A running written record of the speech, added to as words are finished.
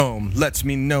Lets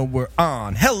me know we're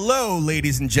on. Hello,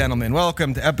 ladies and gentlemen.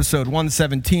 Welcome to episode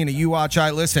 117 of You Watch, I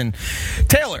Listen.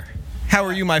 Taylor, how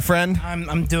are you, my friend?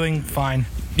 I'm doing fine.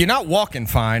 You're not walking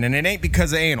fine, and it ain't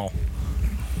because of anal.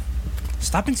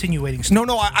 Stop insinuating stuff.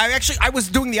 No, I was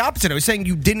doing the opposite. I was saying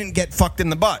you didn't get fucked in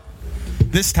the butt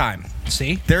this time.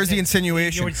 See? There's the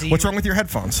insinuation. What's wrong with your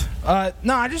headphones?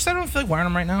 No, I don't feel like wearing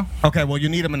them right now. Okay, well, you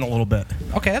need them in a little bit.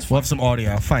 Okay, that's fine. We'll have some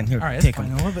audio. Fine, here, All right, take that's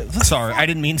them. fine. A little bit. Sorry, I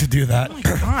didn't mean to do that. Oh my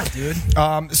god,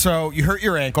 dude. So you hurt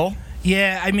your ankle.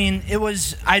 Yeah, I mean, it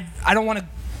was. I don't want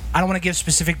to give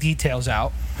specific details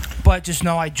out, but just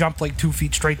know I jumped like 2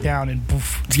 feet straight down and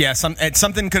boof. Yeah,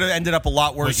 something could have ended up a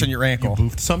lot worse than your ankle. You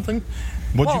boofed something?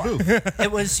 What'd you boof? It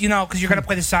was, because you're going to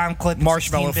play the sound clip.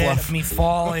 Marshmallow fluff. Of me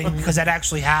falling, because that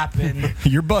actually happened.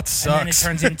 Your butt sucks. And then it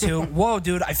turns into, whoa,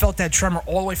 dude, I felt that tremor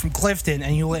all the way from Clifton,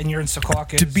 and you're in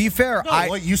Secaucus. To be fair,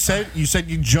 No, you said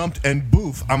you jumped and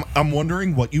boof. I'm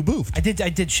wondering what you boofed. I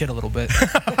did shit a little bit.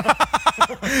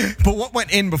 But what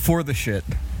went in before the shit?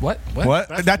 What?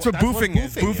 That's what boofing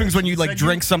is. Boofing's when you like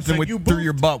drink something through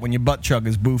your butt. When your butt chug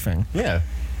is boofing. Yeah.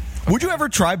 Would you ever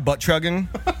try butt chugging?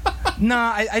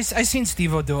 Nah, I seen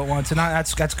Steve-O do it once, and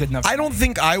that's good enough. I don't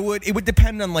think I would. It would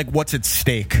depend on like what's at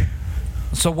stake.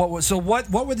 So what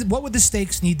would the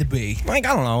stakes need to be? Like,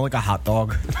 I don't know, like a hot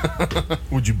dog.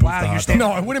 Would you boof the hot dog?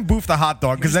 No, I wouldn't boof the hot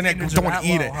dog because then I don't want to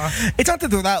eat it. Huh? It's not that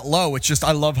they're that low. It's just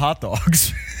I love hot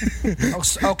dogs.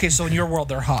 Okay, so in your world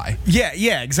they're high.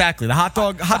 Yeah, exactly. The hot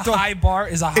dog. High bar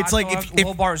is a hot it's like dog. If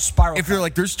low bar is spiral. If you're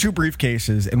like, there's two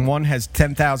briefcases and one has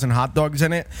 10,000 hot dogs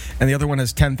in it and the other one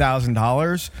has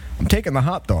 $10,000, I'm taking the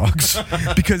hot dogs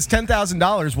because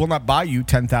 $10,000 will not buy you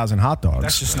 10,000 hot dogs.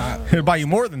 That's just not. It'll buy you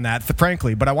more than that, frankly.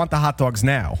 But I want the hot dogs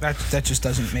now. That just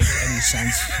doesn't make any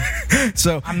sense.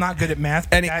 So I'm not good at math,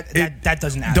 but that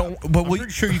doesn't add up. I'm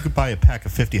pretty sure you could buy a pack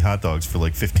of 50 hot dogs for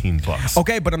like $15.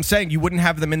 Okay, but I'm saying you wouldn't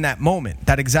have them in that moment,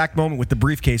 that exact moment with the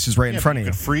briefcases right in front of you.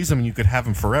 You could freeze them and you could have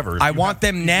them forever. I want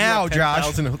them now, Josh.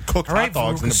 10,000 cooked hot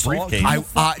dogs in a briefcase.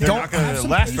 don't They're not going to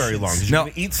last very long. You're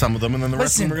going to eat some of them and then the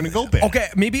rest of them are going to go bad. Okay,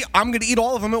 maybe I'm going to eat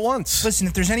all of them at once. Listen,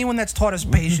 if there's anyone that's taught us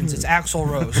patience, it's Axl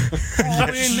Rose. All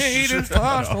we need is just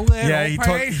a little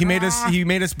he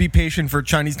made us be patient for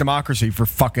Chinese democracy for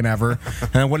fucking ever.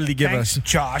 And what did he give us?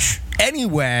 Josh.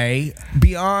 Anyway,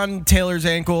 beyond Taylor's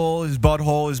ankle, his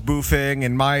butthole, his boofing,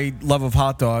 and my love of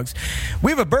hot dogs,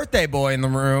 we have a birthday boy in the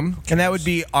room, and that would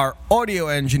be our audio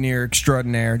engineer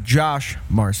extraordinaire, Josh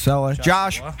Marcella.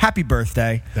 Josh, happy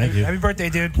birthday. Thank you. Happy birthday,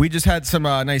 dude. We just had some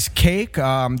nice cake.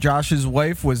 Josh's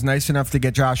wife was nice enough to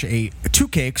get Josh two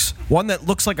cakes, one that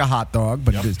looks like a hot dog,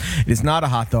 but it is not a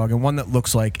hot dog, and one that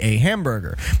looks like a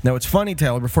hamburger. Now, it's funny,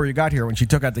 Taylor, before you got here, when she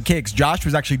took out the cakes, Josh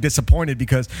was actually disappointed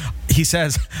because he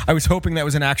says, I was hoping that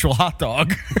was an actual hot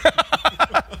dog.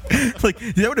 Like,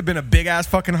 that would have been a big-ass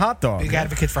fucking hot dog. Big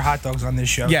advocate for hot dogs on this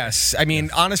show. Yes. I mean,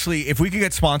 honestly, if we could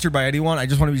get sponsored by anyone, I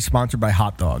just want to be sponsored by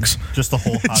hot dogs. Just the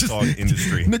whole hot dog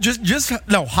industry.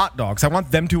 No, hot dogs. I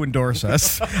want them to endorse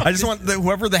us. I just want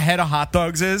whoever the head of hot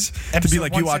dogs is to be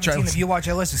like, you watch, I If you watch,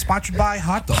 I listen. Sponsored by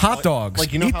hot dogs. Hot dogs.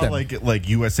 Like, you know how like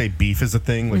USA beef is a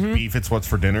thing? Like beef, it's what's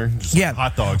for dinner. Just like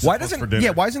hot dogs. Why what's for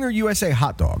dinner. why isn't there USA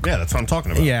hot dog? Yeah, that's what I'm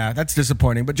talking about. Yeah, that's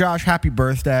disappointing. But Josh, happy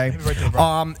birthday. Happy birthday,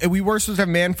 bro. We were supposed to have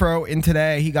Manfro in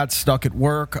today. He got stuck at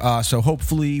work, so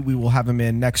hopefully we will have him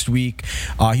in next week.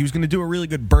 He was going to do a really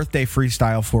good birthday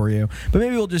freestyle for you, but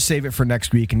maybe we'll just save it for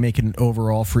next week and make it an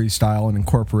overall freestyle and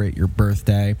incorporate your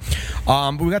birthday.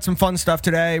 But we got some fun stuff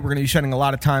today. We're going to be spending a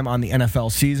lot of time on the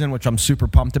NFL season, which I'm super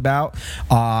pumped about.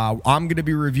 I'm going to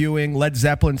be reviewing Led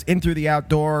Zeppelin's In Through the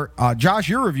Outdoor. Josh,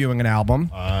 you're reviewing an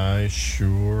album. I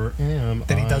sure am.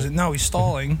 That he doesn't know. He's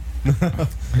stalling.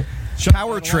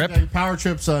 Power Trip. Power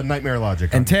Trip's Nightmare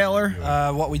Logic. And Taylor.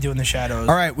 What We Do in the Shadows.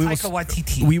 All right, Taika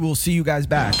Waititi. we will see you guys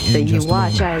back in The You just a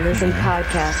Watch, moment. I Listen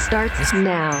podcast starts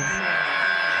now.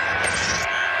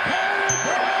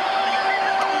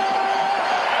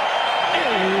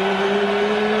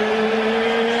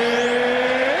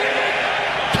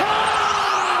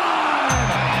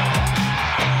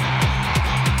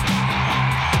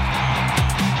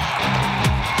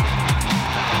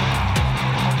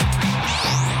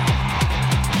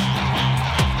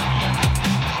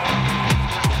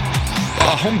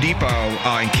 Home Depot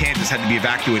in Kansas had to be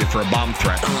evacuated for a bomb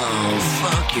threat. Oh,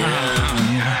 fuck you.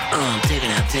 Oh, take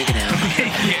it out.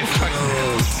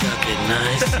 Oh, suck it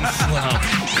nice.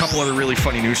 A couple other really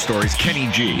funny news stories. Kenny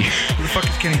G. Who the fuck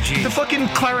is Kenny G? The fucking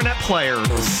clarinet player.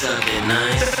 Oh, suck it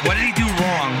nice. What did he do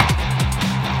wrong?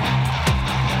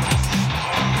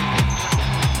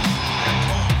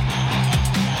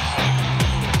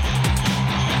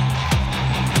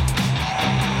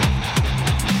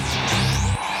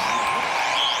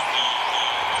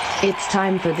 It's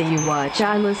time for the You Watch,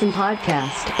 I Listen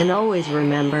podcast. And always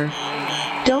remember,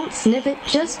 don't sniff it,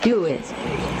 just do it.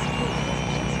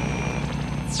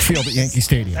 Field at Yankee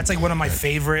Stadium. That's like one of my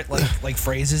favorite like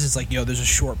phrases. It's like, yo, there's a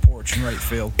short porch in right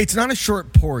field. It's not a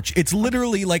short porch. It's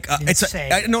literally like I get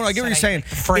what you're saying.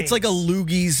 It's like a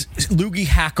loogie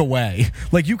hack away.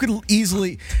 Like you could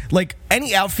easily, like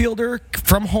any outfielder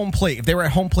from home plate, if they were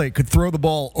at home plate, could throw the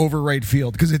ball over right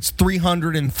field because it's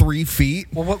 303 feet.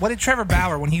 Well, what did Trevor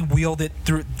Bauer when he wheeled it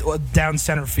through down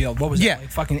center field? What was that? Like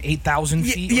fucking 8,000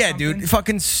 feet? Yeah, dude,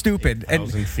 fucking stupid.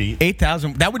 8,000 feet.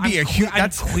 8,000. That would be a huge.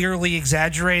 That's clearly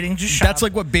exaggerating. Just shut that's up.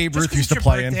 like what Babe Ruth used to It's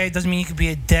play your birthday in. doesn't mean you could be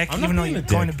a dick, even though you're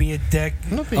going to be a dick.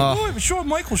 Oh, I have a Shawn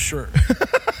Michaels shirt.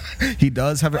 He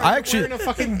does have it. I actually wearing a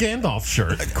fucking Gandalf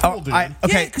shirt. Cool, dude. Yeah,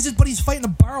 because but he's fighting a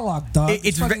Barlock dog.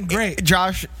 It's fucking great.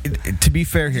 Josh, to be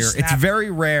fair here, it's very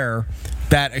rare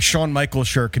that a Shawn Michaels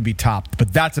shirt can be topped,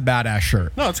 but that's a badass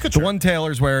shirt. No, it's a good The shirt. one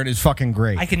Taylor's wearing is fucking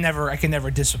great. I can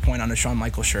never disappoint on a Shawn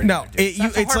Michaels shirt. No,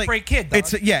 it's a heartbreak kid. Dog.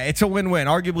 It's a win-win.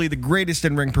 Arguably the greatest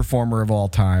in-ring performer of all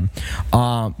time.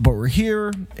 But we're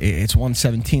here. It's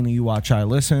 1:17. You watch, I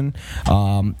listen.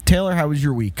 Taylor, how was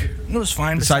your week? It was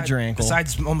fine. Besides your ankle.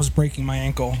 Besides almost breaking my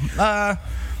ankle.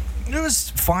 It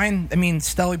was fine. I mean,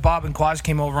 Stelly, Bob, and Quaz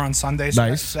came over on Sunday, so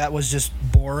nice. that was just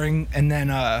boring. And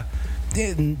then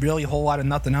didn't really a whole lot of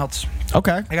nothing else.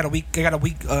 Okay. I got a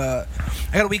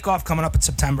week off coming up in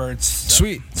September. It's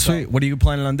sweet. What are you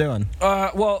planning on doing?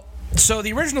 So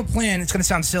the original plan, it's going to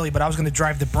sound silly, but I was going to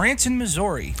drive to Branson,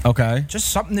 Missouri. Okay. Just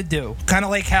something to do. Kind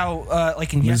of like how,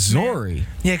 like in Missouri. Yes Man.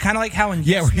 Yeah, kind of like how in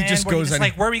Yes where he Man, just goes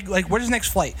like, where's his next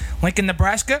flight? Like in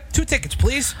Nebraska, 2 tickets,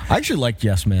 please. I actually liked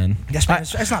Yes Man. Yes Man,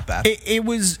 it's not bad.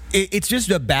 It's just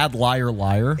a bad liar.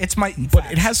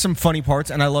 But it has some funny parts,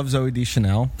 and I love Zooey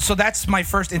Deschanel. So that's my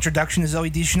first introduction to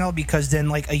Zooey Deschanel, because then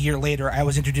like a year later, I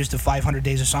was introduced to 500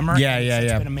 Days of Summer.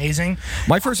 It's been amazing.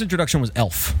 My first introduction was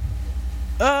Elf.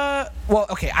 Well,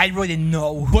 okay, I really didn't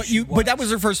know who she was. But that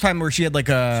was her first time where she had like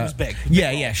a... She was big.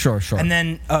 Yeah, sure. And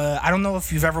then, I don't know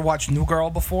if you've ever watched New Girl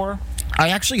before. I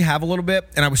actually have a little bit,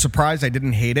 and I was surprised I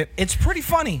didn't hate it. It's pretty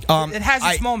funny. It has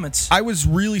its moments. I was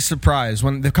really surprised.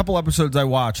 When the couple episodes I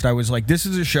watched, I was like, this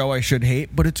is a show I should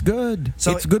hate, but it's good.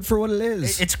 So it's good for what it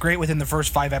is. It's great. Within the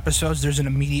first 5 episodes, there's an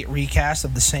immediate recast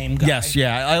of the same guy. Yes,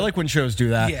 yeah. I like when shows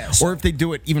do that. Yeah, or if they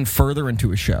do it even further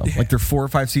into a show. Like they're 4 or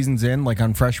 5 seasons in, like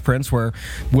on Fresh Prince, where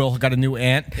Will got a new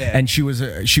aunt, and she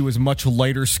was much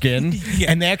lighter skinned.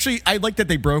 And they actually, I like that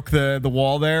they broke the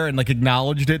wall there and like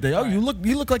acknowledged it. You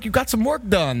look like you got some work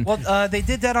done. Well, they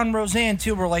did that on Roseanne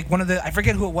too, where like one of the, I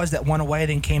forget who it was that went away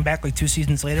and came back like 2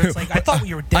 seasons later. It's like, I thought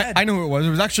you were dead. I know who it was. It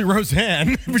was actually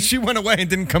Roseanne, but she went away and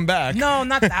didn't come back. No,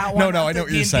 not that one. No, I know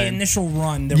what you're saying. The initial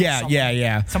run.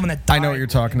 Yeah. Someone that died. I know what you're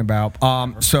talking about.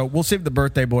 So we'll save the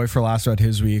birthday boy for last about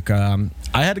his week. I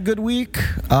had a good week.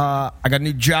 I got a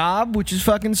new job, which is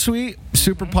fucking sweet.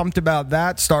 Super pumped about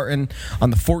that. Starting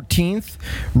on the 14th.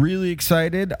 Really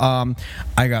excited. I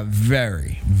got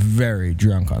very, very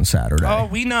drunk on Saturday. Oh,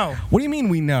 we know. What do you mean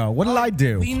we know? What did I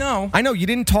do? We know. I know. You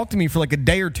didn't talk to me for like a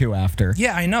day or 2 after.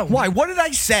 Yeah, I know. Why? What did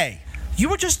I say?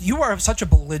 You are such a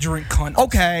belligerent cunt.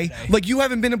 Okay. Like you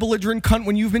haven't been a belligerent cunt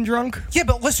when you've been drunk? Yeah,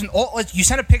 but listen, you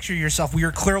sent a picture of yourself where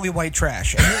you're clearly white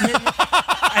trash.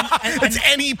 It's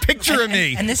any picture of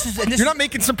me. And this is you're not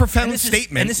making some profound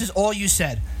statement. And this is all you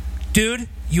said. Dude,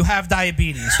 you have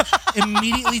diabetes.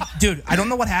 Immediately, dude, I don't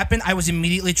know what happened. I was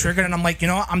immediately triggered, and I'm like, you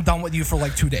know what? I'm done with you for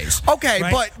like 2 days. Okay,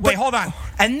 right? but wait, hold on.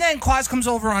 And then Quaz comes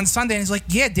over on Sunday, and he's like,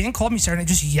 yeah, Dan called me Saturday and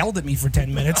just yelled at me for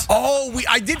 10 minutes. Oh,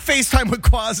 I did FaceTime with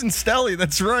Quaz and Stelly.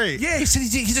 That's right. Yeah, he said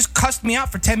he just cussed me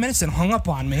out for 10 minutes and hung up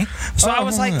on me. So I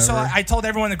was like, I told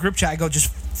everyone in the group chat, I go,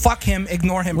 just fuck him,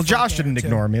 ignore him. Well, Josh didn't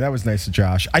ignore me. That was nice of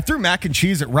Josh. I threw mac and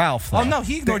cheese at Ralph. Though. Oh no,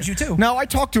 he ignored you too. No, I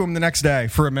talked to him the next day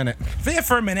for a minute. Yeah,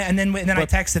 for a minute, and then I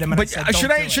texted him. And but I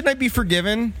said, shouldn't I be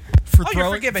forgiven for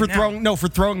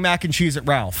throwing mac and cheese at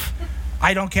Ralph?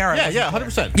 I don't care. Yeah,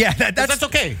 100%. Yeah, that's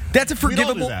okay. That's a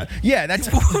forgivable. We all do that. Yeah,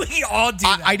 that's. We all do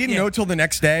that. I didn't know till the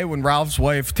next day when Ralph's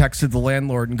wife texted the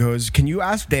landlord and goes, "Can you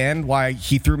ask Dan why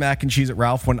he threw mac and cheese at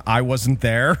Ralph when I wasn't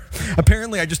there?"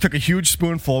 Apparently, I just took a huge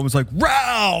spoonful and was like,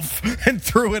 "Ralph," and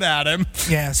threw it at him.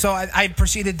 Yeah, so I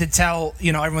proceeded to tell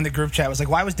everyone in the group chat. I was like,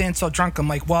 "Why was Dan so drunk?" I'm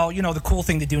like, "Well, the cool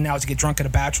thing to do now is to get drunk at a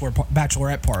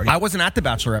bachelorette party." I wasn't at the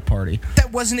bachelorette party.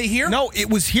 That wasn't it here? No, it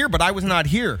was here, but I was not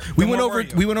here. We went over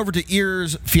to Ear's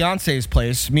fiance's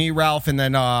place. Me, Ralph, and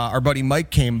then our buddy Mike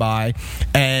came by,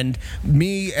 and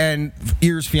me and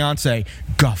Ear's fiance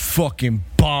got fucking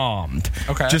bombed.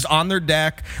 Okay. Just on their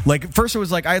deck. Like, first it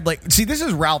was like, see, this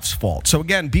is Ralph's fault. So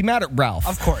again, be mad at Ralph.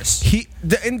 Of course.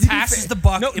 Passes the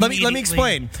buck No, let me immediately.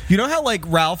 explain. You know how like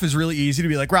Ralph is really easy to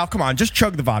be like, Ralph, come on, just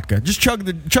chug the vodka. Just chug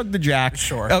the Jack.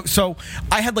 Sure. So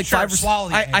I had like Sure, 5 or swallow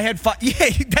the egg. I had 5. Yeah,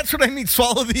 that's what I mean.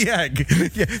 Swallow the egg.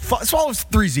 Yeah, swallow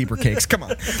 3 zebra cakes. Come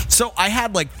on. So I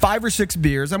had like 5 or 6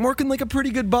 beers. I'm working like a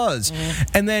pretty good buzz.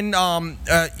 And then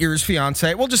Ira's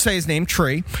fiance, we'll just say his name,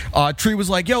 Tree. Tree was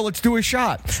like, yo, let's do a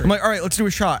shot. I'm like, all right, let's do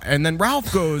a shot. And then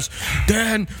Ralph goes,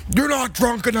 Dan, you're not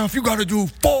drunk enough. You got to do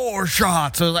 4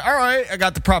 shots. So I was like, all right, I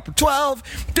got the proper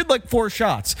 12. Did like 4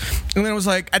 shots. And then it was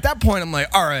like, at that point, I'm like,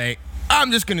 all right,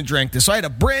 I'm just going to drink this. So I had a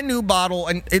brand new bottle,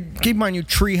 and keep in mind,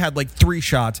 Tree had like 3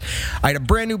 shots. I had a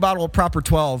brand new bottle of proper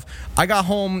 12. I got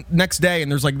home next day,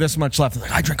 and there's like this much left. I'm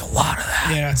like, I drank a lot of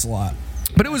that. Yeah, that's a lot.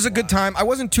 But it was a good time. I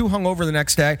wasn't too hungover the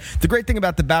next day. The great thing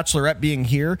about the Bachelorette being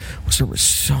here was there was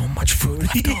so much food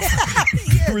left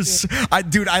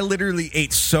over. I literally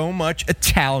ate so much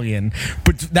Italian.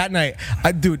 But that night,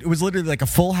 it was literally like a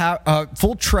full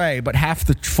tray, but half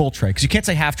the full tray. Because you can't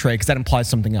say half tray because that implies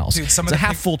something else. Dude, it's a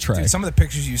half full tray. Dude, some of the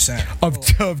pictures you sent.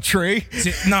 Of Tree?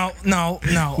 No.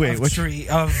 Wait, of which? Tree.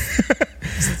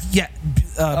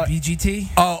 BGT?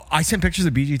 Oh, I sent pictures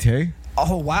of BGT?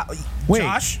 Oh, wow. Wait,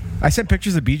 Josh? I sent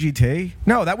pictures of BGT.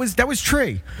 No, that was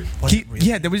Tree. Was it really?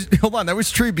 Yeah, that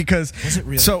was Tree because. Was it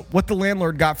really? So what the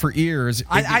landlord got for ears?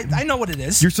 I know what it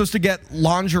is. You're supposed to get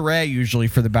lingerie usually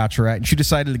for the Bachelorette, and she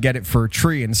decided to get it for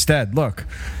Tree instead. Look.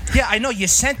 Yeah, I know. You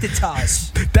sent it to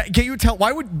us. Can you tell?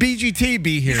 Why would BGT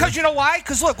be here? Because you know why?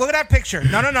 Because look at that picture.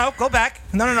 No. Go back.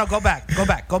 No. Go back.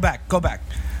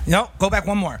 No, go back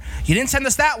one more. You didn't send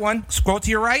us that one. Scroll to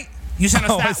your right. You sent us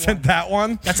that one. I sent that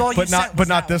one. That's all you but sent. But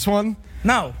not this one.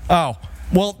 No. Oh.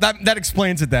 Well, that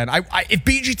explains it then. If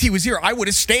BGT was here, I would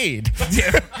have stayed.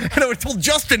 And I would have told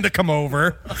Justin to come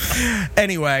over.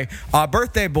 Anyway,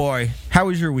 birthday boy, how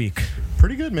was your week?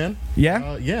 Pretty good, man.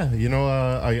 Yeah? Yeah. You know,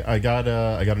 I got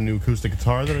a new acoustic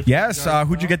guitar that I told Yes. you guys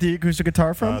Who'd you about. get the acoustic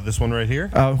guitar from? This one right here.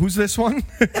 Who's this one?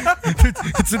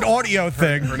 It's an audio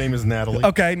thing. Her name is Natalie.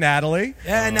 Okay, Natalie.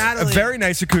 Yeah, Natalie. A very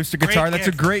nice acoustic guitar. That's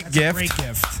a great gift. Great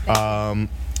gift.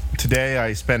 Today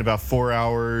I spent about 4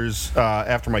 hours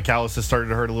after my calluses started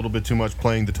to hurt a little bit too much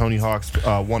playing the Tony Hawk's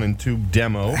 1 and 2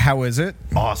 demo. How is it?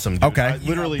 Awesome, dude. Okay.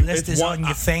 Literally, it's on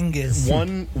your fingers.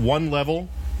 one level,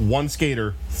 1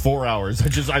 skater, 4 hours. I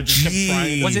just kept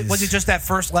trying. Was it just that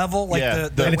first level? Like Yeah,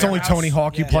 the And it's only warehouse? Tony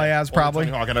Hawk you play as, Only probably?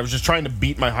 Tony Hawk, and I was just trying to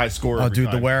beat my high score. Oh, every dude,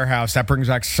 the time. warehouse. That brings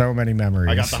back so many memories.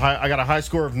 I got a high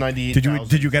score of 98.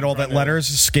 Did you get all that letters?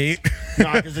 Skate?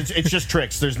 No, because it's just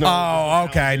tricks. There's no. Oh,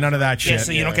 okay. None of that Yeah, shit.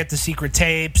 so you don't get the secret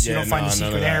tapes. You don't find the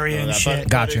secret area and shit.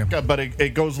 Gotcha. But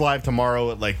it goes live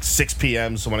tomorrow at like 6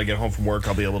 p.m. So when I get home from work,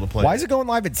 I'll be able to play. Why is it going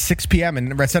live at 6 p.m.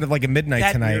 instead of like at midnight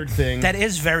That tonight? Weird thing? That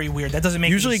is very weird. That doesn't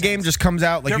make Usually a any game sense. just comes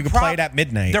out like you can play it at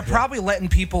midnight. They're probably letting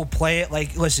people play it.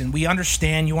 Like, listen, we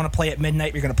understand you want to play at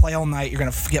midnight. You're going to play all night. You're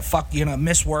going to get fucked. You're going to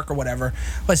miss work or whatever.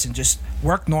 Listen, just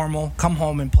work normal. Come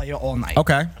home and play it all night.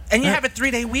 Okay. And you have a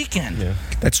 3-day weekend. Yeah.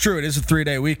 That's true. It is a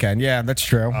 3-day weekend. Yeah, that's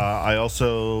true. I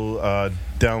also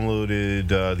downloaded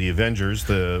the Avengers,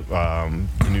 the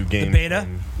new game. The beta?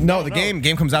 no, the game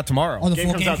comes out tomorrow. Oh, the Game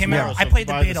full comes game out came tomorrow, out. so I played if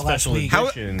the you buy beta last special week.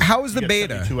 edition, How is you the get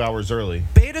beta? 2 hours early.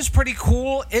 Beta's pretty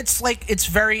cool. It's like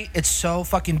it's so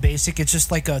fucking basic. It's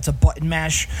just like it's a button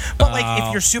mash. But like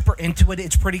if you're super into it,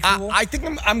 it's pretty cool. I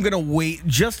think I'm gonna wait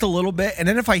just a little bit, and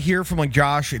then if I hear from like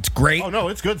Josh, it's great. Oh no,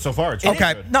 it's good so far. It's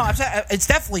Okay. good. No, it's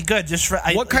definitely good. Just for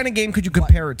What kind of game could you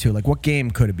compare it to? Like, what game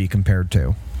could it be compared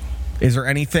to? Is there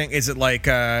anything? Is it like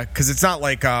because it's not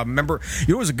like remember?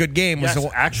 It was a good game. Yes,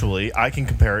 Was actually, I can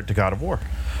compare it to God of War.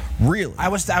 really? I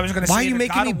was going to say. Why are you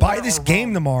making me buy this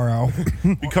game tomorrow?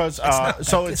 Because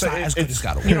it's not as good as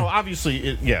God of War. You know,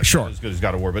 obviously, Sure. it's not as good as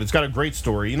God of War, but it's got a great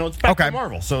story. You know, it's back Okay. to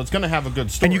Marvel, so it's going to have a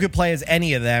good story. And you could play as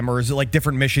any of them, or is it like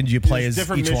different missions you play There's as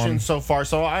different each missions one? so far.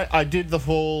 So I did the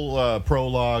full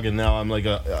prologue, and now I'm like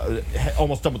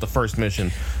almost done with the first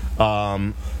mission.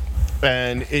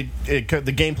 And the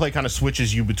gameplay kind of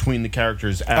switches you between the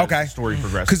characters as the story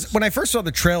progresses. Because when I first saw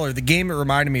the trailer, the game it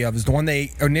reminded me of is the one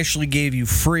they initially gave you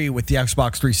free with the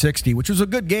Xbox 360, which was a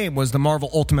good game, was the Marvel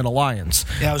Ultimate Alliance.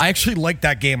 Yeah, I actually liked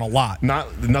that game a lot.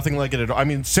 Nothing like it at all. I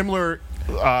mean, similar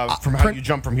from how you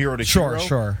jump from hero to hero.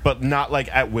 Sure. But not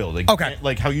like at will. Like, Okay.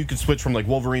 like how you could switch from like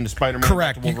Wolverine to Spider-Man.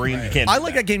 Correct. To Wolverine. You can't. I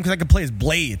like that game because I could play as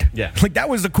Blade. Yeah. Like that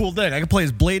was the cool thing. I could play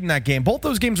as Blade in that game. Both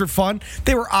those games were fun.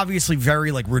 They were obviously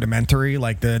very like rudimentary,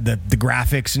 like the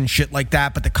graphics and shit like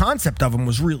that. But the concept of them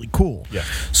was really cool. Yeah.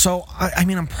 So I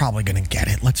mean, I'm probably gonna get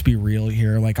it. Let's be real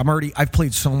here. Like I've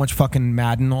played so much fucking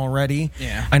Madden already.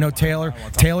 Yeah. I know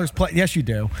Taylor's play. Yes, you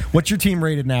do. What's your team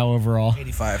rated now overall?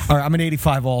 85. All right, I'm an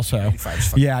 85 also. 85 is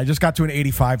fucking- Yeah, I just got to an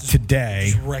 85 today.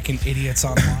 Just wrecking idiots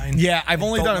online. Yeah, I've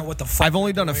only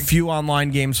done a few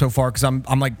online games so far because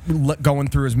I'm like going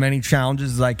through as many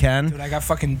challenges as I can. Dude, I got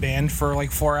fucking banned for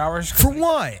like 4 hours. For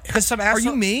what? Because some Are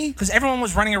you me? Because everyone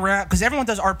was running around. Because everyone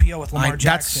does RPO with Lamar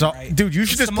Jackson. Right? Dude, you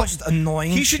should It's just the most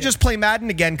annoying. He should shit. just play Madden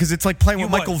again because it's like playing You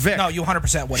with would. Michael Vick. No, you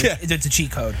 100% would. Yeah. It's a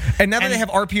cheat code. And now that they have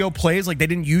RPO plays like they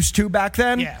didn't used to back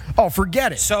then. Yeah. Oh,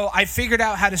 forget it. So I figured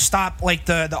out how to stop like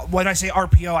the when I say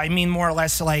RPO, I mean more or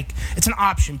less like it's an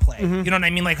option play. You know what I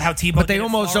mean? Like how Tebow. But they did in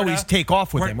almost Florida. always take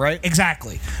off with him, right?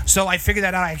 Exactly. So I figured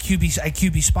that out. I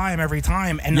QB spy him every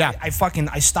time, and Yeah. I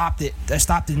stopped it. I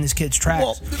stopped it in this kid's tracks.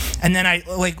 Well, and then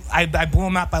I blew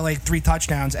him out by like 3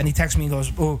 touchdowns, and he texts me and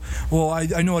goes, "Oh, well,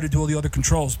 I know how to do all the other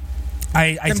controls."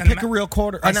 I Then sent pick a real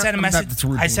quarter. I sent a message.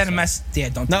 I sent a message. Yeah,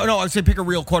 don't. do No, I said pick a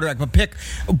real quarterback, but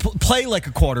play like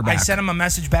a quarterback. I sent him a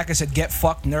message back. I said, "Get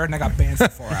fucked, nerd," and I got banned for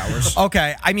 4 hours.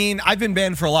 Okay, I mean, I've been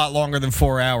banned for a lot longer than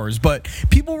 4 hours, but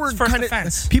people were First kind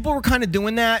offense. of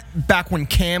doing that back when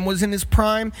Cam was in his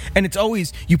prime, and it's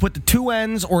always you put the 2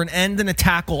 ends or an end and a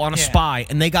tackle on a Yeah. spy,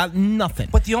 and they got nothing.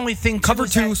 But the only thing Cover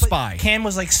was 2 that, spy. Cam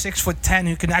was like 6'10",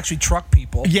 who can actually truck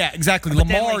people. Yeah, exactly. But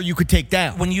then, Lamar, like, you could take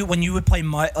down. When you would play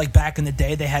Mutt, like back in the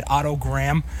day, they had Otto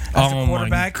Graham as Oh, the my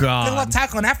quarterback. God. Good luck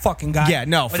tackling that fucking guy. Yeah,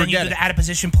 no, but then you forget do it. the out of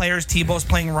position players. Tebow's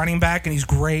playing running back, and he's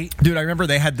great. Dude, I remember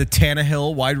they had the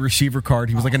Tannehill wide receiver card.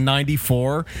 He was like a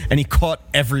 94, and he caught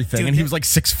everything, Dude, and he was like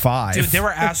 6'5". Dude, there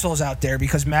were assholes out there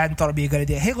because Madden thought it'd be a good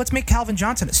idea. Hey, let's make Calvin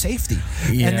Johnson a safety.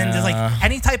 And then there's like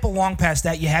any type of long pass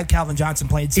that you had Calvin Johnson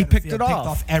playing. He picked it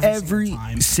off every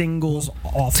single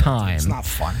awful. time. It's not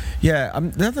fun. Yeah,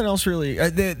 nothing else really.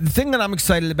 The thing that I'm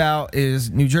excited about is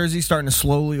New Jersey starting to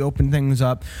slowly open things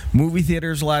up. Movie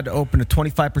theaters allowed to open at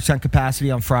 25%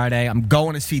 capacity on Friday. I'm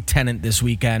going to see Tenet this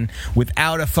weekend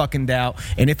without a fucking doubt.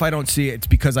 And if I don't see it, it's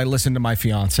because I listened to my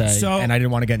fiance and I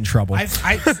didn't want to get in trouble. I've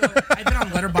been on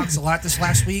Letterboxd a lot this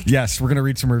last week. Yes, we're going to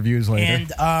read some reviews later.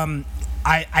 And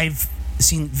I've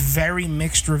seen very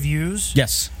mixed reviews.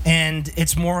 Yes. And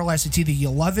it's more or less, it's either you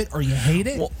love it or you hate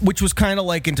it. Well, which was kind of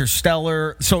like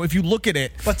Interstellar. So if you look at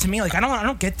it, But to me, like I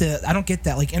don't get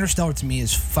that. Like Interstellar to me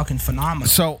is fucking phenomenal.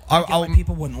 So I get why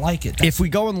people wouldn't like it. if we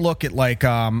go and look at like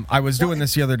I was doing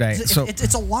this the other day.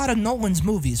 It's a lot of Nolan's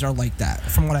movies are like that,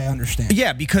 from what I understand.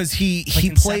 Yeah, because he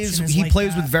plays Inception is like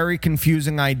plays that. with very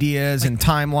confusing ideas and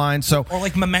timelines. So Or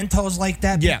like Memento's like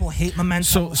that. Yeah. People hate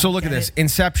Memento. So look at this.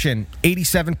 Inception,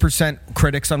 87%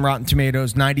 critics on Rotten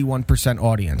Tomatoes, 91%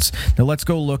 audience. Now let's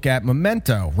go look at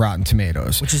Memento Rotten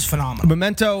Tomatoes. Which is phenomenal.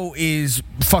 Memento is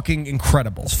fucking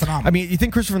incredible. It's phenomenal. I mean, you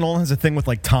think Christopher Nolan has a thing with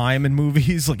like time in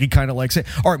movies? Like he kind of likes it.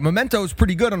 All right, Memento is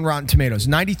pretty good on Rotten Tomatoes.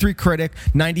 93 critic,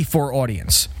 94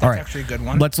 audience. All right, actually a good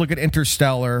one. Let's look at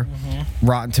Interstellar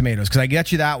Rotten Tomatoes because I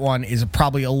get you that one is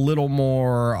probably a little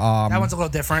more. That one's a little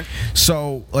different.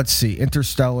 So let's see.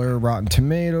 Interstellar Rotten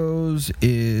Tomatoes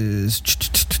is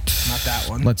Not that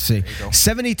one. Let's see. There you go.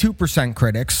 72%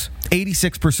 critics,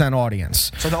 86%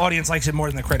 audience. So the audience likes it more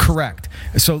than the critics. Correct.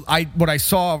 So what I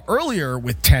saw earlier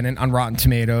with Tenet on Rotten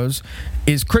Tomatoes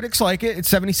is critics like it. It's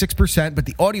 76%, but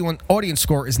the audience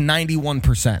score is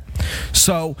 91%.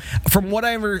 So from what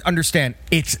I understand,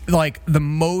 it's like the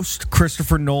most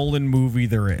Christopher Nolan movie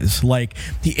there is. Like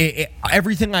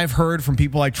everything I've heard from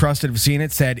people I trust that have seen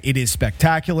it said it is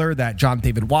spectacular. That John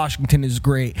David Washington is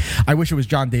great. I wish it was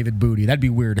John David Booty. That'd be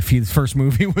weird if his first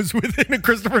movie was within a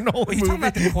Christopher Nolan movie. You talking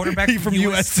about the quarterback from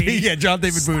USC? Yeah, John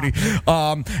David Booty.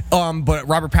 But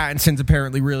Robert Pattinson's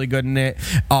apparently really good in it.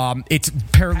 It's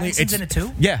apparently Pattinson's in it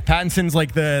too? Yeah, Pattinson's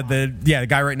like the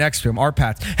guy right next to him. Our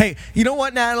Pats. Hey, you know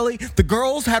what, Natalie? The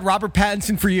girls had Robert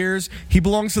Pattinson for years. He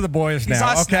belongs to the boys He's now.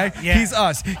 us Okay, now. Yeah. He's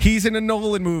us. He's in a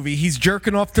Nolan movie. He's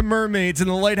jerking off to mermaids in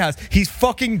the lighthouse. He's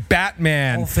fucking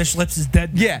Batman. Oh, Fish Lips is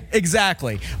dead. Yeah,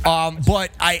 exactly.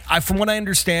 But I from what I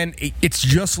understand, it's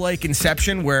just like like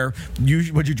Inception, where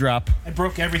what'd you drop? I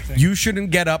broke everything. You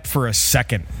shouldn't get up for a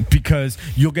second because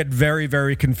you'll get very,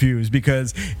 very confused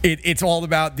because it's all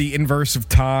about the inverse of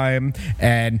time.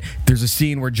 And there's a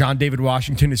scene where John David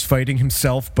Washington is fighting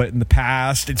himself, but in the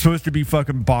past. It's supposed to be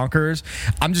fucking bonkers.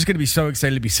 I'm just going to be so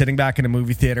excited to be sitting back in a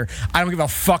movie theater. I don't give a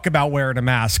fuck about wearing a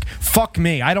mask. Fuck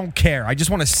me. I don't care. I just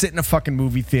want to sit in a fucking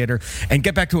movie theater and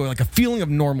get back to like a feeling of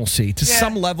normalcy to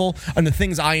some level on the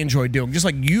things I enjoy doing. Just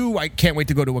like you, I can't wait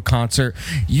to go to a concert.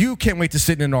 You can't wait to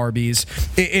sit in an Arby's.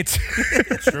 It's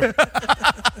true.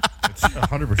 It's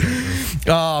 100%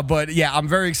 true. But yeah, I'm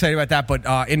very excited about that.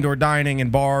 But indoor dining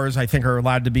and bars, I think, are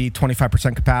allowed to be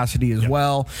 25% capacity as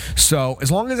well. So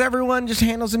as long as everyone just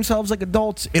handles themselves like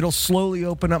adults, it'll slowly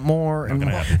open up more.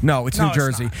 No, it's New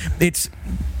Jersey.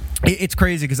 It's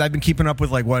crazy because I've been keeping up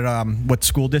with like what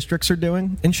school districts are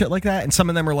doing and shit like that, and some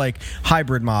of them are like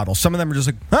hybrid models. Some of them are just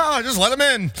like, just let them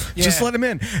in, just let them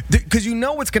in, because you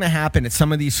know what's going to happen at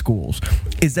some of these schools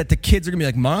is that the kids are going to be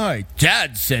like, my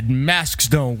dad said masks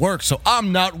don't work, so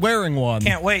I'm not wearing one.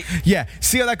 Can't wait. Yeah,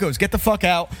 see how that goes. Get the fuck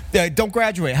out. Don't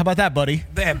graduate. How about that, buddy?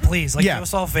 Yeah, please, do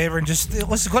us all a favor and just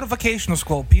let's go to vocational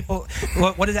school. People,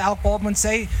 what did Alec Baldwin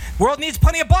say? World needs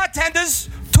plenty of bartenders.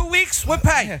 2 weeks with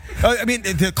pay. I mean,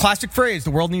 the classic phrase,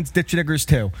 the world needs ditch diggers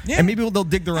too. Yeah. And maybe they'll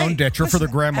dig their own ditch or for their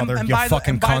grandmother, you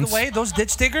fucking cunts. By the way, those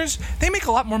ditch diggers, they make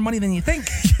a lot more money than you think.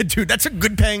 Yeah, dude, that's a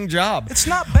good paying job. It's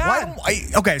not bad.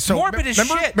 Okay, so morbid as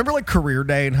shit. Remember like career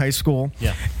day in high school?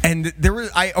 Yeah. And there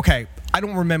was, I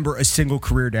don't remember a single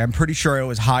career day. I'm pretty sure I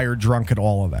was high or drunk at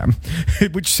all of them,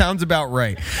 which sounds about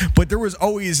right. But there was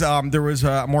always a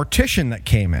mortician that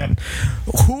came in.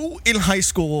 Who in high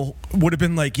school would have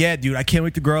been like, yeah, dude, I can't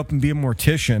wait to grow up and be a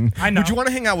mortician? I know. Would you want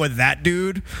to hang out with that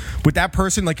dude? With that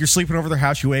person, like you're sleeping over their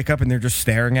house, you wake up and they're just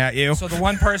staring at you? So the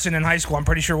one person in high school I'm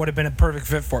pretty sure would have been a perfect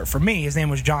fit for it. For me, his name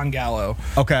was John Gallo.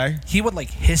 Okay. He would like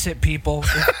hiss at people.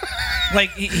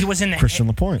 Like he was in the Christian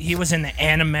LaPointe. He was in the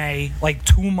anime, like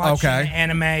too much in the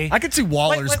anime. I could see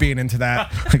Waller's being into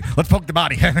that. Like, let's poke the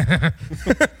body.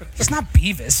 He's not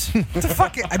Beavis. What the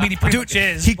fuck? I mean, he pretty much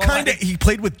is. He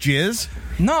played with jizz?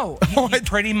 No, he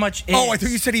pretty much is. Oh, I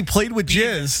thought you said he played with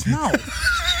jizz. No.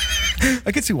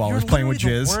 I could see Waller's playing with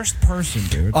jizz. The worst person,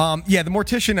 dude. Yeah, the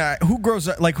mortician. Who grows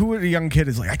up like who a young kid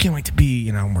is like? I can't wait to be,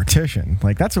 a mortician.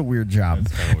 Like that's a weird job.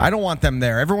 Weird. I don't want them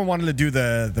there. Everyone wanted to do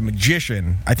the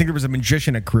magician. I think there was a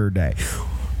magician at career day.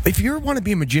 If you want to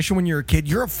be a magician when you're a kid,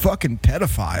 you're a fucking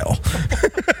pedophile.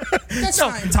 That's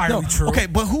not entirely true. Okay,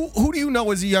 but who do you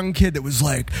know as a young kid that was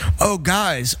like, oh,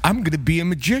 guys, I'm going to be a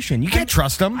magician? You can't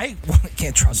trust him. I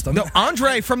can't trust him. No,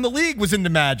 Andre from The League was into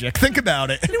magic. Think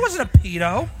about it. He wasn't a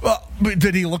pedo. But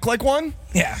did he look like one?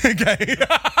 Yeah. Okay.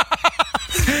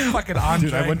 Fucking Andre.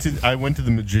 Dude, I went to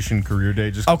the magician career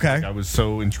day just because I was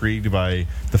so intrigued by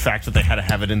the fact that they had to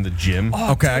have it in the gym.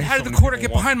 Oh, okay. Dude, how did the quarter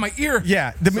get behind my ear?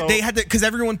 Yeah, they had to because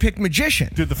everyone picked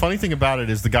magician. Dude, the funny thing about it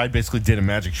is the guy basically did a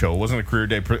magic show. It wasn't a career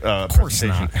day presentation.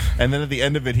 Not. And then at the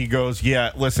end of it, he goes,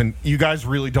 "Yeah, listen, you guys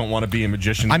really don't want to be a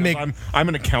magician. I'm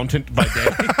an accountant by day."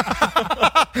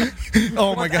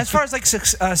 Oh my god! As far as like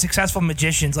successful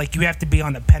magicians, like you have to be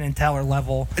on the Penn and Teller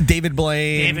level. David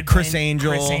Blaine, Chris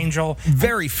Angel.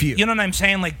 Very few. You know what I'm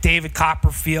saying? Like David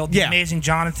Copperfield, the Amazing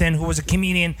Jonathan, who was a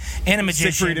comedian and a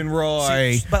magician. Siegfried and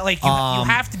Roy. But like you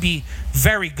have to be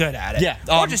very good at it. Yeah.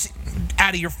 Or just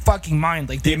out of your fucking mind.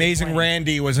 Like the Amazing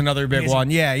Randy was another big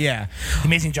one. Yeah. The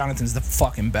Amazing Jonathan's the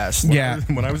fucking best.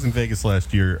 When I was in Vegas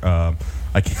last year,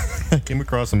 I came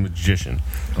across a magician.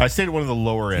 I stayed at one of the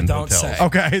lower end hotels. Say.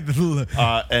 Okay.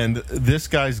 And this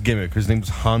guy's gimmick, his name was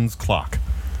Hans Klock.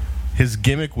 His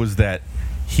gimmick was that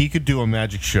he could do a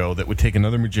magic show that would take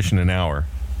another magician an hour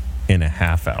in a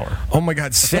half hour. Oh my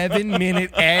God,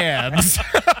 7-minute abs.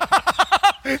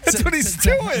 That's what he's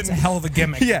doing. It's a hell of a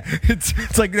gimmick. Yeah,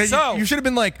 it's like you should have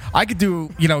been like, I could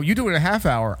do, you do it in a half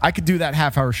hour. I could do that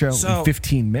half-hour show in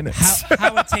 15 minutes.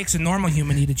 How it takes a normal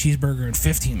human to eat a cheeseburger in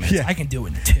 15 minutes. Yeah. I can do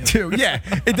it in 2. Yeah,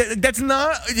 that's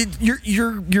not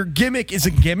your gimmick is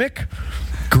a gimmick.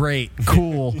 Great,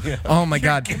 cool. Yeah. Oh my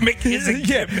God! Gimmick is a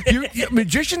gimmick.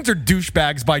 Magicians are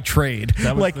douchebags by trade.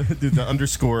 That was like the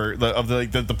underscore of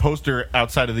the poster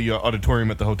outside of the auditorium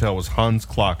at the hotel was Hans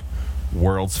Klock,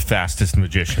 world's fastest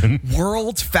magician.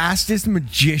 World's fastest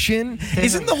magician?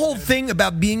 Isn't the whole thing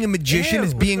about being a magician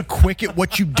is being quick at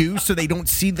what you do so they don't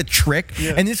see the trick?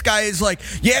 Yeah. And this guy is like,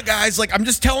 yeah, guys, like I'm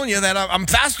just telling you that I'm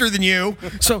faster than you.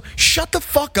 So shut the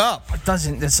fuck up.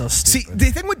 It's so stupid. See,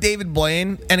 the thing with David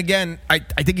Blaine, and again, I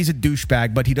think he's a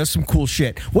douchebag, but he does some cool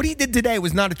shit. What he did today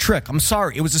was not a trick. I'm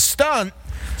sorry. It was a stunt.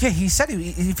 Yeah, he said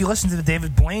if you listen to the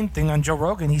David Blaine thing on Joe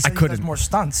Rogan, he said he does more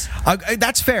stunts.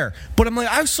 That's fair. But I'm like,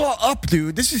 I saw up,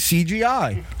 dude. This is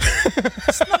CGI.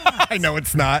 I know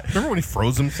it's not. Remember when he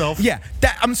froze himself? Yeah,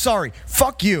 I'm sorry.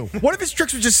 Fuck you. What if his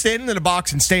tricks were just standing in a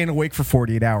box and staying awake for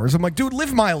 48 hours? I'm like, dude,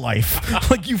 live my life.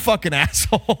 Like, you fucking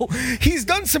asshole. He's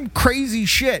done some crazy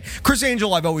shit. Chris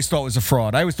Angel, I've always thought was a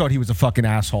fraud. I always thought he was a fucking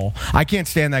asshole. I can't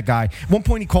stand that guy. At one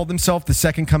point, he called himself the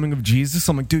second coming of Jesus.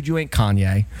 I'm like, dude, you ain't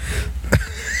Kanye.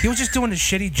 He was just doing a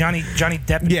shitty Johnny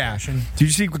Depp impression. Did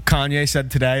you see what Kanye said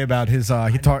today about his?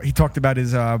 He talked about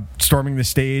his storming the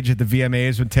stage at the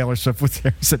VMAs when Taylor Swift was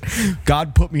there. He said,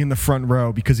 "God put me in the front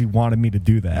row because He wanted me to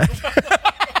do that."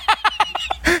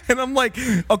 And I'm like,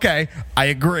 okay, I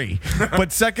agree.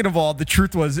 But second of all, the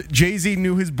truth was Jay-Z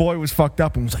knew his boy was fucked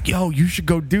up and was like, yo, you should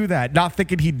go do that. Not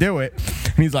thinking he'd do it.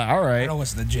 And he's like, all right. I don't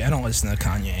listen to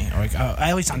Kanye. Or like,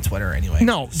 at least on Twitter anyway.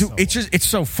 No, dude, it's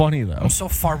so funny, though. I'm so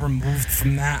far removed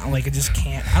from that. Like, I just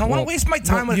can't. I don't want to waste my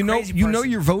time with a crazy person. You know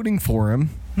you're voting for him.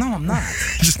 No, I'm not.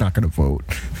 Just not going to vote.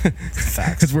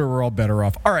 Facts. Because we're all better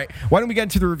off. All right, why don't we get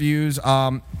into the reviews?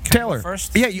 Taylor.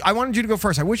 First? Yeah, I wanted you to go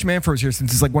first. I wish Manfro was here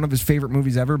since it's like one of his favorite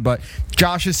movies ever, but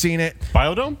Josh has seen it.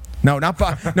 Biodome? No,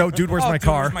 no, Dude, Where's My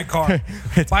Car? Where's My Car?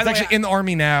 It's actually in the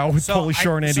Army now with Pauly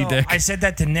Shore and Andy Dick. I said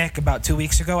that to Nick about 2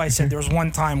 weeks ago. I said there was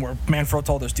one time where Manfro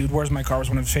told us Dude, Where's My Car was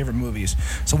one of his favorite movies.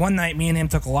 So one night, me and him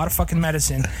took a lot of fucking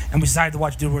medicine, and we decided to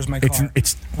watch Dude, Where's My Car.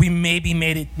 We maybe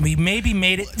made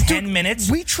it 10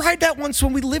 minutes. We tried that once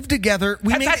when we lived together.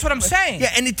 That's what I'm saying.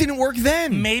 Yeah, and it didn't work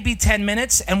then. Maybe 10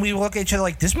 minutes, and we look at each other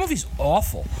like, this movie's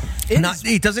awful.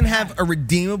 It doesn't have a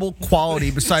redeemable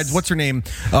quality besides, what's her name?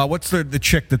 What's the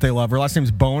chick that they love? Her last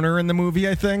name's Boner in the movie,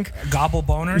 I think. Gobble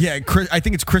Boner? Yeah, I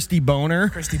think it's Christy Boner.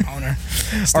 Christy Boner.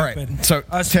 Stupid. All right, so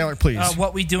Taylor, please.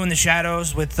 What We Do in the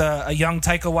Shadows with a young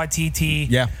Taika Waititi.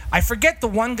 Yeah. I forget the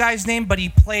one guy's name, but he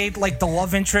played like the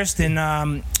love interest in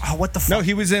what the fuck? No,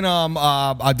 he was in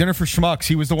Dinner for Schmucks.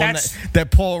 He was the one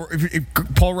that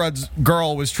Paul Rudd's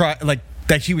girl was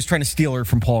that she was trying to steal her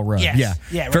from Paul Rudd. Yes.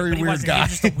 Yeah, very weird guy. He was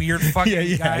just a weird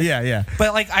fucking guy. Yeah.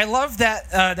 But like, I love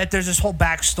that there's this whole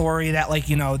backstory that like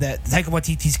that Taika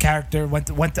Waititi's character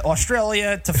went to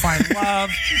Australia to find love,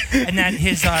 and that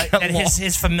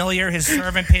his familiar, his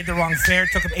servant, paid the wrong fare.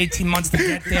 Took him 18 months to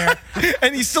get there,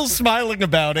 and he's still smiling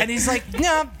about it. And he's like,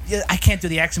 no, I can't do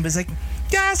the accent, but he's like,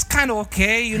 yeah, it's kind of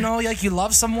okay, like you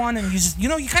love someone and you just, you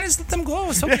kind of just let them go.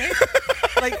 It's okay.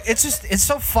 Like it's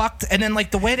so fucked. And then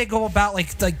like the way they go about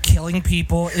like killing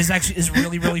people is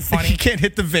really really funny. He can't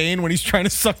hit the vein when he's trying to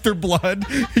suck their blood.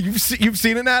 You've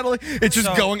seen it, Natalie? It's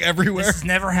just going everywhere. This has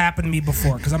never happened to me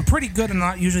before because I'm pretty good and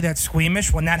not usually that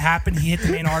squeamish. When that happened, he hit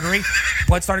the main artery,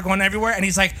 blood started going everywhere, and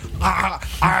he's like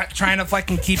trying to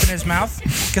fucking keep it in his mouth.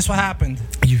 Guess what happened?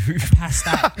 I passed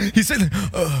out. He said,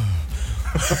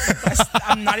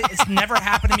 it's never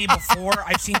happened to me before.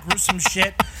 I've seen gruesome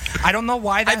shit. I don't know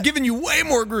why that. I've given you way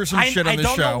more gruesome shit on this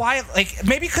show. I don't know why. Like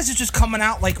maybe because it's just coming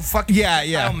out like a fucking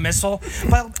missile.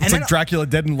 But it's like Dracula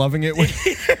Dead and Loving It.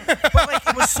 But like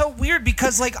it was so weird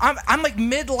because like I'm like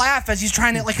mid laugh as he's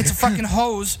trying to like it's a fucking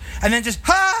hose and then just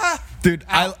Dude,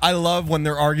 I love when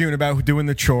they're arguing about doing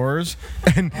the chores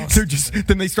and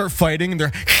then they start fighting and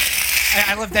they're.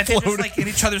 I love that they're just like in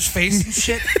each other's face and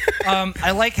shit.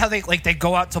 I like how they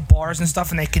go out to bars and stuff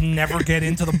and they can never get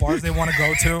into the bars they want to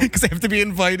go to because they have to be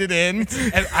invited in.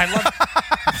 I love.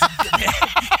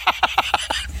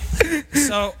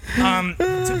 So,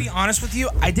 to be honest with you,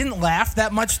 I didn't laugh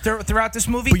that much throughout this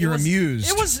movie. But you're amused.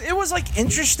 It was like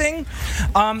interesting.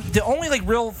 The only like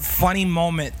real funny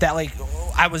moment that like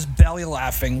I was belly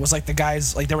laughing was like the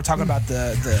guys like they were talking about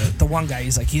the one guy.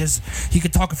 He's like he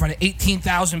could talk in front of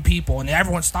 18,000 people and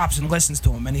everyone stops and listens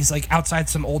to him and he's like outside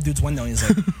some old dude's window and he's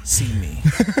like see me.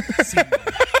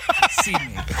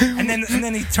 And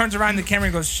then he turns around the camera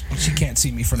and goes, she can't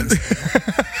see me from this.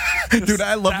 Dude,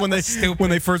 I love when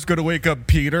they first go to wake up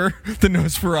Peter, the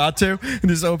Nosferatu, and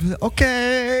just opens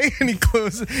okay, and he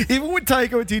closes. Even when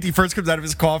Taika Waititi first comes out of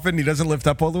his coffin, he doesn't lift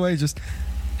up all the way, just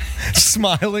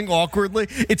smiling awkwardly.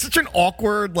 It's such an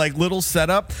awkward like little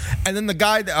setup. And then the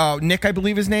guy Nick, I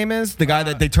believe his name is, the guy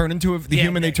that they turn into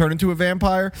human Nick. They turn into a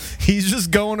vampire. He's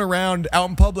just going around out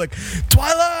in public,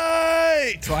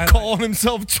 Twilight, calling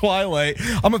himself Twilight.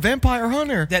 I'm a vampire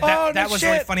hunter. That was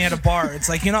really funny at a bar. It's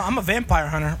like, I'm a vampire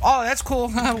hunter. Oh, that's cool.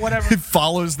 Whatever. He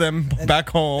follows them back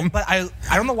home. But I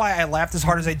don't know why I laughed as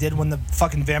hard as I did when the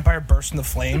fucking vampire burst into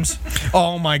flames.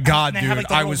 Oh my god, dude! Have,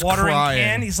 like, I was crying.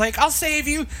 Can. He's like, I'll save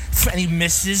you. and he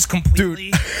misses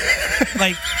completely.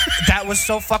 Like, that was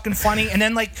so fucking funny. And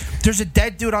then, like, there's a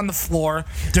dead dude on the floor.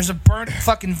 There's a burnt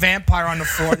fucking vampire on the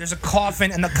floor. There's a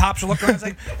coffin, and the cops are looking around. It's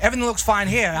like, everything looks fine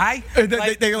here.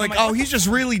 They're like, oh, he's just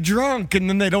really drunk. And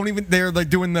then they're like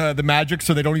doing the magic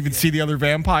so they don't even see the other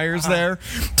vampires there.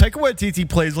 Taika Waititi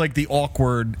plays like the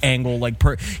awkward angle. Like,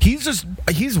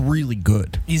 he's really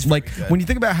good. He's like, good. when you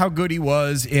think about how good he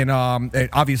was in,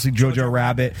 obviously, Jojo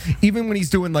Rabbit, even when he's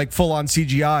doing like full on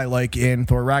CGI, like in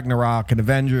Thor Ragnarok and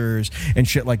Avengers and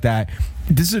shit like that,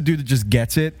 this is a dude that just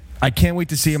gets it. I can't wait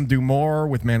to see him do more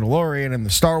with Mandalorian and the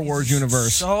Star Wars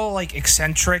universe. So like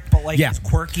eccentric, but like it's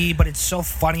quirky, but it's so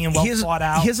funny and well thought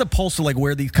out. He has a pulse to like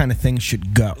where these kind of things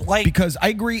should go. Like, because I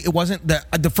agree, it wasn't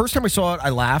the first time I saw it, I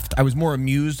laughed. I was more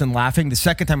amused than laughing. The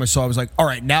second time I saw it, I was like, all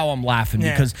right, now I'm laughing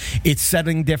because it's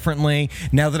setting differently.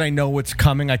 Now that I know what's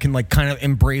coming, I can like kind of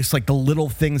embrace like the little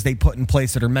things they put in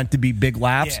place that are meant to be big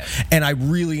laughs. Yeah. And I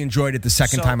really enjoyed it the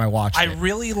second time I watched it. I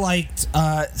really liked.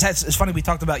 It's funny, we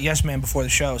talked about Yes Man before the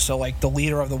show. So like the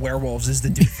leader of the werewolves is the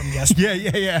dude from Yes Man.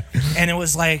 yeah. And it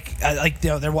was like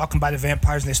they're walking by the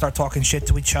vampires and they start talking shit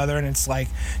to each other and it's like,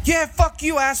 yeah, fuck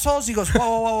you assholes. He goes,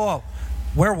 whoa,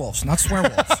 werewolves, not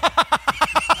swearwolves.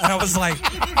 And I was like,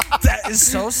 that is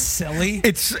so silly.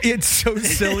 It's so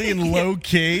silly and low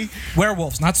key.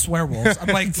 Werewolves, not swearwolves.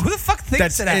 I'm like, who the fuck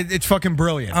thinks of that? It's fucking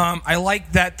brilliant. I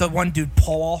like that the one dude,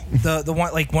 Paul, the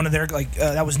one like one of their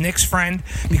that was Nick's friend,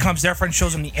 becomes their friend,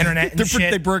 shows him the internet and shit.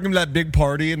 They bring him to that big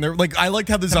party and they're like, I liked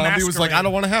how the zombie was like, I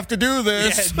don't want to have to do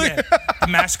this. Yeah. The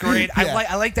masquerade. Yeah.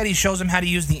 I like that he shows him how to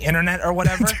use the internet or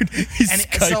whatever. Dude, he's and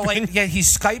Skyping. So like he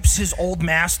Skypes his old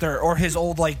master or his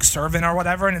old like servant or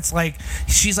whatever, and it's like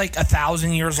she's like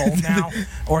 1,000 years old now,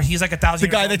 or he's like 1,000.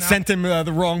 The guy that sent him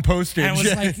the wrong postage. And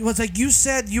it was like, you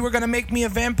said you were gonna make me a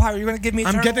vampire. You're gonna give me.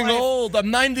 I'm getting life. old.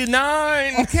 I'm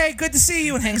 99. Okay, good to see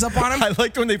you. And hangs up on him. I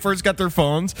liked when they first got their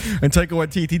phones and Taika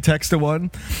Waititi texted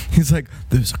one. He's like,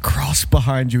 "There's a cross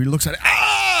behind you." He looks at it.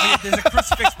 Oh, yeah, there's a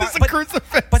crucifix. There's a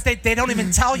crucifix. But they don't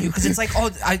even tell you because it's like, oh,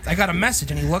 I got a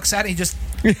message, and he looks at it, he just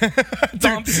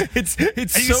dumps. Dude, it's and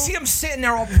so... you see him sitting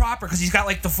there all proper because he's got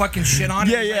like the fucking shit on.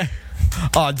 Yeah. Like,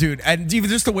 Oh, dude, and even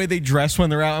just the way they dress when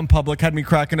they're out in public had me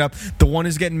cracking up. The one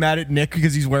is getting mad at Nick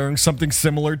because he's wearing something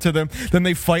similar to them. Then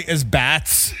they fight as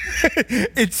bats.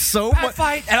 It's so much.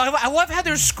 Fight. And I love how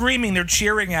they're screaming, they're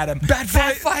cheering at him. Bat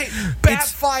fight.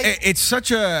 It's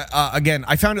such a, again,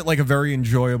 I found it like a very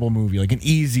enjoyable movie, like an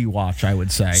easy watch, I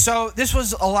would say. So this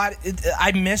was a lot.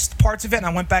 I missed parts of it, and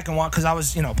I went back and watched because I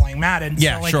was, playing Madden.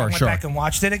 Yeah, so, I went back and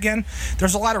watched it again.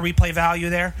 There's a lot of replay value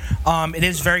there. It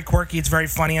is very quirky. It's very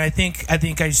funny, and I think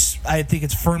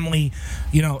it's firmly,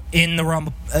 in the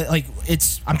realm.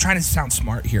 I'm trying to sound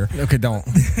smart here. Okay, don't.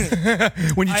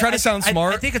 When you try to sound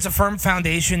smart, I think it's a firm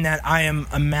foundation that I am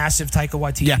a massive Taika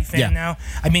Waititi fan now.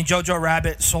 I mean, Jojo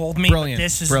Rabbit sold me. Brilliant. But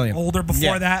this is Brilliant. Older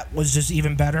before that was just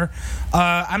even better.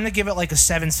 I'm gonna give it like a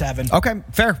 7.7. Okay,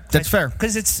 fair. That's fair.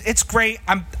 Because it's great.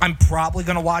 I'm probably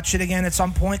gonna watch it again at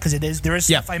some point because there is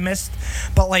stuff I missed.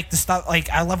 But like the stuff,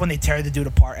 I love when they tear the dude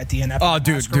apart at the end. Oh,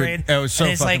 dude, it was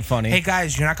so fucking funny. Hey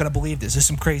guys, you're not gonna believe this. This is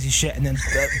some crazy shit. And then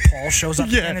Paul shows up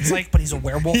and it's like, but he's a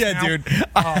werewolf now. Dude.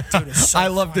 Oh, dude, it's so I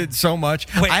loved it so much.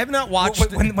 Wait, I have not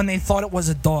watched when they thought it was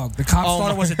a dog. The cops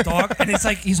thought it was a dog, and it's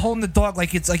like he's holding the dog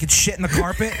like it's shit in the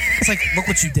carpet. It's like, look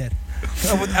what you did.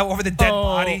 Over the dead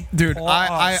body. Dude, so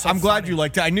I'm glad you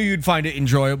liked it. I knew you'd find it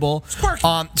enjoyable. It's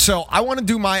quirky. So I want to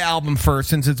do my album first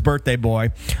since it's Birthday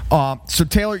Boy. So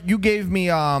Taylor, you gave me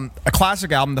a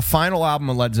classic album, the final album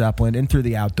of Led Zeppelin, In Through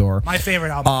the Outdoor. My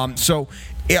favorite album. So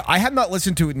I have not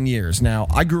listened to it in years. Now,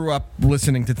 I grew up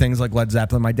listening to things like Led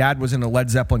Zeppelin. My dad was in a Led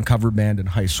Zeppelin cover band in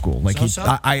high school.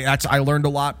 I learned a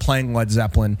lot playing Led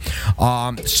Zeppelin.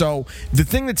 So the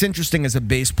thing that's interesting as a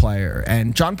bass player,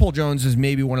 and John Paul Jones is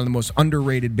maybe one of the most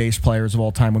underrated bass players of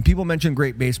all time. When people mention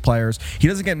great bass players, he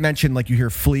doesn't get mentioned like you hear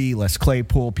Flea, Les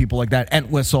Claypool, people like that,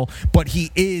 Entwistle, but he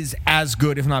is as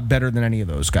good, if not better, than any of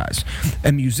those guys.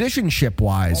 And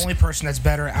musicianship-wise... The only person that's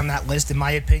better on that list, in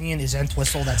my opinion, is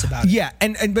Entwistle. That's about it. Yeah,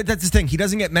 but that's the thing. He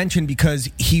doesn't get mentioned because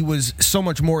he was so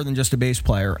much more than just a bass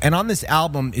player. And on this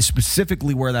album is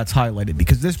specifically where that's highlighted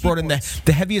because this brought in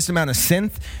the heaviest amount of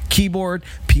synth, keyboard,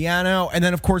 piano, and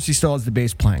then, of course, he still has the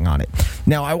bass playing on it.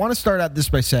 Now, I want to start out this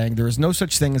by saying there is no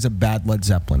such thing as a bad Led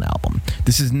Zeppelin album.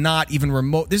 This is not even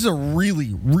remote. This is a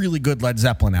really, really good Led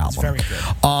Zeppelin album. It's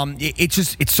very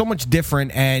good. It's so much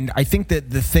different, and I think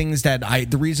that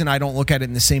the reason I don't look at it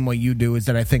in the same way you do is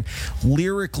that I think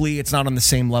lyrically it's not on the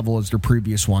same level as their previous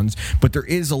previous ones, but there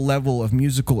is a level of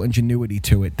musical ingenuity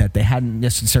to it that they hadn't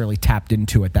necessarily tapped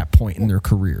into at that point in their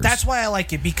careers. That's why I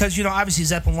like it, because obviously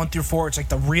Zeppelin 1 through 4, it's like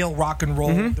the real rock and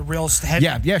roll, the real heavy.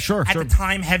 Yeah, sure. At the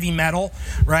time, heavy metal,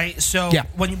 right? So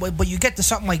when you get to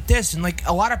something like this, and like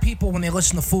a lot of people when they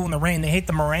listen to Fool in the Rain, they hate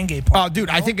the merengue part. Oh, dude,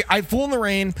 I think Fool in the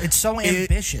Rain. It's so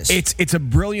ambitious. It's a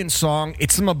brilliant song.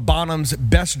 It's some of Bonham's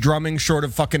best drumming, short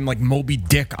of fucking like Moby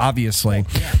Dick, obviously.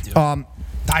 Yeah, dude.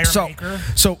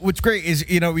 So what's great is,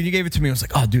 when you gave it to me, I was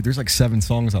like, oh, dude, there's like 7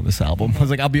 songs on this album. I was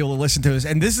like, I'll be able to listen to this.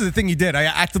 And this is the thing you did. I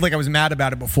acted like I was mad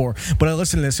about it before, but I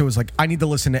listened to this. It was like, I need to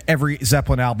listen to every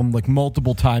Zeppelin album like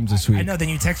multiple times this week. I know. Then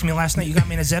you texted me last night. You got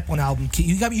me on a Zeppelin album.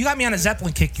 You got me on a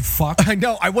Zeppelin kick, you fuck. I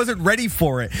know. I wasn't ready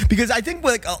for it because I think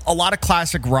like a lot of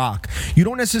classic rock, you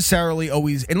don't necessarily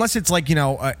always, unless it's like,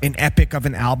 an epic of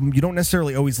an album, you don't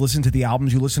necessarily always listen to the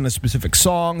albums. You listen to specific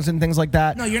songs and things like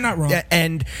that. No, you're not wrong.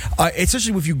 And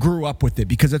especially if you grew up with it,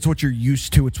 because that's what you're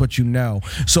used to. It's what you know.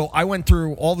 So I went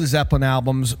through all the Zeppelin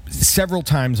albums several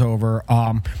times over.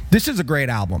 This is a great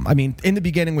album. I mean, In the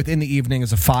Beginning with In the Evening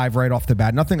is a 5 right off the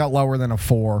bat. Nothing got lower than a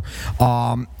 4.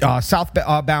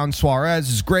 Southbound Suarez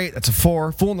is great. That's a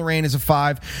 4. Fool in the Rain is a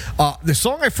 5. The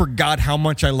song I forgot how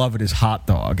much I love it is Hot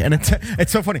Dog. And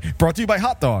it's so funny. Brought to you by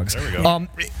Hot Dogs. There we go.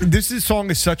 This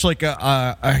song is such like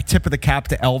a tip of the cap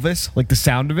to Elvis, like the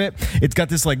sound of it. It's got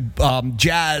this like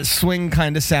jazz swing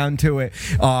kind of sound to it.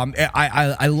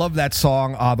 I love that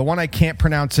song. The one I can't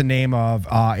pronounce the name of,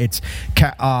 it's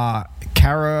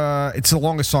Cara. It's the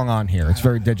longest song on here. It's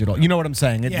very digital. You know what I'm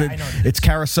saying? I know it's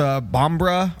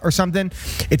Carasabambra or something.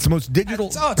 It's the most digital.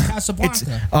 It's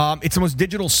Casablanca. It's the most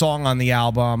digital song on the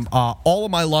album. All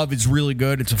of My Love is really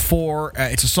good. It's a 4.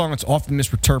 It's a song that's often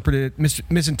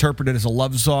misinterpreted as a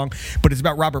love song, but it's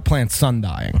about Robert Plant's son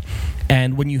dying.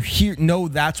 And when you know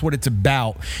that's what it's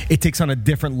about, it takes on a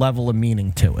different level of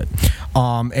meaning to it.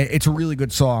 It's a really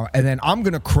good song. And then I'm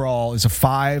Gonna Crawl is a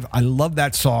 5. I love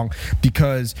that song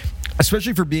because,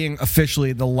 especially for being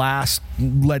officially the last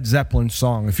Led Zeppelin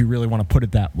song, if you really want to put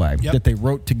it that way, that they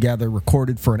wrote together,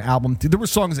 recorded for an album. There were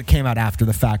songs that came out after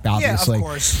the fact, obviously. Yeah, of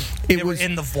course. It was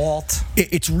in the vault.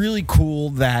 It's really cool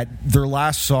that their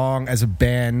last song as a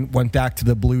band went back to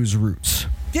the blues roots.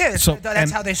 Yeah,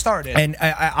 that's how they started. And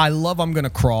I love I'm Gonna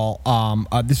Crawl.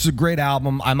 This is a great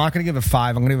album. I'm not going to give it a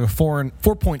 5. I'm going to give it a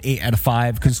 4.8 out of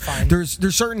 5 because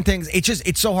there's certain things.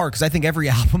 It's so hard because I think every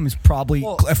album is probably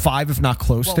a 5, if not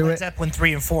close to it. Zeppelin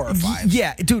 3 and 4 are 5.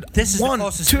 Yeah, dude. This is 1, the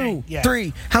closest 2, thing. Yeah.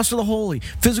 3, House of the Holy,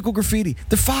 Physical Graffiti.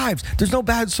 They're 5s. There's no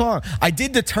bad song. I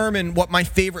did determine what my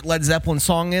favorite Led Zeppelin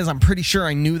song is. I'm pretty sure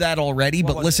I knew that already,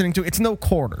 but listening to it's No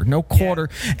Quarter. No Quarter.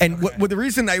 Yeah. And the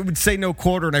reason I would say No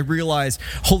Quarter, and I realized,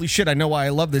 holy shit, I know why I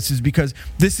love this, is because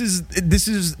this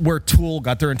is where Tool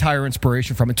got their entire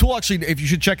inspiration from. And Tool actually, if you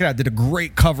should check it out, did a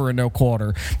great cover of No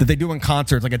Quarter that they do in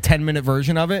concerts, like a 10-minute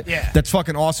version of it. Yeah, that's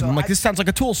fucking awesome. So I'm like, this sounds like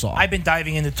a Tool song. I've been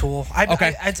diving into Tool.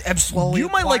 I'm slowly. You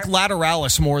might like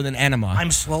Lateralis more than Enema. I'm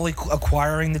slowly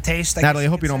acquiring the taste. Natalie, I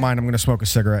hope you don't mind. I'm going to smoke a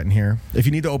cigarette in here. If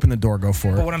you need to open the door, go for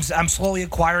it. But what I'm slowly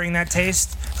acquiring that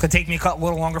taste. It's going to take me a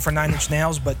little longer for 9 Inch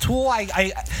Nails, but Tool,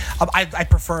 I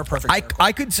prefer Perfect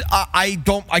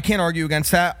Circle. I can't argue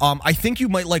against that. I think you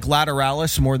might like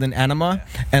Lateralis more than Enema,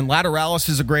 and Lateralis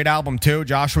is a great album too.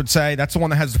 Josh would say that's the one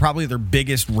that has probably their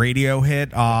biggest radio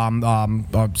hit,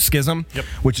 Schism,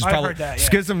 which is probably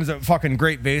Schism is a fucking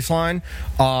great bass line.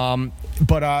 I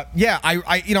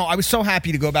was so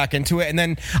happy to go back into it, and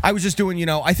then I was just doing,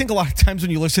 I think a lot of times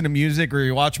when you listen to music or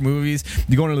you watch movies,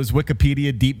 you go into those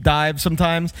Wikipedia deep dives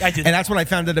sometimes, and that's when I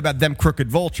found out about Them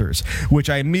Crooked Vultures, which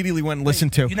I immediately went and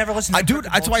listened to. You never listened to Dude,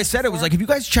 that's why I said it was like, if you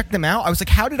guys check them out, I was like,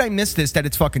 how did I miss this? That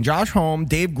it's fucking Josh Homme,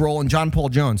 Dave Grohl, and John Paul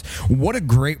Jones. What a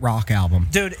great rock album,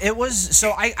 dude! It was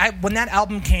so. When that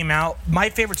album came out, my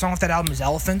favorite song off that album is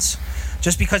Elephants.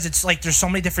 Just because it's like there's so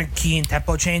many different key and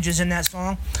tempo changes in that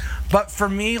song. But for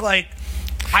me, like,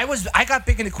 I got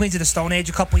big into Queens of the Stone Age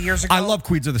a couple years ago. I love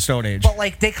Queens of the Stone Age. But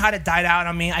like they kind of died out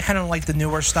on me. I kind of like the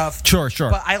newer stuff. Sure.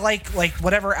 But I like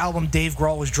whatever album Dave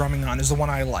Grohl was drumming on is the one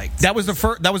I liked. That was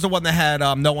the one that had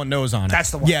No One Knows on it.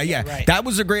 That's the one. Yeah. Right. That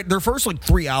was a great. Their first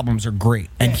 3 albums are great,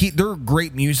 and they're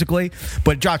great musically.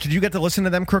 But Josh, did you get to listen to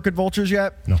Them Crooked Vultures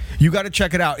yet? No. You got to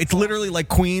check it out. It's literally like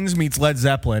Queens meets Led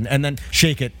Zeppelin, and then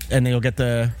shake it, and then you'll get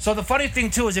the. So the funny thing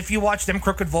too is if you watch Them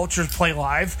Crooked Vultures play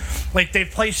live, like they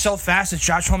play so fast. It's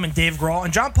Josh Homme and Dave Grohl.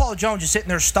 And John Paul Jones just sitting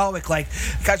there stoic, like,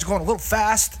 you guys are going a little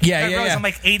fast. Yeah. I'm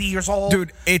like 80 years old.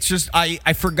 Dude, it's just,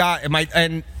 I forgot.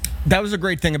 And that was a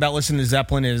great thing about listening to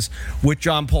Zeppelin is, with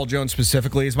John Paul Jones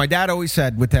specifically, is my dad always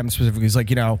said with them specifically, he's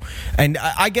like, and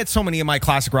I get so many of my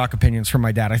classic rock opinions from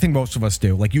my dad. I think most of us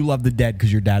do. Like, you love the Dead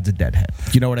because your dad's a Deadhead.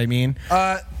 You know what I mean?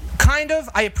 Kind of.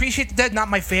 I appreciate the Dead. Not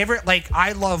my favorite. Like,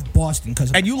 I love Boston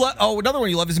because. And you love. Oh, another one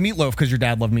you love is Meatloaf because your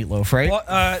dad loved Meatloaf, right?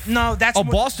 Well, no, that's. Oh,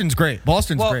 Boston's great.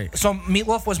 Boston's great. So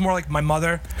Meatloaf was more like my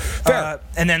mother. Fair.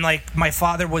 And then like my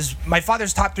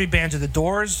father's top 3 bands are The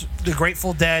Doors, The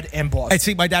Grateful Dead, and Boston. I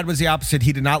see. My dad was the opposite.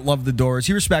 He did not love the Doors.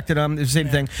 He respected them. It's the same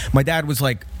thing. My dad was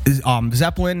like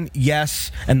Zeppelin,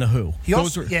 Yes, and the Who. He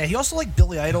also liked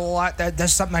Billy Idol a lot.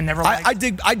 That's something I never liked. I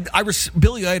dig.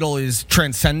 Billy Idol is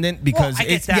transcendent because I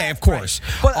get it's that, of course.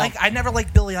 Right. But like I never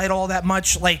liked Billy Idol all that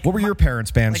much. Like, what were your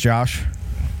parents' bands, Josh?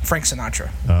 Frank Sinatra.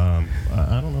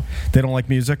 I don't know. They don't like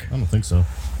music? I don't think so.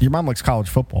 Your mom likes college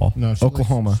football. No,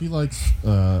 Oklahoma. She likes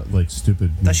like stupid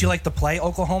music. Does she like to play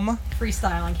Oklahoma?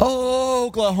 Freestyling.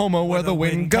 Oklahoma, where the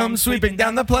wind comes sweeping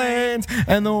down the plains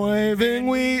and the waving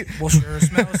wheat. Will sure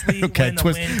smell sweet. Okay, when the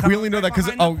twist. wind We only know that because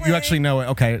you actually know it.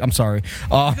 Okay, I'm sorry.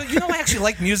 You know I actually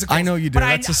like musicals. I know you do.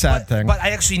 That's a sad thing. But I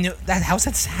actually knew that. How's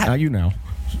that sad? Now you know.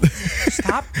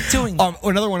 Stop doing that.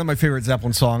 Another one of my favorite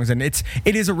Zeppelin songs, and it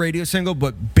is a radio single,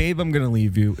 but "Babe, I'm Gonna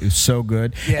Leave You" is so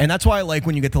good, and that's why I like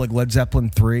when you get to like Led Zeppelin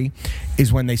 3,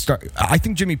 is when they start. I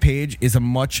think Jimmy Page is a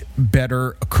much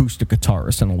better acoustic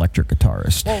guitarist than electric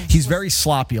guitarist. Well, he's very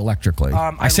sloppy electrically.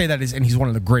 I say that and he's one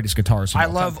of the greatest guitarists. I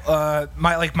love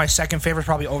my second favorite is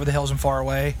probably "Over the Hills and Far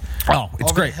Away." Oh,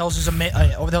 it's great. Over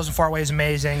the Hills and Far Away is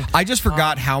amazing. I just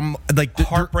forgot how like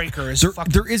Heartbreaker is.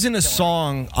 There isn't a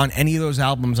song on any of those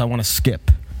albums I want to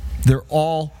skip. They're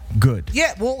all good.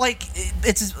 Yeah, well, like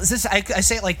it's this. I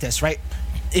say it like this, right?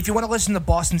 If you want to listen to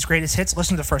Boston's greatest hits,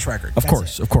 listen to the first record. Of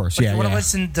course. But if you want to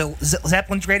listen to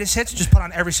Zeppelin's greatest hits, just put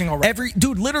on every single record.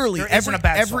 Literally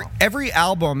every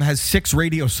album has 6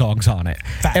 radio songs on it.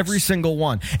 Facts. Every single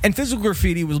one. And Physical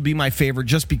Graffiti will be my favorite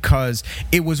just because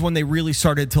it was when they really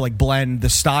started to like blend the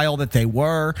style that they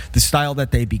were, the style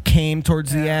that they became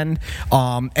towards the end.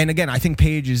 And again, I think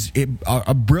Page is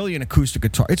a brilliant acoustic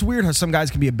guitar. It's weird how some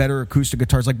guys can be a better acoustic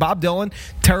guitarist. Like Bob Dylan,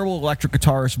 terrible electric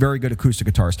guitarist, very good acoustic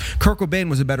guitarist. Kurt Cobain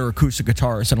was a better acoustic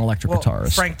guitarist than electric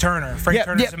guitarist. Frank Turner. Frank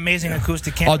Turner's amazing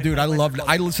acoustic. Oh, dude, I loved it.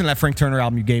 I listened to that Frank Turner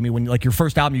album you gave me when, like, your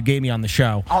first album you gave me on the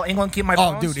show. Oh, England Keep My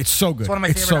Bones? Oh, dude, it's so good. It's one of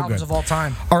my favorite albums of all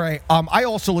time. All right, I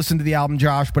also listened to the album,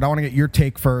 Josh, but I want to get your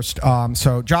take first.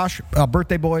 So, Josh,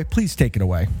 birthday boy, please take it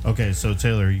away. Okay, so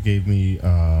Taylor, you gave me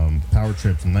Power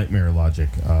Trips and Nightmare Logic.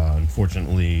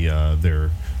 Unfortunately, their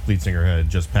lead singer had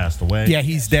just passed away. Yeah,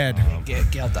 he's dead.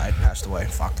 Gail died, passed away.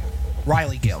 Fuck.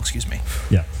 Riley Gale, excuse me.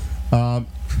 Yeah.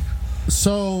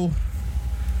 So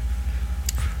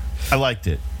I liked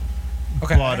it,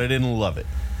 okay, but I didn't love it.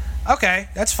 Okay,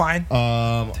 that's fine.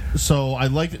 So I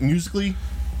liked it musically.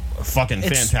 Fucking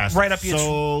it's fantastic. Right up your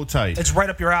so tight. It's right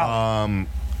up your alley.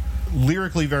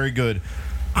 Lyrically very good.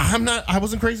 I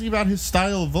wasn't crazy about his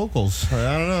style of vocals.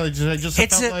 I don't know. I just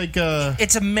felt like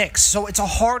it's a mix. So it's a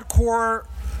hardcore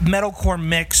metalcore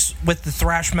mix with the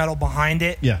thrash metal behind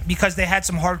it. Yeah. Because they had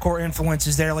some hardcore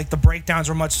influences there. Like the breakdowns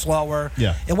were much slower.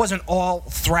 Yeah. It wasn't all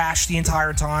thrash the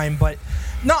entire time, but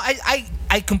no,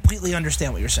 I completely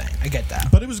understand what you're saying. I get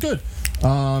that. But it was good.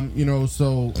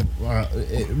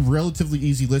 Relatively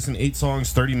easy listen. 8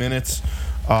 songs, 30 minutes.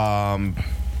 I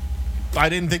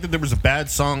didn't think that there was a bad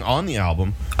song on the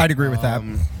album. I'd agree with that.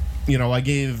 I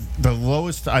gave the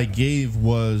lowest I gave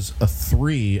was a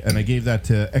 3, and I gave that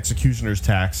to Executioner's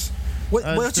Tax.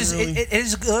 Which is really... it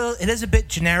is a bit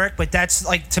generic, but that's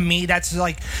like, to me, that's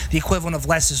like the equivalent of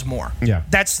less is more. Yeah,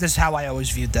 that's how I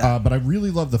always viewed that. But I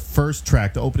really love the first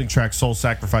track, the opening track, Soul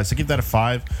Sacrifice. I give that a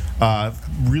 5.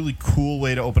 Really cool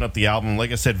way to open up the album.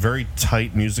 Like I said, very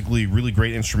tight musically, really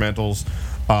great instrumentals.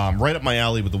 Right up my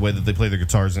alley with the way that they play their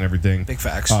guitars and everything. Big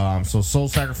facts. So Soul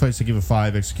Sacrifice, I gave a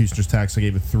 5. Executioner's Tax, I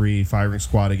gave a 3. Firing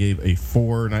Squad, I gave a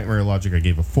 4. Nightmare Logic, I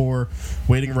gave a 4.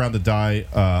 Waiting Around to Die,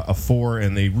 a 4.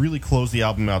 And they really closed the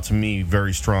album out to me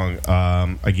very strong.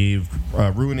 I gave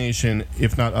Ruination,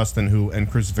 If Not Us Then Who, and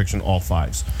Crucifixion all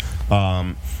 5s.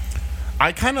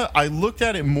 I looked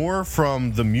at it more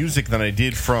from the music than I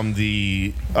did from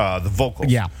the vocals.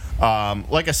 Yeah.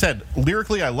 Like I said,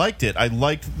 lyrically I liked it. I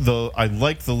liked the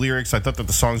lyrics. I thought that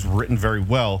the songs were written very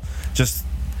well. Just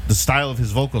the style of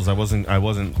his vocals, I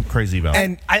wasn't crazy about.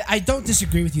 And I don't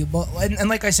disagree with you, but and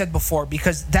like I said before,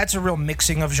 because that's a real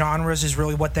mixing of genres is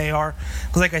really what they are.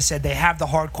 Because like I said, they have the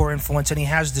hardcore influence, and he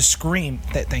has the scream.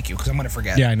 Thank you, because I'm going to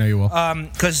forget. Yeah, I know you will.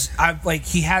 Because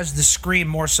he has the scream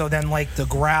more so than like the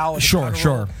growl, and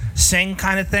sure, sing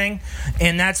kind of thing,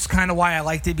 and that's kind of why I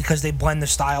liked it, because they blend the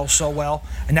styles so well,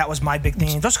 and that was my big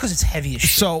thing. Just because it's heavy as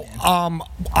shit. So,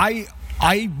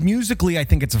 musically, I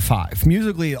think it's a 5.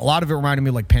 Musically, a lot of it reminded me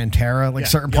of like Pantera, like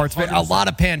certain parts of it. 100%. A lot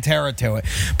of Pantera to it.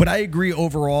 But I agree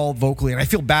overall vocally, and I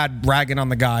feel bad ragging on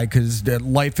the guy because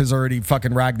life has already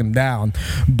fucking ragged him down.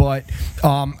 But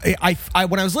I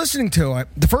when I was listening to it,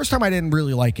 the first time I didn't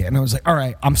really like it, and I was like, all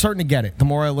right, I'm starting to get it. The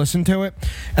more I listened to it,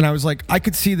 and I was like, I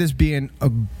could see this being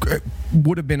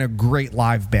would have been a great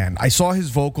live band. I saw his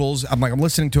vocals. I'm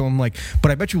listening to him, like,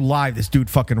 but I bet you live this dude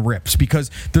fucking rips because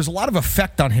there's a lot of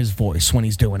effect on his voice when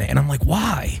he's doing it, and I'm like,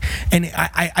 why? And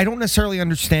I don't necessarily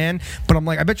understand, but I'm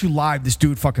like, I bet you live this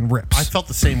dude fucking rips. I felt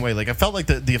the same way. Like I felt like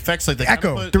the effects, like the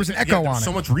echo. There was an echo on it.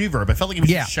 So much reverb. I felt like he was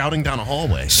just shouting down a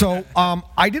hallway. So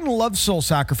I didn't love Soul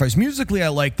Sacrifice. Musically, I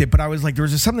liked it, but I was like, there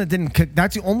was just something that didn't kick.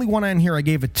 That's the only one on here I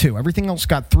gave it 2. Everything else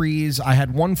got 3s. I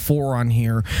had 1 4 on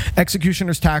here.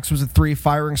 Executioner's Tax was a 3.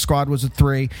 Firing Squad was a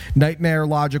 3. Nightmare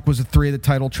Logic was a 3, the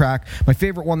title track. My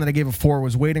favorite one that I gave a 4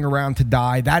 was Waiting Around to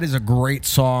Die. That is a great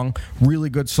song. Really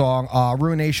good song.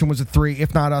 Ruination was a 3.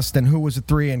 If Not Us, Then Who was a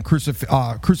 3. And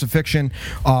Crucifixion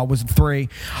was a 3.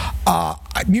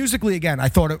 Musically, again,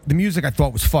 the music I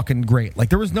thought was fucking great. Like,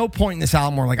 there was no point in this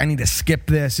album where, like, I need to skip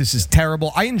this. This is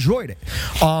terrible. I enjoyed it.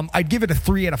 I'd give it a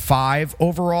 3 out of 5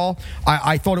 overall.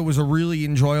 I thought it was a really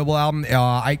enjoyable album.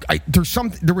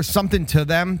 There was something to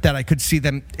them that I could see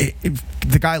them.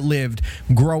 The guy lived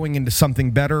growing into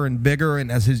something better and bigger,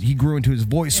 and as he grew into his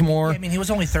voice more. I mean, he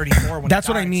was only 34 when that's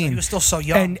he died, what I mean. So he was still so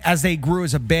young. And as they grew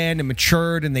as a band and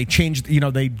matured, and they changed,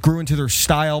 they grew into their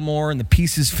style more, and the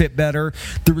pieces fit better.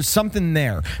 There was something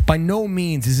there. By no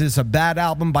means is this a bad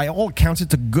album. By all accounts,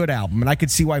 it's a good album, and I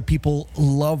could see why people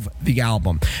love the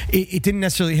album. It didn't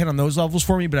necessarily hit on those levels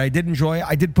for me, but I did enjoy it.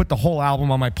 I did put the whole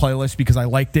album on my playlist because I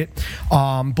liked it.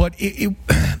 But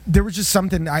there was just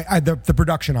something. The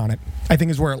production on it, I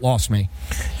think, is where it lost me.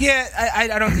 Yeah,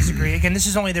 I don't disagree. Again, this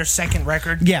is only their second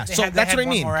record. Yeah, they so had that's what I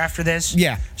mean. More after this.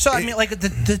 Yeah. So I mean, like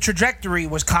the trajectory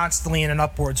was constantly in an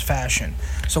upwards fashion.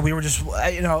 So we were just,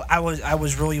 I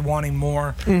was really wanting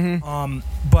more. Mm-hmm.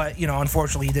 But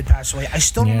unfortunately, he did pass away. I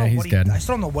still don't know what he. I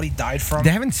still don't know what he died from.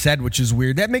 They haven't said, which is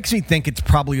weird. That makes me think it's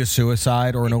probably a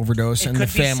suicide or an overdose. It and could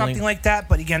the be family. something like that.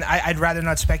 But again, I'd rather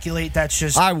not speculate. That's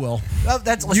just. I will.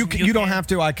 That's you don't have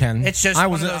to. I can. It's just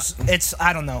one of those. It's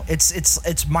I don't know.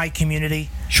 It's my community.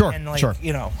 Sure. And sure.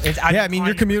 I mean,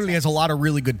 your community has a lot of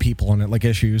really good people in it, like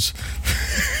Issues.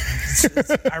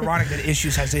 It's ironic that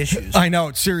Issues has issues. I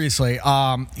know, seriously.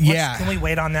 Yeah. Can we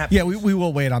wait on that? Yeah, we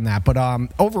will wait on that. But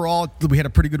overall, we had a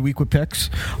pretty good week with picks.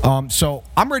 So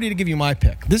I'm ready to give you my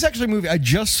pick. This is actually a movie I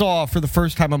just saw for the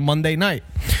first time on Monday night.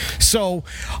 So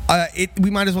we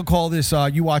might as well call this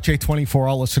You Watch A24,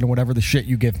 I'll listen to whatever the shit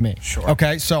you give me. Sure.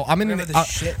 Okay, so I'm in the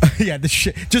shit? Yeah, the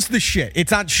shit. Just the shit.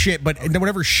 It's not shit, but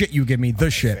whatever shit you give me,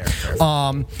 the shit.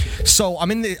 Fair. So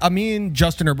me and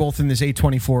Justin are both in this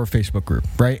A24 Facebook group,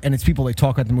 right? And it's people, they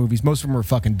talk about the movies. Most of them are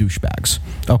fucking douchebags.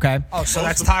 Okay. Oh, so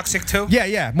that's toxic too?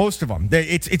 Yeah. Most of them.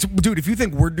 It's dude. If you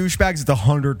think we're douchebags, it's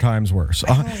 100 times worse.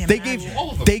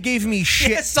 They gave me shit.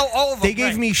 Yeah, so all of them. They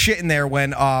gave me shit in there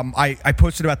when I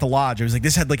posted about the lodge. I was like,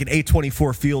 this had like an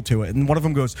A24 feel to it, and one of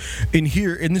them goes,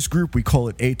 in this group we call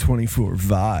it A24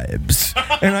 vibes.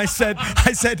 And I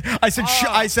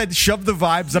said, shove the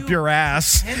vibes up your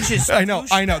ass. I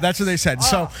know. That's what they said.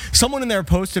 So someone in there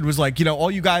posted was like,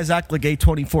 all you guys act like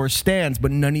A24 stands,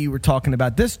 but none of you were talking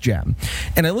about this gem.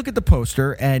 And I look at the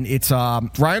poster, and it's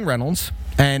Ryan Reynolds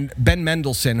and Ben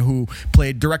Mendelsohn, who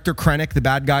played Director Krennic, the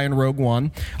bad guy in Rogue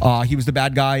One. He was the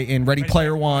bad guy in Ready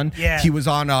Player One. Yeah. He was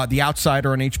on The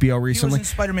Outsider on HBO recently. He was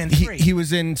in Spider-Man 3. He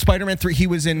was in Spider-Man 3. He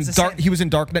was in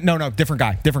Dark. No, different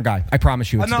guy. I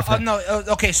promise you, it's different.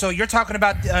 Okay, so you're talking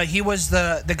about he was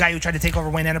the guy who tried to take over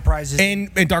Wayne Enterprises in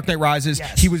Dark Knight Rises.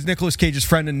 Yes. He was Nicolas Cage's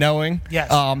friend in Knowing.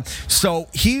 Yes. So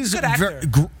he's good actor.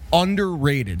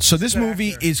 Underrated. So this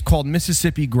movie is called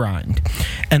Mississippi Grind,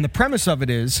 and the premise of it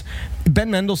is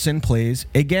Ben Mendelsohn plays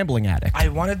a gambling addict. I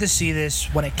wanted to see this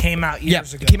when it came out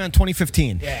years ago. It came out in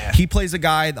 2015. Yeah. He plays a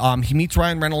guy. He meets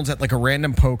Ryan Reynolds at like a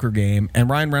random poker game, and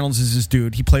Ryan Reynolds is this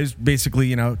dude. He plays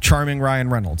basically, charming Ryan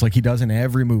Reynolds like he does in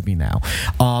every movie now.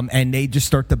 And they just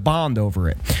start to bond over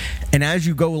it. And as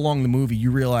you go along the movie,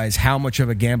 you realize how much of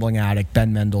a gambling addict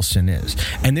Ben Mendelsohn is.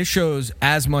 And this shows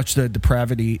as much the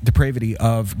depravity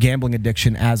of gambling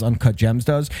addiction as Uncut Gems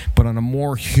does, but on a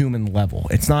more human level.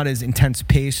 It's not as intense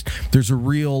paced. There's a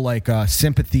real like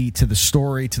sympathy to the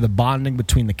story, to the bonding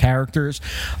between the characters.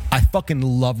 I fucking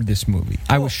loved this movie.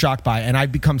 I was shocked by it, and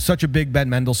I've become such a big Ben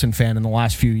Mendelsohn fan in the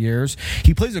last few years.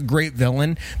 He plays a great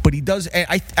villain, but he does.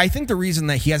 I think the reason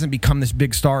that he hasn't become this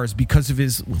big star is because of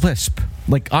his lisp.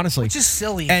 Like honestly, which is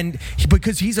silly, and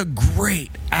because he's a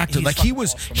great actor. Like he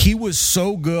was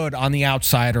so good on The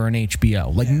Outsider on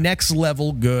HBO, like next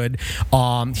level good.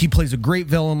 He plays a great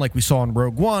villain, like we saw in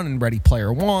Rogue One and Ready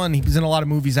Player One. He was in a lot of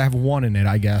movies that have one in it,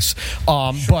 I guess.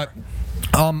 But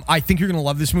I think you're going to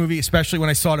love this movie, especially when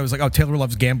I saw it. I was like, oh, Taylor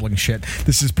loves gambling shit.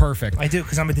 This is perfect. I do,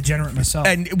 because I'm a degenerate myself.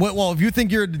 And, well, if you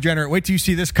think you're a degenerate, wait till you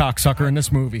see this cocksucker in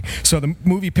this movie. So the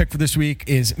movie pick for this week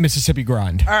is Mississippi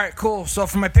Grind. All right, cool. So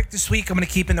for my pick this week, I'm going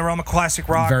to keep in the realm of classic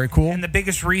rock. Very cool. And the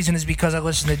biggest reason is because I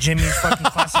listened to Jimmy's fucking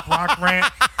classic rock rant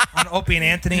on Opie and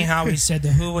Anthony, how he said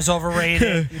The Who was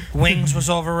overrated, Wings was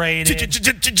overrated.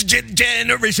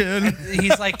 Generation.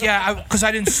 He's like, yeah, because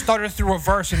I didn't stutter through a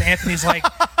verse, and Anthony's like,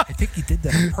 I think you did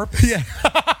that on purpose. Yeah.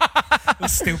 It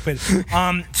was stupid.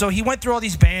 So he went through all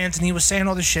these bands, and he was saying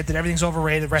all this shit that everything's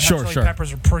overrated. Red Hot Chili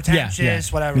Peppers are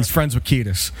pretentious, whatever. He's friends with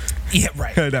Kiedis. Yeah,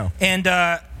 right. I know. And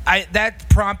that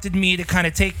prompted me to kind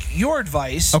of take your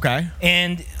advice. Okay.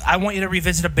 And I want you to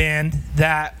revisit a band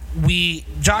that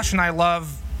Josh and I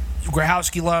love,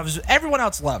 Grahowski loves, everyone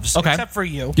else loves, except for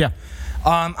you. Yeah.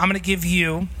 I'm going to give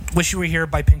you Wish You Were Here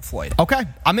by Pink Floyd. Okay,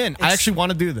 I'm in. I actually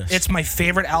want to do this. It's my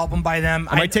favorite album by them.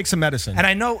 I might take some medicine. And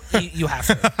I know you have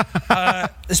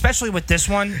to. Especially with this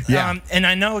one. Yeah. And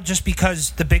I know just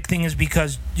because the big thing is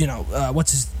because,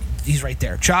 he's right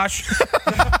there. Josh.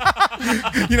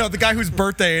 The guy whose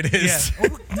birthday it is. Yeah.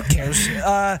 Who cares?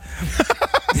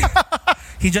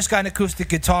 He just got an acoustic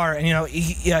guitar, and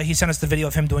he sent us the video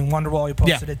of him doing Wonderwall. He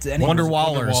posted it. To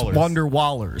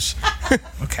Wonderwallers.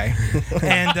 Okay.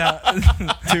 And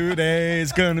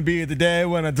today's gonna be the day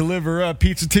when I deliver a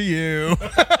pizza to you.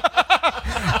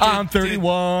 I'm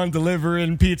 31,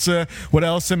 delivering pizza. What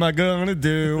else am I gonna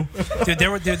do? Dude,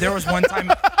 there was one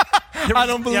time. I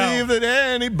don't believe that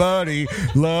anybody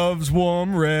loves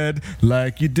warm red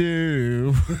like you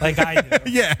do. Like I do.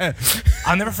 Yeah.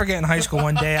 I'll never forget in high school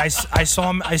one day I saw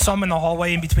him in the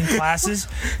hallway in between classes,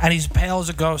 and he's pale as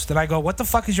a ghost. And I go, "What the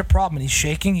fuck is your problem?" And he's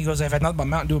shaking. He goes, "I've had nothing but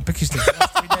Mountain Dew and Pixie Sticks the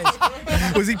last 3 days."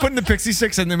 Was he putting the Pixie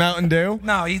Sticks in the Mountain Dew?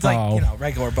 No, he's like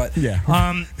regular, but yeah.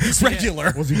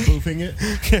 Regular. Was he boofing it?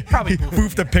 Probably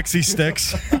boofed the Pixie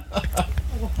Sticks.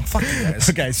 Fuck you guys.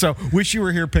 Okay, so Wish You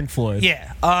Were Here, Pink Floyd.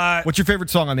 Yeah. What's your favorite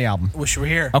song on the album? Wish You Were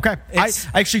Here. Okay. I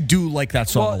actually do like that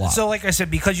song a lot. So like I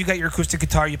said, because you got your acoustic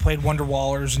guitar, you played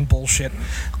Wonderwallers and bullshit.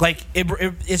 Like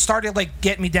it started like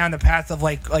getting me down the path of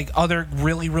like other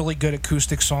really, really good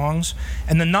acoustic songs.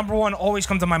 And the number one always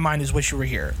comes to my mind is Wish You Were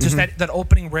Here. Just that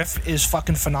opening riff is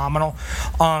fucking phenomenal.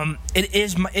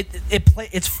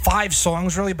 It's 5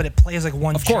 songs really, but it plays like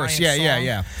one. Of course,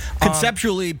 yeah.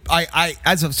 Conceptually, I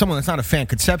as someone that's not a fan,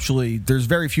 conceptually, there's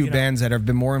very few bands that have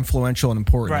been more influential and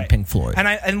important than Pink Floyd.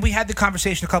 And we had the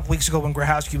conversation a couple weeks ago when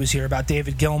Grahowski was here about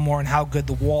David Gilmour and how good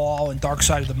The Wall and Dark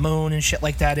Side of the Moon and shit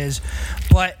like that is.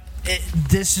 But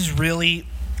this is really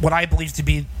what I believe to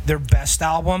be their best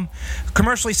album.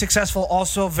 Commercially successful,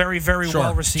 also very, very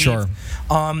well received. Sure.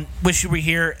 Wish You Were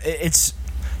Here. It's...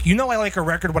 I like a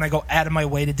record when I go out of my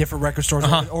way to different record stores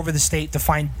over the state to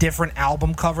find different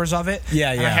album covers of it.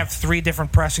 Yeah. And I have 3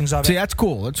 different pressings of it. See, that's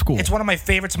cool. That's cool. It's one of my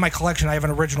favorites in my collection. I have an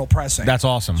original pressing. That's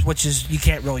awesome. Which is, you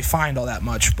can't really find all that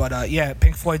much. But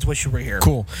Pink Floyd's Wish You Were Here.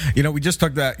 Cool. We just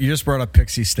took that. You just brought up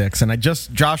Pixie Sticks, and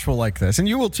Josh will like this, and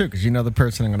you will too, because you know the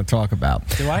person I'm going to talk about.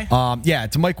 Do I? Yeah,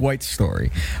 it's a Mike White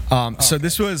story. So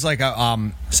this was like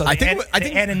a. So I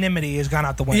think anonymity has gone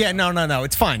out the window. Yeah, no,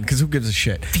 it's fine because who gives a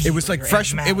shit? It was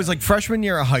like freshman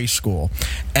year of high school,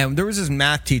 and there was this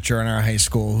math teacher in our high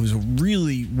school who's a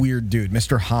really weird dude,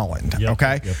 Mr. Holland.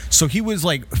 Yep. So he was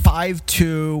like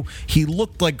 5'2". He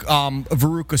looked like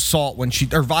Veruca Salt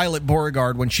or Violet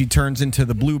Beauregard when she turns into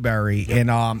the blueberry in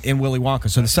Willy Wonka.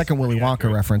 So the second Willy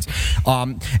Wonka reference.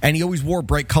 And he always wore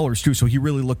bright colors too, so he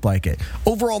really looked like it.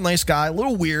 Overall, nice guy. A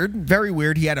little weird, very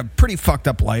weird. He had a pretty fucked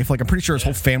up life. Like I'm pretty sure his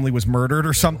whole family was murdered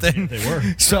or something. They were.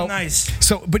 So nice.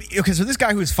 So this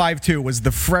guy who was 5'2" was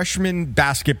the freshman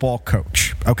basketball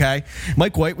coach. Okay,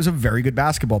 Mike White was a very good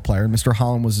basketball player, and Mr.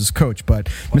 Holland was his coach. But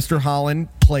Mr. Holland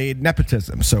played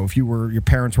nepotism. So if your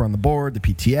parents were on the board, the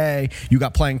PTA, you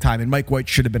got playing time, and Mike White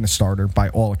should have been a starter by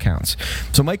all accounts.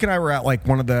 So Mike and I were at like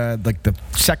one of the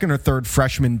second or third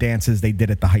freshman dances they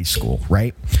did at the high school,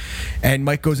 right? And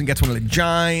Mike goes and gets one of the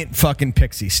giant fucking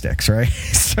Pixie Sticks, right?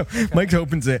 So Mike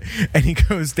opens it and he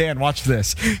goes, Dan, watch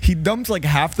this. He dumps like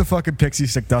half the fucking Pixie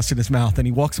Stick dust in his mouth, and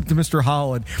he walks up to Mr.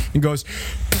 Holland and goes,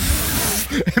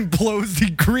 and blows the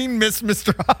green mist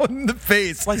Mr. Holland in the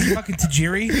face. Like fucking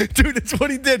Tajiri? Dude, that's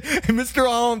what he did. And Mr.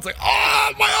 Holland's like,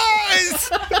 oh, my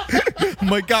eyes!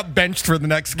 Mike got benched for the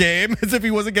next game as if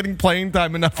he wasn't getting playing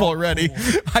time enough already.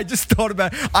 Cool. I just thought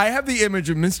about it. I have the image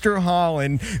of Mr.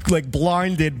 Holland, like,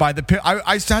 blinded by the pit.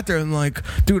 I sat there and, like,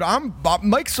 dude,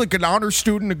 Mike's like an honor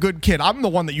student, a good kid. I'm the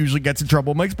one that usually gets in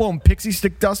trouble. Mike's blowing pixie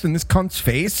stick dust in this cunt's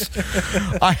face.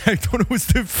 I thought it was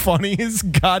the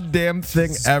funniest goddamn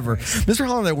thing ever. Mr.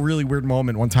 Holland had a really weird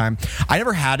moment one time. I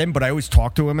never had him, but I always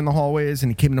talked to him in the hallways,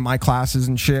 and he came into my classes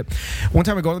and shit. One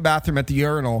time I go to the bathroom at the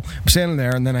urinal, I'm standing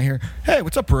there, and then I hear, hey,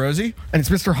 what's up, Rosie? And it's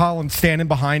Mr. Holland standing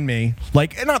behind me,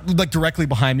 like, not like directly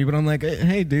behind me, but I'm like,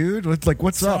 hey, dude,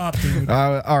 what's up? Dude?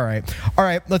 All right,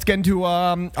 let's get into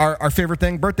our favorite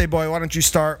thing. Birthday boy, why don't you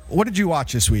start? What did you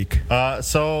watch this week?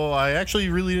 So I actually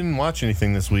really didn't watch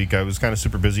anything this week. I was kind of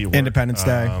super busy at work. Independence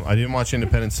Day. I didn't watch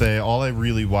Independence Day. All I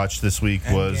really watched this week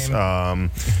was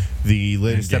the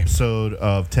latest episode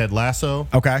of Ted Lasso.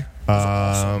 Okay.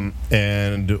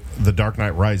 And The Dark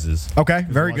Knight Rises. Okay,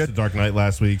 very I watched good. The Dark Knight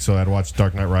last week, so I had watched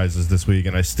Dark Knight Rises this week,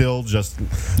 and I still just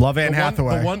love Anne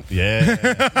Hathaway.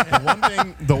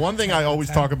 The one thing I always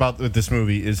talk about with this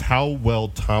movie is how well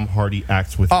Tom Hardy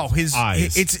acts with his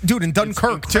eyes. It's dude in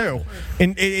Dunkirk too,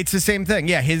 and it's the same thing.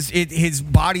 Yeah, his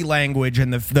body language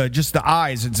and the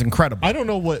eyes, it's incredible. I don't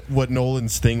know what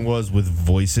Nolan's thing was with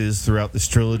voices throughout this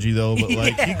trilogy though, but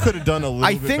like he could have done a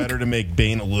little bit better to make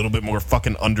Bane a little bit more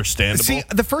fucking understandable. See,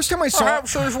 the first time I saw,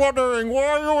 perhaps he's wondering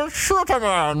why you were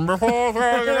Superman before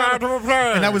going out to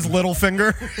play. And that was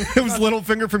Littlefinger. It was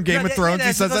Littlefinger from Game of Thrones.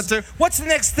 He says that too. What's the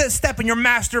next step in your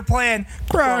master plan?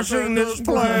 Crashing this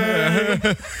plane.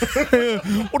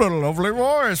 What a lovely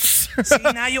voice. See,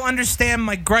 now you understand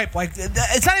my gripe. Like,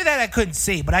 it's not even that I couldn't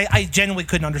see, but I genuinely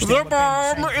couldn't understand. The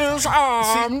bomb is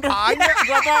armed.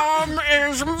 The bomb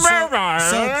is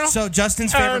mobile. So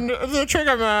Justin's favorite. And the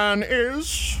Trigger Man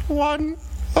is one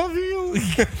of you.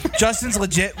 Justin's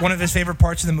legit one of his favorite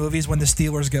parts of the movie is when the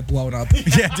Steelers get blown up.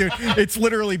 Yeah, dude. It's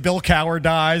literally Bill Cowher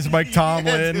dies, Mike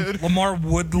Tomlin, Lamar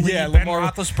Woodley, Ben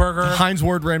Roethlisberger, Heinz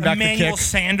Ward ran back to kick. Emmanuel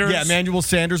Sanders. Yeah, Emmanuel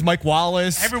Sanders, Mike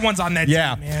Wallace. Everyone's on that team,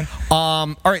 man.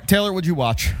 All right, Taylor, what'd you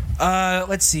watch?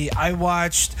 Let's see. I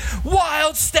watched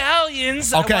Wild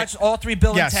Stallions. Okay. I watched all 3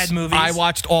 Bill and Ted movies. I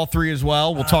watched all 3 as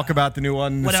well. We'll talk about the new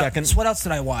one in a second. What else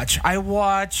did I watch? I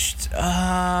watched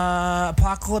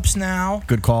Apocalypse Now.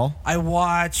 Good call. I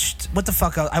watched what the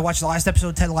fuck? I watched the last episode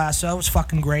of Ted Lasso. It was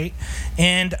fucking great.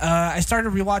 And I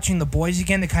started rewatching The Boys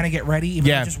again to kind of get ready. Even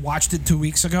though I just watched it 2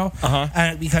 weeks ago.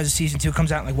 Because season 2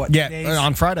 comes out in 2 days?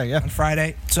 On Friday. Yeah, on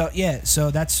Friday. So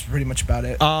that's pretty much about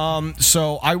it.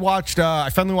 So I watched.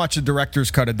 I finally watched the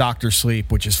director's cut of Dr.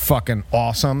 Sleep, which is fucking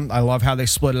awesome. I love how they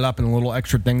split it up and the little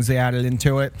extra things they added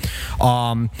into it.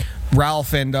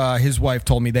 Ralph and his wife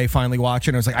told me they finally watched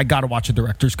it. I was like, I got to watch the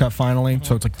director's cut finally.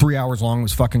 So it's like 3 hours long. It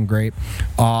was fucking great.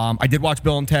 I did watch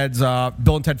Bill and Ted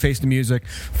Face the Music.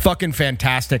 Fucking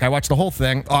fantastic. I watched the whole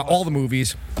thing, all the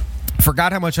movies.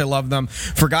 Forgot how much I love them.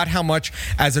 Forgot how much,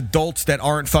 as adults that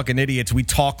aren't fucking idiots, we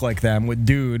talk like them with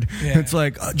dude. Yeah. It's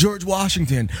like, George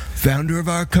Washington, founder of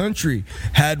our country,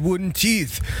 had wooden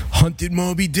teeth, hunted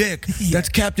Moby Dick. Yeah. That's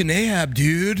Captain Ahab,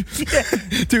 dude. Yeah.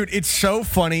 Dude, it's so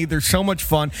funny. They're so much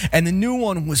fun. And the new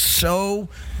one was so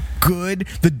good.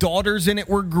 The daughters in it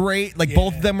were great. Like,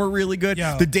 both of them were really good.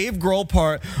 Yo. The Dave Grohl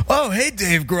part. Oh, hey,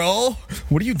 Dave Grohl.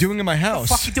 What are you doing in my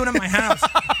house? What the fuck are you doing in my house?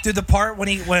 Dude, the part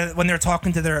when they're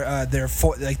talking to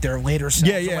their later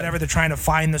selves or whatever, they're trying to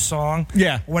find the song.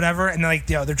 Yeah. Whatever. And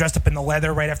they're dressed up in the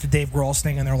leather right after Dave Grohl's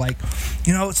thing, and they're like,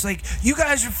 it's like, you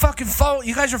guys are fucking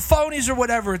you guys are phonies or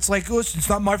whatever. It's like, listen, it's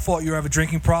not my fault you have a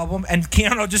drinking problem. And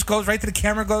Keanu just goes right to the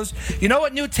camera and goes, you know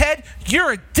what, new Ted?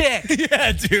 You're a dick.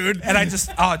 Yeah, dude. And I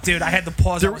just, dude, I had to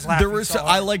pause. I was laughing.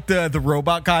 I like the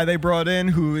robot guy they brought in,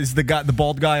 who is the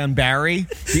bald guy on Barry,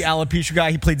 the alopecia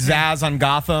guy. He played Zaz on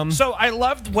Gotham. So I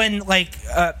loved when,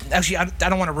 actually, I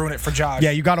don't want to ruin it for Josh.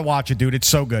 Yeah, you got to watch it, dude. It's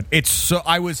so good.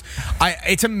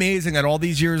 It's amazing that all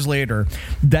these years later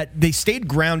that they stayed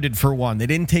grounded for one. They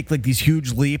didn't take these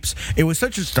huge leaps. It was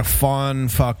just a fun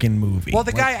fucking movie. Well,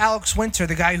 the guy Alex Winter,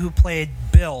 the guy who played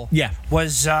Bill, he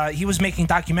was making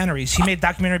documentaries. He made a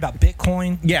documentary about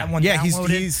Bitcoin.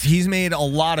 He's made a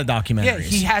lot of documentaries. Yeah,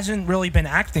 he hasn't really been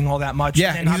acting all that much.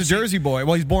 Yeah, he's a Jersey boy.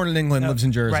 Well, he's born in England, lives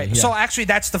in Jersey. Right. Yeah. So actually,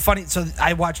 that's the funny. So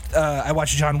I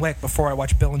watched John Wick before I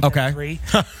watched Bill and Ted 3.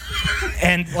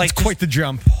 And it's quite the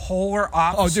jump. polar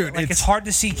opposite. Oh, dude, like it's hard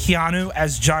to see Keanu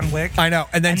as John Wick. I know,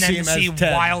 and then see him to as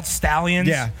Ted. Wild Stallions.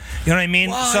 Yeah, you know what I mean.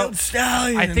 Wild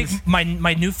Stallions. I think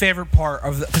my new favorite part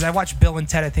of because I watched Bill and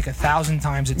Ted I think 1,000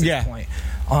 times at this point.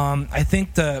 I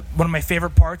think one of my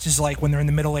favorite parts is like when they're in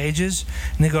the Middle Ages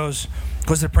and he goes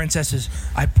to the princesses,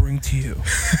 I bring to you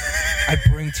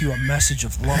a message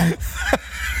of love.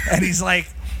 And he's like,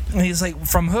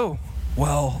 from who?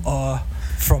 Well,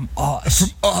 from us.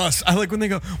 From us. I like when they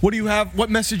go, what do you have? What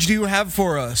message do you have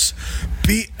for us?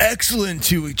 Be excellent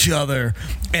to each other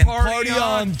and party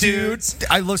on, dude.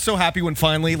 I was so happy when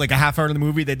finally, like a half hour of the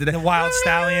movie, they did it. The Wild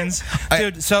Stallions,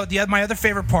 dude. So my other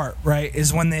favorite part, right,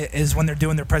 is when they're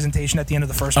doing their presentation at the end of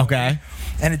the first movie. Okay.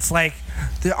 And it's like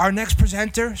our next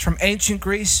presenter is from ancient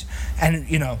Greece, and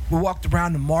we walked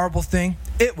around the marble thing.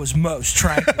 It was most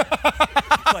tranquil.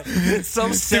 Like, it's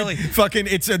so silly. Dude, fucking,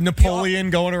 it's a Napoleon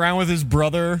going around with his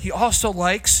brother. He also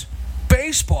likes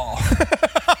baseball.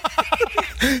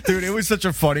 Dude, it was such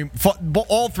a funny.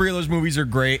 All three of those movies are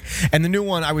great, and the new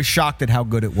one, I was shocked at how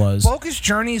good it was. Bogus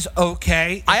Journey's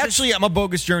okay. I'm a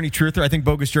Bogus Journey truther. I think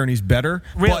Bogus Journey's better.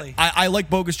 Really? But I like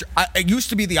Bogus. It used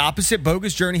to be the opposite.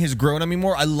 Bogus Journey has grown on me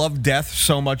more. I love Death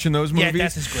so much in those movies. Yeah,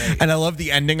 Death is great. And I love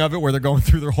the ending of it where they're going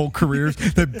through their whole careers.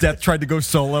 That Death tried to go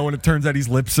solo, and it turns out he's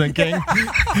lip syncing.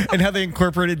 And how they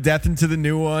incorporated Death into the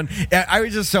new one. I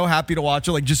was just so happy to watch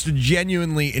it. Like, just a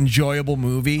genuinely enjoyable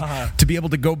movie to be able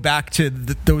to go back to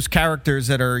those characters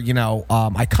that are,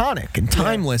 iconic and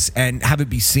timeless and have it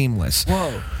be seamless.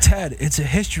 Whoa, Ted, it's a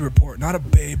history report, not a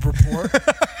babe report.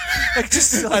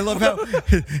 I love how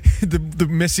the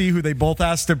Missy, who they both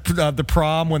asked to the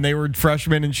prom when they were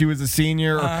freshmen and she was a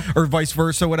senior, or vice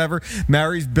versa, whatever,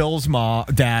 marries Bill's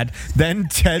dad, then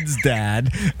Ted's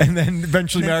dad, and then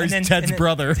eventually marries Ted's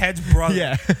brother. Ted's brother.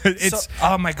 Yeah. It's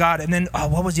oh my God. And then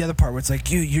what was the other part where it's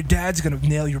like, your dad's going to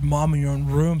nail your mom in your own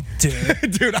room, dude.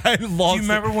 Dude, I lost Do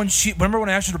you remember when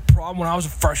I asked her to prom when I was a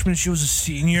freshman, she was a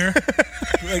senior?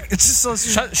 Like, it's just so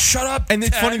shut up. And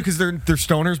it's Ted. funny because they're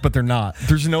stoners, but they're not.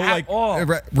 There's no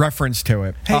reference to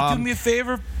it. Hey, do me a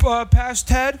favor, past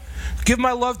Ted. Give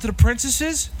my love to the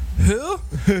princesses. Who?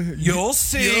 You'll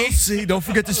see. You'll see. Don't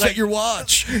forget to set your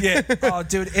watch. Yeah. Oh,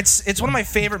 dude, it's one of my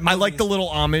favorite movies. I like the little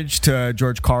homage to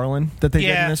George Carlin that they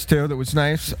did in this too. That was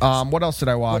nice. What else did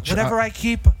I watch? Whatever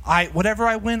whatever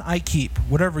I win, I keep.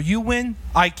 Whatever you win,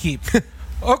 I keep.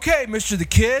 Okay, Mr. the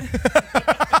Kid.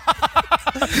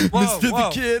 The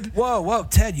Kid. Whoa,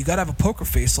 Ted, you gotta have a poker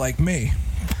face like me.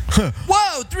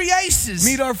 Whoa, 3 aces.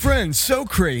 Meet our friend,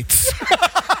 Socrates.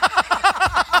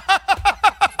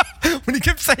 When he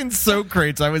kept saying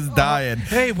Socrates, I was dying.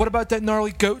 Hey, what about that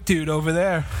gnarly goat dude over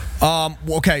there?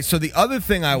 Okay, so the other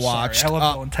thing I watched. Sorry, I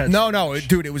love Bill and Ted. No,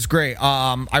 dude, it was great.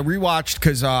 I rewatched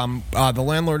because the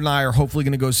landlord and I are hopefully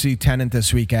going to go see Tenet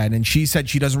this weekend, and she said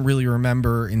she doesn't really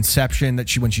remember Inception.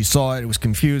 That when she saw it, it was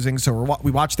confusing. So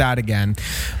we watched that again.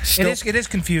 It is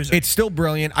confusing. It's still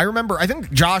brilliant. I remember. I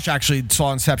think Josh actually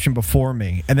saw Inception before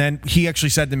me, and then he actually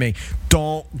said to me,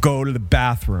 "Don't go to the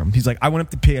bathroom." He's like, "I went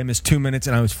up to pee. I missed 2 minutes,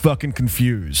 and I was fucking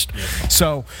confused." Yeah.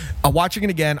 So watching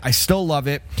it again, I still love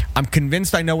it. I'm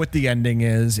convinced I know what the ending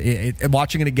is.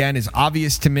 Watching it again is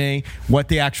obvious to me what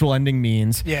the actual ending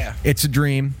means. Yeah, it's a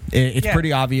dream. It's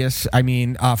pretty obvious. I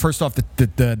mean, first off,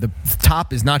 the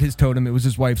top is not his totem; it was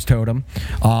his wife's totem.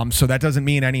 So that doesn't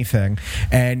mean anything.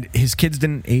 And his kids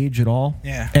didn't age at all.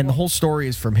 Yeah, and the whole story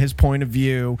is from his point of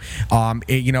view.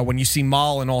 When you see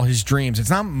Mal in all his dreams, it's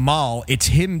not Mal; it's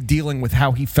him dealing with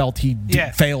how he felt he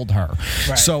failed her.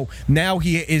 Right. So now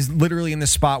he is literally in the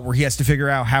spot where he has to figure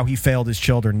out how he failed his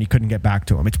children and he couldn't get back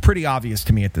to him. It's pretty obvious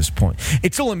to me at this point.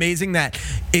 It's still amazing that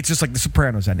it's just like the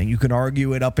Sopranos ending. You can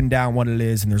argue it up and down what it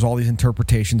is, and there's all these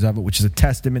interpretations of it, which is a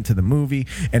testament to the movie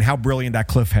and how brilliant that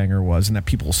cliffhanger was, and that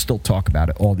people will still talk about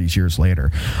it all these years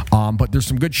later. But there's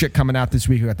some good shit coming out this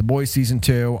week. We got The Boys season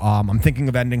 2. I'm thinking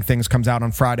of Ending Things comes out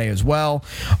on Friday as well.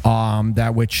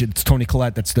 It's Toni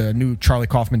Collette. That's the new Charlie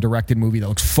Kaufman directed movie that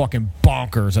looks fucking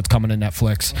bonkers. That's coming to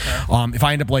Netflix. Okay. If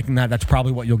I end up liking that, that's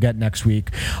probably what you'll get next week.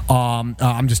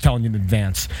 I'm just telling you in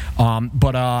advance.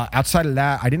 But outside of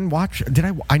that, I didn't watch.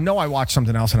 I know I watched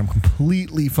something else, and I'm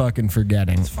completely fucking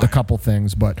forgetting a couple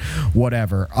things. But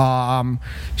whatever.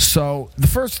 So the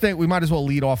first thing, we might as well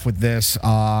lead off with this.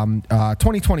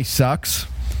 2020 sucks.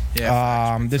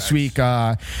 Yeah, this week,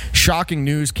 shocking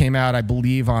news came out, I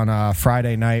believe, on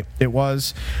Friday night. It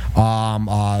was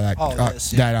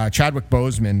that Chadwick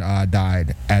Boseman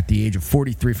died at the age of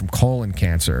 43 from colon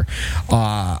cancer. We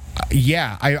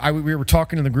were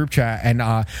talking in the group chat, and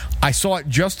I saw it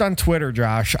just on Twitter,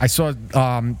 Josh. I saw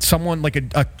someone like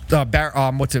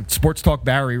Sports Talk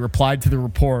Barry replied to the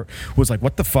report, was like,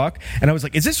 "What the fuck?" And I was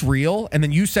like, "Is this real?" And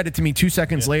then you said it to me 2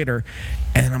 seconds later,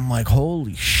 and I'm like,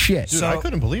 "Holy shit!" Dude, I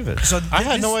couldn't believe it. So I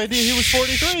had no idea he was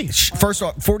 43. First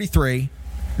off, 43.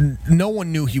 No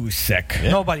one knew he was sick.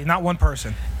 Yeah. Nobody, not one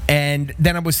person. And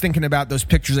then I was thinking about those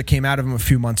pictures that came out of him a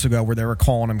few months ago where they were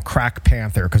calling him Crack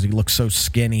Panther because he looked so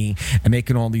skinny and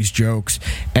making all these jokes.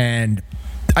 And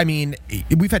I mean,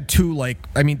 we've had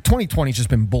 2020's just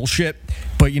been bullshit.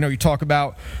 But, you talk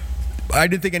about, I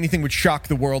didn't think anything would shock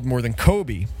the world more than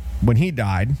Kobe when he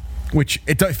died. Which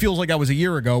it feels like that was a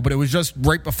year ago, but it was just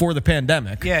right before the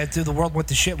pandemic. Yeah, dude, the world went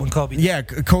to shit when Kobe died. Yeah,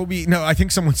 Kobe. No, I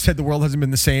think someone said the world hasn't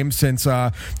been the same since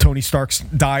Tony Stark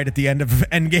died at the end of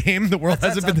Endgame. The world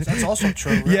hasn't been. That's also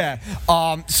true. Really. Yeah.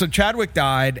 So Chadwick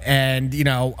died, and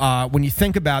when you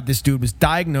think about this dude was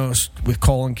diagnosed with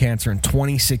colon cancer in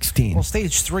 2016. Well,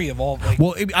 stage 3 of all.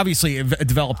 Obviously it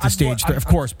developed to stage 3, of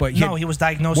course, but he was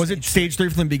diagnosed. Was it stage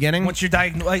 3 from the beginning? Once you're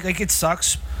diagnosed, it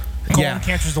sucks. Colon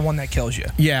cancer is the one that kills you.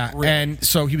 Yeah, really. And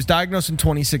so he was diagnosed in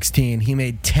 2016. He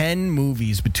made 10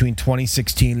 movies between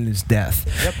 2016 and his death.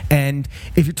 Yep. And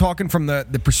if you're talking from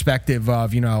the perspective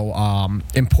of,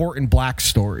 important black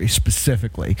stories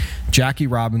specifically, Jackie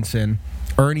Robinson,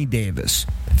 Ernie Davis,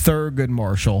 Thurgood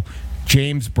Marshall,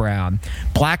 James Brown,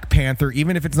 Black Panther,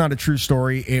 even if it's not a true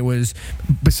story, it was,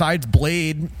 besides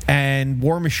Blade and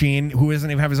War Machine, who doesn't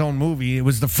even have his own movie, it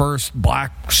was the first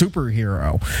black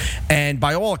superhero. And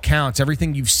by all accounts,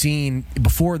 everything you've seen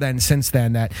before then, since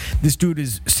then, that this dude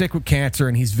is sick with cancer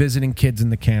and he's visiting kids in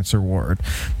the cancer ward,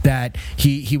 that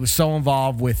he was so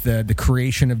involved with the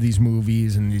creation of these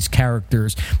movies and these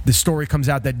characters. The story comes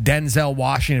out that Denzel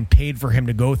Washington paid for him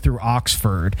to go through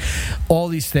Oxford. All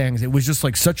these things. It was just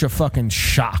like such a fucking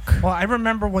shock. Well, I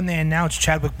remember when they announced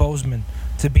Chadwick Boseman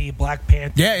to be Black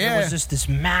Panther. Yeah. There was just this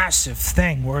massive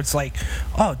thing where it's like,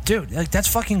 oh, dude, that's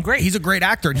fucking great. He's a great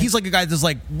actor, and he's like a guy that's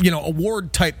like,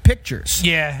 award type pictures.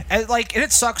 Yeah, and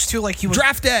it sucks too. Like he was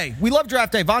Draft Day. We love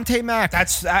Draft Day. Vontae Mack.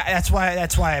 That's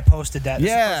why I posted that.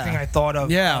 That's the first thing I thought of.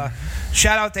 Yeah.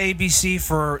 Shout out to ABC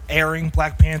for airing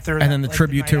Black Panther, and then the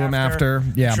tribute to him after.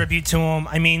 Yeah, tribute to him.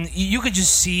 I mean, you could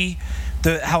just see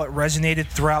how it resonated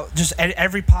throughout just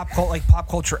every pop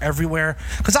culture everywhere,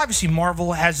 because obviously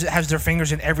Marvel has their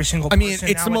fingers in every single person. I mean,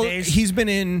 it's nowadays. He's been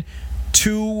in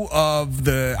 2 of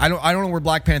the I don't know where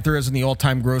Black Panther is in the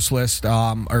all-time gross list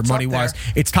or money wise.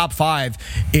 It's top 5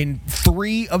 in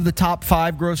 3 of the top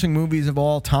 5 grossing movies of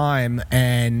all time.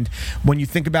 And when you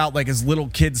think about like as little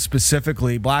kids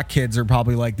specifically, black kids are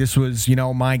probably like, this was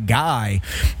my guy.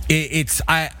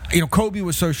 Kobe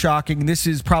was so shocking. This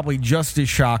is probably just as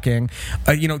shocking.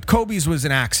 Kobe's was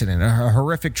an accident, a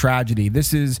horrific tragedy.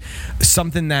 This is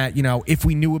something that if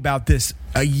we knew about this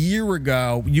a year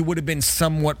ago, you would have been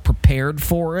somewhat prepared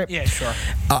for it. Yeah, sure.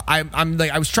 I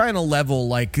was trying to level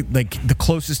like the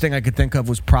closest thing I could think of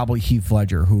was probably Heath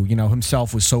Ledger, who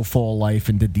himself was so full of life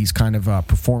and did these kind of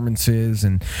performances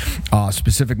and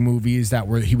specific movies that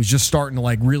were he was just starting to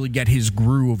like really get his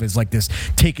groove as like this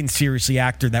taken seriously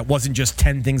actor that wasn't just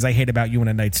 10 Things I Hate About You and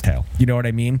A Knight's Tale. You know what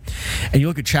I mean? And you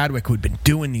look at Chadwick, who had been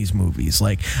doing these movies.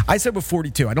 Like I said with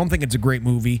 42, I don't think it's a great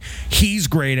movie. He's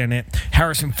great in it.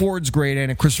 Harrison Ford's great in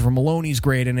it. Christopher Maloney's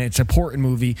great in it. It's an important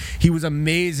movie. He was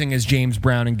amazing as James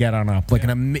Brown in Get On Up.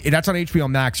 That's on HBO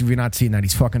Max. If you've not seen that,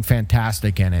 he's fucking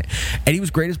fantastic in it. And he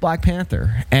was great as Black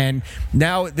Panther. And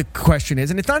now the question is,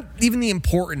 and it's not even the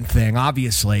important thing,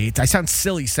 obviously. I sound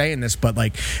silly saying this, but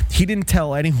like he didn't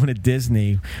tell anyone at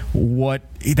Disney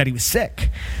that he was sick.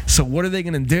 So what are they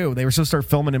going to do? They were supposed to start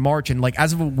filming in March, and like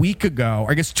as of a week ago,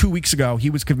 or I guess 2 weeks ago,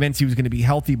 he was convinced he was going to be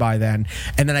healthy by then.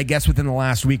 And then I guess within the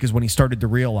last week is when he started to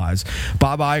realize.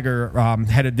 Bob Iger,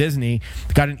 head of Disney,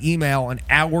 got an email an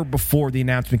hour before the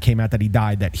announcement came out that he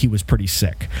died that he was pretty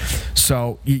sick.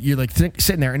 So you're like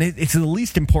sitting there, and it's the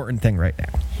least important thing right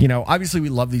now. Obviously we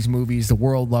love these movies, the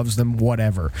world loves them,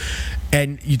 whatever,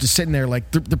 and you're just sitting there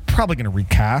like they're probably going to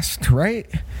recast, right?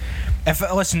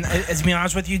 Listen, to be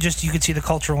honest with you, just you can see the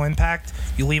cultural impact.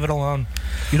 You leave it alone.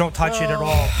 You don't touch it at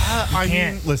all. You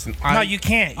can't. Listen. You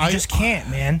can't. You just can't,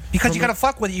 man. Because you got to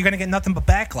fuck with it. You're going to get nothing but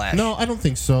backlash. No, I don't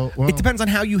think so. Well, it depends on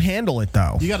how you handle it,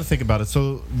 though. You got to think about it.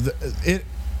 So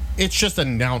it's just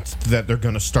announced that they're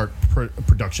going to start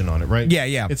production on it, right?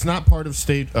 Yeah. It's not part of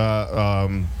phase 4.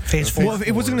 Well, if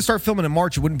it wasn't going to start filming in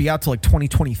March, it wouldn't be out till like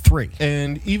 2023.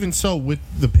 And even so, with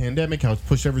the pandemic, how it's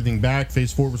pushed everything back,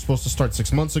 phase 4 was supposed to start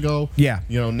 6 months ago. Yeah.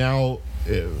 Now,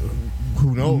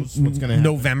 who knows what's going to happen?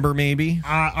 November, maybe.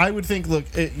 I would think, look,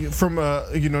 from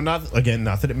not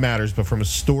that it matters, but from a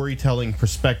storytelling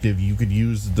perspective, you could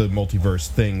use the multiverse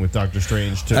thing with Doctor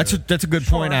Strange to. That's a good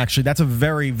point, actually. That's a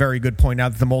very, very good point. Now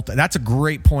that that's a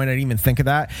great point. I didn't even think of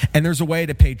that. And there's a way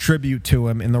to pay tribute to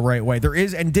him in the right way. There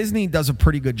is, and Disney does a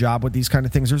pretty good job with these kind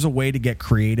of things. There's a way to get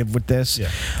creative with this,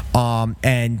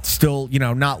 and still,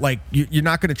 not like you're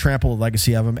not going to trample the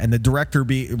legacy of him. And the director,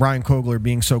 Ryan Coogler,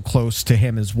 being so close to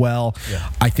him as well,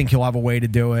 I think he'll have a way to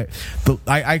do it.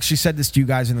 I actually said this to you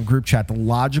guys in the group chat. The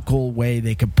logical way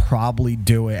they could probably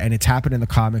do it, and it's happened in the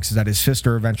comics, is that his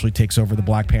sister eventually takes over the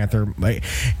Black Panther.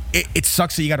 It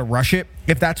sucks that you got to rush it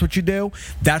if that's what you do.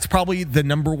 That's probably the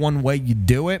number one way you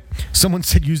do it. Someone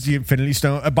said use the Infinity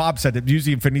Stone. Bob said that use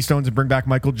the Infinity Stones and bring back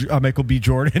Michael B.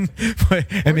 Jordan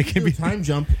and make him be time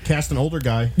jump. Cast an older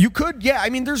guy. You could, yeah. I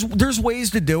mean, there's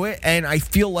ways to do it, and I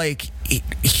feel like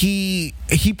he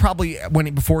probably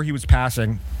before he was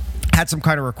passing had some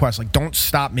kind of request like, don't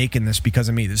stop making this because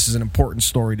of me. This is an important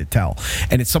story to tell,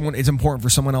 and it's important for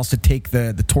someone else to take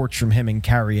the torch from him and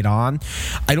carry it on.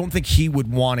 I don't think he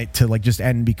would want it to like just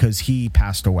end because he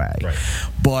passed away. Right.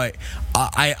 But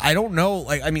I don't know.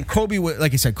 Like, I mean, Kobe,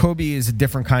 like I said, Kobe is a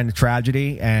different kind of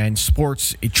tragedy, and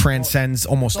sports, it transcends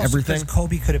almost everything. Because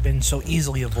Kobe could have been so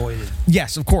easily avoided.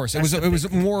 Yes, of course. It was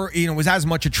more, it was as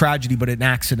much a tragedy, but an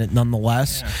accident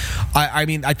nonetheless. Yeah. I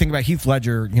mean, I think about Heath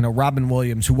Ledger, Robin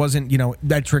Williams, who wasn't,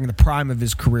 entering the prime of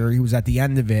his career. He was at the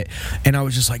end of it. And I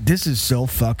was just like, this is so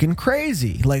fucking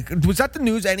crazy. Like, was that the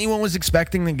news anyone was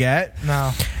expecting to get?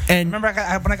 No. And remember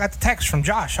when I got the text from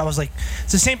Josh, I was like,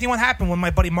 it's the same thing what happened when my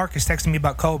buddy Marcus texted me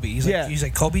about Kobe. He's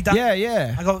like, Kobe died?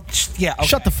 Yeah. I go, yeah, okay.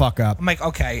 Shut the fuck up. I'm like,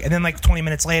 okay. And then like 20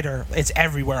 minutes later, it's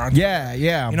everywhere on Twitter.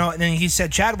 Yeah. And then he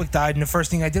said Chadwick died, and the first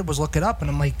thing I did was look it up,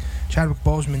 and I'm like, Chadwick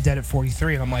Boseman dead at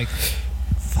 43, and I'm like,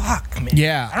 fuck, man.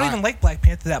 Yeah. I don't even like Black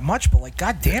Panther that much, but like,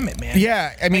 god damn it, man.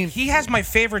 Yeah, I mean, he has my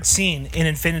favorite scene in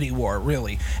Infinity War,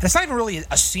 really. And it's not even really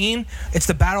a scene. It's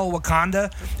the Battle of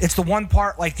Wakanda. It's the one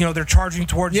part, like, they're charging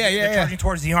towards charging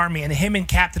towards the army, and him and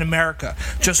Captain America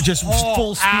just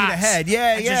full speed ahead.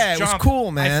 Yeah, it was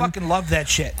cool, man. I fucking love that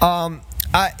shit.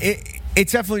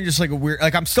 It's definitely just like a weird.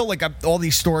 Like, I'm still all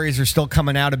these stories are still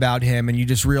coming out about him, and you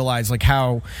just realize like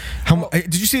how.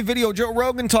 Did you see a video of Joe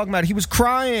Rogan talking about it? He was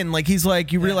crying. Like, he's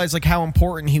like, you realize like how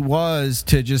important he was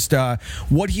to just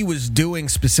what he was doing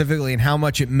specifically, and how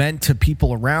much it meant to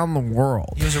people around the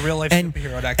world. He was a real life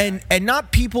superhero. That guy. And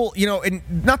not people, and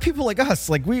not people like us.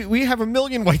 Like, we have a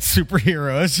million white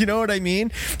superheroes. You know what I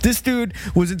mean? This dude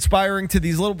was inspiring to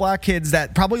these little black kids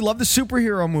that probably love the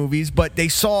superhero movies, but they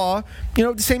saw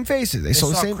the same faces. They saw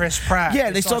the same Chris Pratt. Yeah,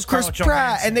 they saw Chris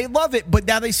Pratt, and they love it. But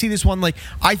now they see this one, like,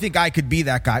 I think I could be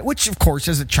that guy. Which, of course,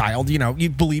 as a child, you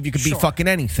believe you could be fucking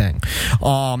anything.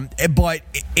 But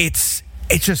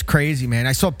it's just crazy, man.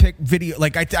 I saw a video.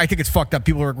 Like, I think it's fucked up.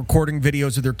 People are recording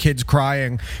videos of their kids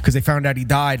crying because they found out he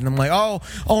died, and I'm like, oh,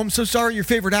 I'm so sorry. Your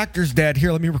favorite actor's dead.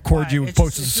 Here, let me record you and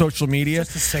post it to social media.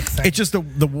 It's just a sick thing. It's just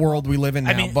the world we live in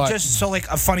now. I mean, just so like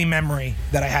a funny memory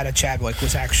that I had of Chadwick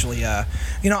was actually,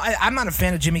 I'm not a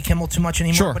fan of Jimmy Kimmel too much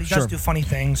anymore, but he does do funny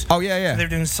things. Oh yeah. So they're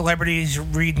doing celebrities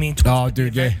read me tweets. Oh,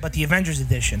 dude, yeah. But the Avengers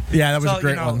edition. Yeah, that was a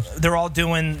great one. They're all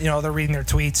doing, they're reading their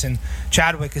tweets, and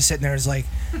Chadwick is sitting there is like,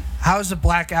 how's a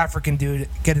black African dude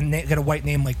get a white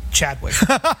name like Chadwick?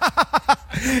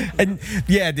 And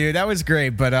yeah, dude, that was great.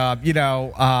 But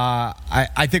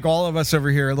I think all of us over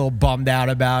here are a little bummed out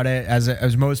about it,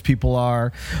 as most people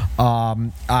are.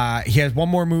 He has one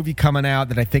more movie coming out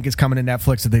that I think is coming to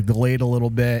Netflix that they've delayed a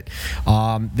little bit.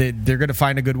 They're going to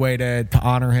find a good way to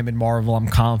honor him in Marvel, I'm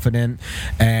confident.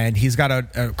 And he's got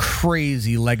a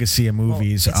crazy legacy of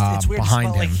movies it's weird behind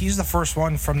him. Like, he's the first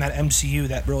one from that MCU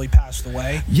that really passed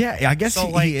away. Yeah, I guess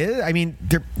he is. I mean,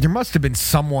 there must have been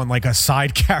someone, like a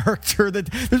side character that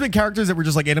there's been characters that were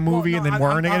just like in a movie and then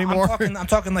weren't anymore. I'm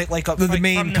talking like the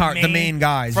main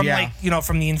guys. From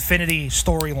from the Infinity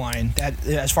storyline that,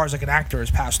 as far as like an actor,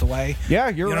 has passed away. Yeah,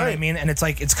 you're right. You know what I mean? And it's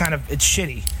like it's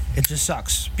shitty. It just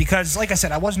sucks because, like I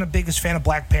said, I wasn't the biggest fan of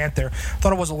Black Panther.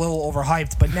 Thought it was a little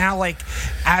overhyped, but now, like,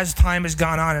 as time has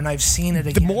gone on and I've seen it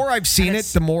again, the more I've seen it,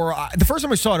 the more the first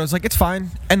time I saw it, I was like, it's fine,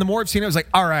 and the more I've seen it, I was like,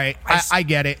 all right, I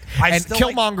get it. And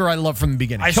Killmonger, I love from the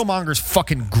beginning. Killmonger's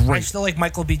fucking great. I still like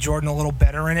Michael B. Jordan a little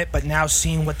better in it, but now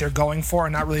seeing what they're going for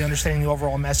and not really understanding the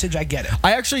overall message, I get it.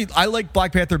 I like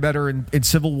Black Panther better in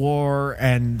Civil War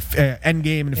and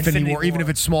Endgame and Infinity War, even if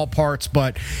it's small parts.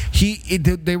 But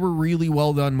they were really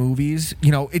well done movies.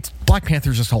 You know, it's Black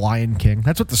Panther's just a Lion King.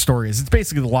 That's what the story is. It's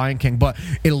basically the Lion King, but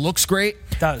it looks great.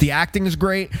 It does. The acting is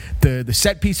great. The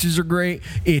set pieces are great.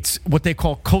 It's what they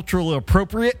call culturally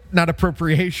appropriate, not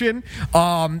appropriation.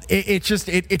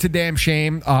 It's a damn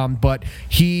shame. But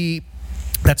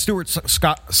that Stuart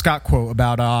Scott quote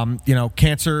about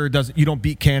cancer doesn't, you don't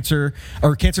beat cancer,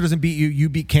 or cancer doesn't beat you, you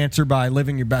beat cancer by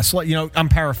living your best life. You know, I'm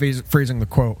paraphrasing the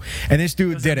quote, and this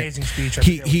dude did it. Speech,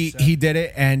 he did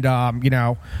it, and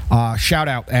shout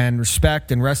out and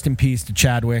respect and rest in peace to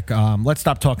Chadwick. Let's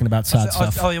stop talking about sad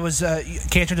stuff. Oh, it was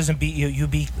cancer doesn't beat you, you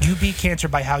beat cancer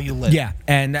by how you live. Yeah,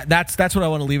 and that's what I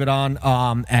want to leave it on.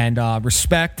 And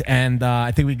respect, and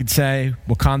I think we could say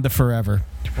Wakanda forever.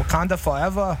 Wakanda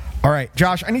forever. All right,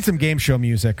 Josh, I need some game show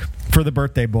music for the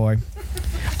birthday boy.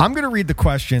 I'm going to read the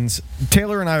questions.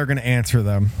 Taylor and I are going to answer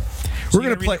them. We're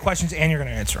going to play questions and you're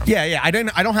going to answer them. Yeah. I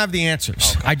don't have the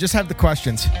answers. Okay. I just have the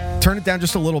questions. Turn it down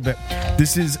just a little bit.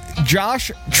 This is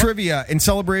Josh Trivia in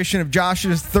celebration of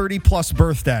Josh's 30-plus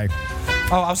birthday.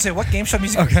 Oh, I'll say, what game show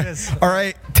music is this? All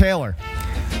right, Taylor.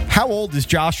 How old is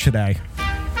Josh today?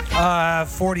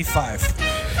 45.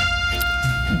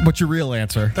 What's your real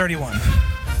answer? 31.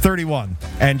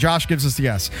 And Josh gives us the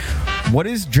yes. What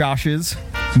is Josh's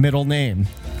middle name?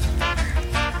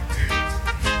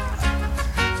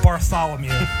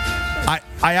 Bartholomew. I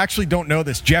actually don't know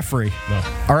this. Jeffrey. No.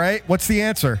 All right. What's the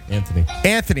answer?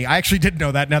 Anthony. I actually did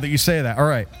know that now that you say that. All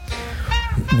right.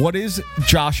 What is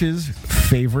Josh's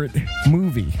favorite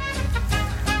movie?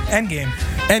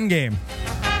 Endgame.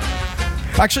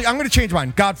 Actually, I'm going to change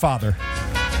mine. Godfather.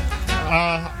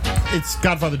 It's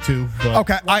Godfather 2. But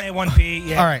Okay. 1A, 1B.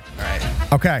 Yeah. All right.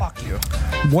 Okay. Fuck you.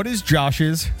 What is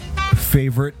Josh's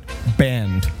favorite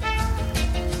band?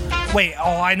 Wait.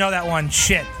 Oh, I know that one.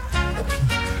 Shit.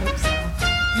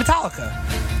 Metallica.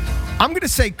 I'm going to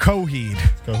say Coheed.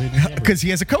 Coheed? Because he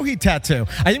has a Coheed tattoo.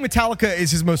 I think Metallica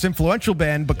is his most influential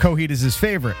band, but Coheed is his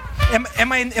favorite. Am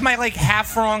I like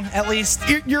half wrong at least?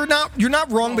 You're not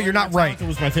wrong, but you're not right. It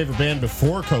was my favorite band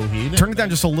before Coheed. Turn it down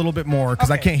just a little bit more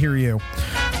because I can't hear you.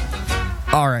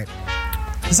 All right.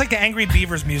 It's like the Angry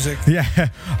Beavers music. Yeah.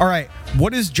 All right.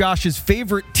 What is Josh's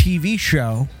favorite TV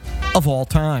show of all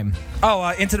time?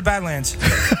 Oh, Into the Badlands.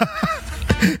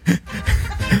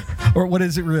 Or what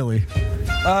is it really?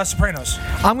 Sopranos.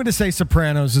 I'm going to say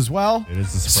Sopranos as well. It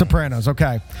is the Sopranos.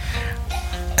 Okay.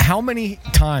 How many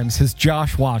times has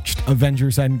Josh watched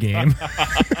Avengers Endgame?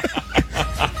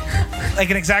 Like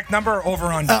an exact number or over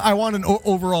under? I want an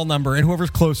overall number, and whoever's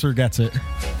closer gets it.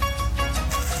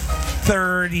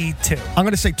 32. I'm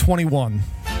going to say 21.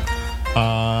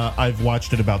 I've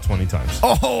watched it about 20 times.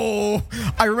 Oh,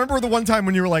 I remember the one time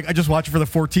when you were like, I just watched it for the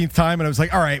 14th time, and I was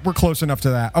like, all right, we're close enough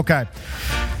to that. Okay.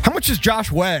 How much does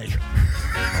Josh weigh?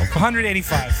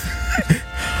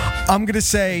 185. I'm going to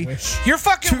say... You're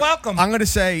fucking welcome. I'm going to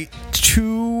say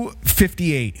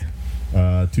 258.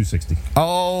 260.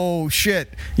 Oh,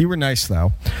 shit. You were nice,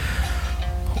 though.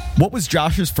 What was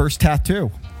Josh's first tattoo?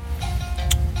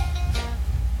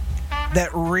 That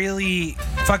really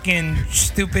fucking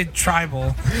stupid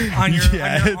tribal on your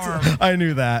arm. I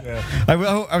knew that. Yeah.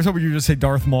 I was hoping you would just say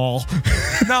Darth Maul.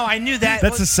 No, I knew that.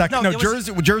 That's a second. No,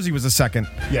 Jersey was a second.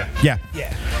 Yeah.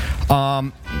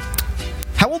 How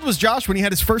old was Josh when he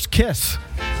had his first kiss?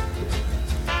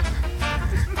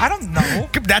 I don't know.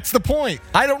 That's the point.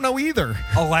 I don't know either.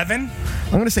 11?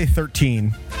 I'm going to say 13.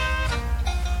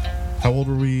 How old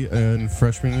were we in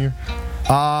freshman year?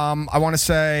 I want to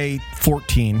say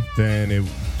 14. Then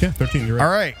 13. You're right.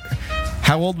 All right.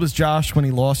 How old was Josh when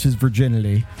he lost his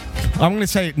virginity? I'm going to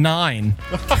say 9.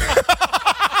 But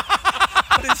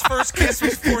his first kiss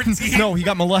was 14. No, he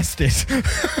got molested.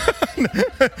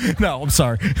 No, I'm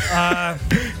sorry.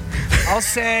 I'll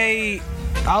say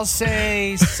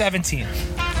 17.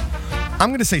 I'm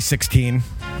going to say 16.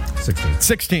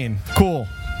 16. Cool.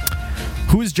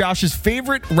 Who is Josh's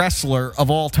favorite wrestler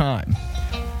of all time?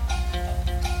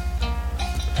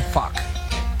 Fuck.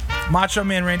 Macho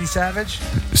Man Randy Savage?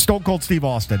 Stone Cold Steve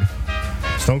Austin.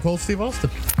 Stone Cold Steve Austin.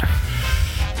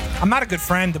 I'm not a good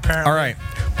friend, apparently. All right.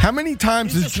 How many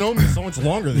times He's just known me so much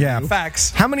longer than you.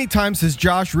 Facts. How many times has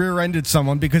Josh rear-ended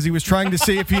someone because he was trying to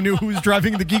see if he knew who was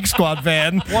driving the Geek Squad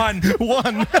van? One.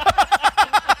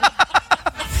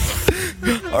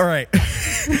 All right.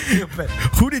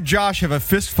 Who did Josh have a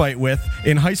fist fight with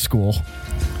in high school?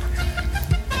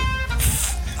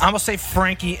 I'm going to say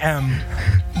Frankie M.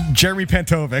 Jeremy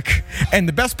Pantovic. And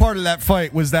the best part of that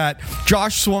fight was that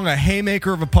Josh swung a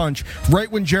haymaker of a punch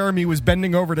right when Jeremy was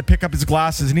bending over to pick up his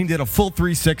glasses, and he did a full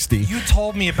 360. You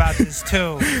told me about this,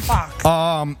 too. Fuck.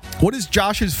 What is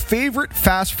Josh's favorite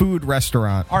fast food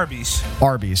restaurant? Arby's.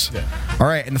 Arby's. Yeah. All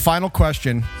right, and the final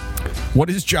question. What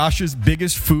is Josh's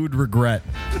biggest food regret?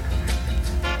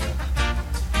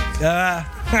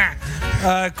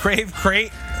 Crave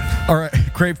Crate. All right,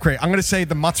 Crave Crate. I'm going to say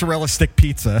the mozzarella stick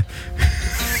pizza.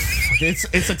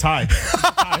 It's a tie.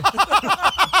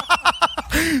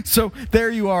 So there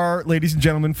you are, ladies and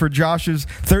gentlemen, for Josh's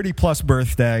 30-plus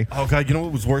birthday. Oh, God, you know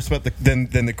what was worse about than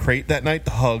the crate that night?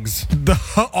 The hugs.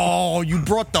 You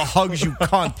brought the hugs, you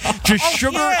cunt. Just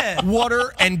sugar,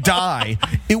 water, and dye.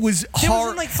 It was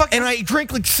hard. And I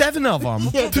drank like 7 of them.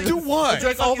 Yeah, to do what? I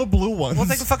drank all the blue ones. We'll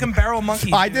take the fucking barrel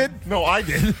monkey. I did? No, I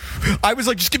did. I was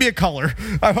like, just give me a color.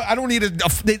 I don't need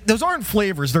those aren't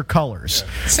flavors, they're colors.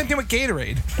 Yeah. Same thing with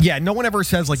Gatorade. Yeah, no one ever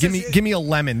says, like, give me a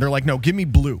lemon. They're like, no, give me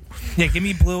blue. Yeah, give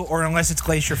me blue, or unless it's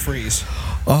Glacier Freeze.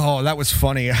 Oh, that was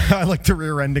funny. I like the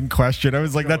rear-ending question. I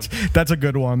was like, that's a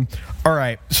good one. All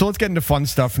right, so let's get into fun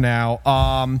stuff now.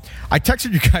 I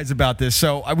texted you guys about this.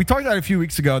 So we talked about it a few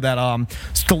weeks ago that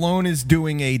Stallone is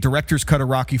doing a director's cut of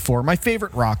Rocky IV, my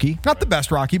favorite Rocky. Not the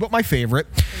best Rocky, but my favorite.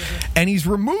 And he's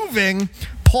removing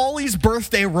Paulie's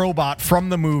birthday robot from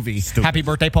the movie. Stupid. Happy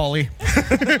birthday, Paulie.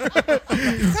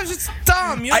 Because it's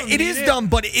dumb. It is dumb,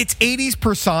 but it's 80s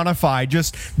personified.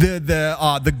 Just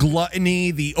the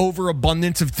gluttony, the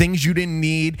overabundance of things you didn't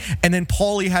need. And then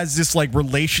Paulie has this like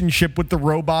relationship with the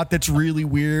robot that's really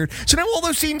weird. So now all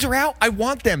those scenes are out. I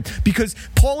want them because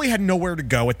Paulie had nowhere to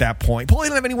go at that point. Paulie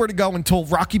didn't have anywhere to go until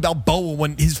Rocky Balboa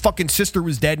when his fucking sister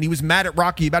was dead and he was mad at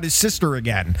Rocky about his sister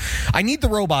again. I need the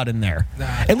robot in there.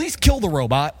 At least kill the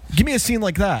robot. Give me a scene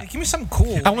like that. Give me something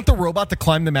cool. I want the robot to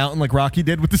climb the mountain like Rocky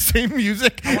did with the same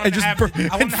music and just freeze.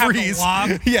 Have the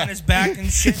log on his back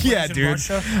and shit. Yeah, dude.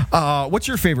 What's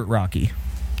your favorite Rocky?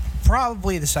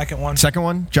 Probably the second one. Second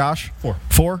one, Josh?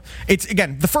 4. It's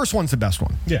again the first one's the best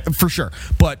one. Yeah, for sure.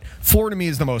 But 4 to me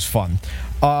is the most fun.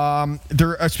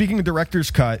 Speaking of director's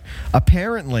cut,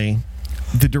 apparently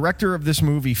the director of this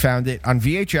movie found it on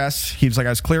VHS. He was like,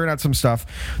 I was clearing out some stuff.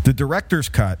 The director's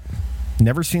cut,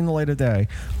 never seen the light of day,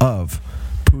 of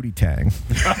Pootie Tang.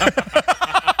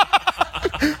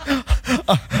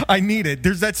 I need it.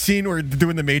 There's that scene where they're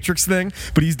doing the Matrix thing,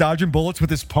 but he's dodging bullets with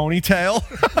his ponytail.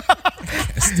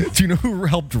 Do you know who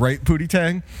helped write Pootie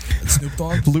Tang? Snoop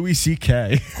Dogg? Louis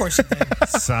C.K. Of course he did.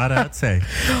 Sarate.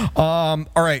 All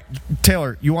right,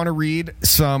 Taylor, you want to read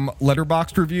some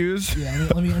Letterboxd reviews? Yeah,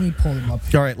 let me pull them up.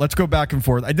 All right, let's go back and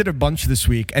forth. I did a bunch this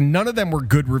week, and none of them were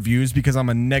good reviews because I'm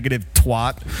a negative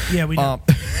twat. Yeah, we know.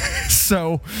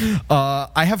 So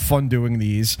I have fun doing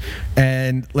these.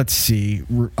 And let's see.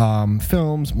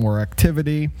 Films, more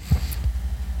activity.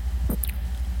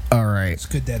 All right. It's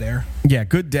good dead air. Yeah,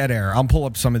 good dead air. I'll pull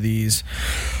up some of these.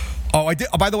 Oh, I did.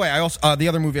 Oh, by the way, I also the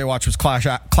other movie I watched was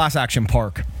Class Action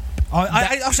Park. Oh,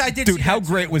 I did. Dude, how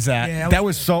great was that? Yeah, that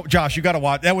was so. Josh, you got to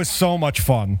watch. That was so much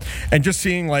fun, and just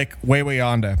seeing like way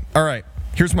Yonda. All right.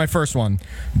 Here's my first one.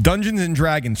 Dungeons and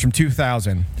Dragons from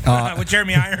 2000. With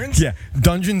Jeremy Irons? Yeah.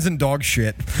 Dungeons and Dog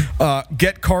Shit.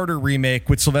 Get Carter remake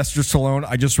with Sylvester Stallone.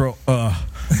 I just wrote,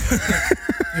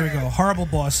 Here we go. Horrible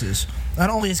bosses. Not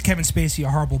only is Kevin Spacey a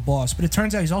horrible boss, but it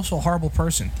turns out he's also a horrible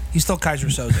person. He's still Kaiser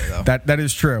Soze, though. That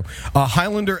is true.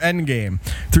 Highlander Endgame.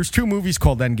 There's 2 movies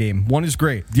called Endgame. One is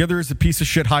great. The other is a piece of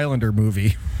shit Highlander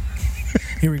movie.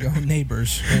 Here we go.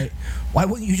 Neighbors. Right? Why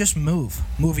wouldn't you just move?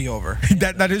 Movie over.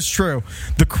 That is true.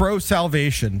 The Crow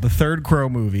Salvation, the 3rd Crow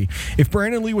movie. If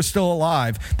Brandon Lee was still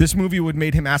alive, this movie would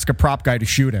made him ask a prop guy to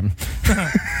shoot him.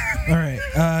 All right.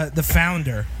 The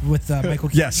Founder with Michael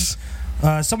Keaton. Yes.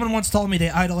 Someone once told me they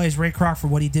idolize Ray Kroc for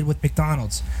what he did with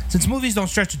McDonald's. Since movies don't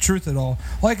stretch the truth at all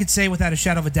I could say without a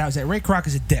shadow of a doubt is that Ray Kroc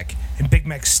is a dick and Big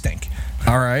Macs stink.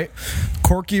 All right.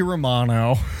 Corky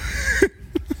Romano.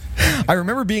 I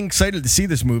remember being excited to see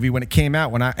this movie when it came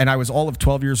out and I was all of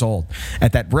 12 years old.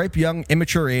 At that ripe, young,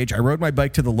 immature age, I rode my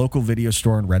bike to the local video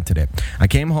store and rented it. I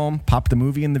came home, popped the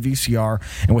movie in the VCR,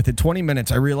 and within 20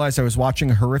 minutes, I realized I was watching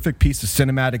a horrific piece of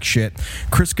cinematic shit.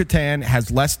 Chris Kattan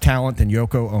has less talent than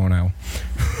Yoko Ono.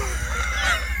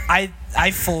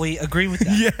 I fully agree with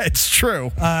that. Yeah, it's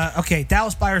true. Okay,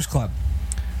 Dallas Buyers Club.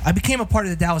 I became a part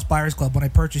of the Dallas Buyers Club when I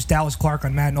purchased Dallas Clark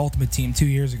on Madden Ultimate Team 2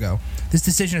 years ago. This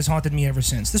decision has haunted me ever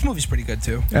since. This movie's pretty good,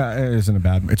 too. It isn't a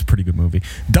bad. It's a pretty good movie.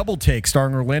 Double Take,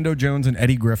 starring Orlando Jones and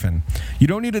Eddie Griffin. You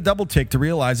don't need a double take to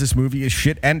realize this movie is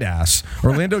shit and ass.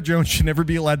 Orlando Jones should never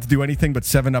be allowed to do anything but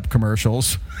 7-Up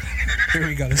commercials. Here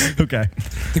we go. Okay.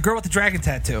 The girl with the dragon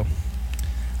tattoo.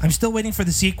 I'm still waiting for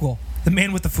the sequel. The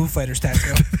man with the Foo Fighters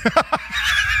tattoo.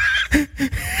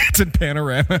 It's in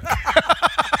panoramic.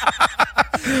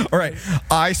 All right.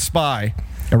 I Spy.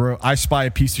 I wrote, I spy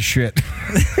a piece of shit.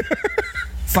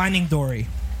 Finding Dory.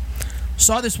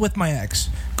 Saw this with my ex.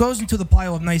 Goes into the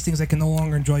pile of nice things I can no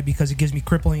longer enjoy because it gives me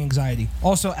crippling anxiety.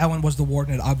 Also, Ellen was the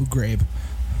warden at Abu Ghraib.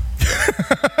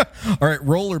 All right,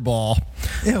 Rollerball.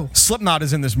 Ew. Slipknot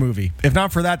is in this movie. If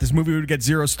not for that, this movie would get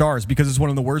 0 stars because it's one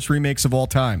of the worst remakes of all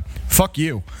time. Fuck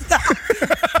you.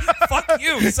 Fuck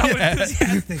you. So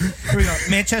enthusiastic. Here we go.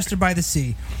 Manchester by the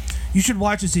Sea. You should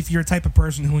watch this if you're a type of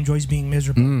person who enjoys being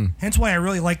miserable. Hence why I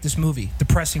really like this movie.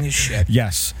 Depressing as shit.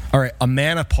 Yes. All right, A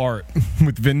Man Apart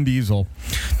with Vin Diesel.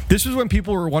 This was when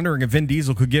people were wondering if Vin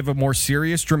Diesel could give a more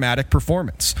serious, dramatic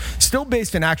performance. Still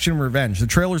based in action and revenge, the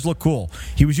trailers look cool.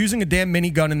 He was using a damn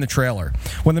minigun in the trailer.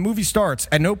 When the movie starts,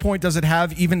 at no point does it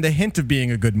have even the hint of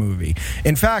being a good movie.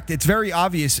 In fact, it's very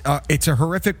obvious it's a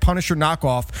horrific Punisher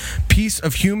knockoff piece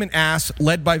of human ass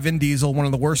led by Vin Diesel, one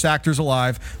of the worst actors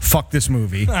alive. Fuck this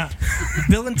movie.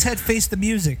 Bill and Ted Face the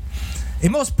Music. A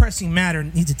most pressing matter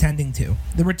needs attending to.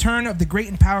 The return of the great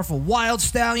and powerful Wild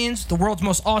Stallions, the world's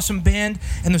most awesome band,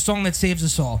 and the song that saves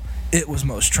us all. It was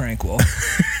most tranquil.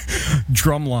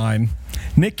 Drumline.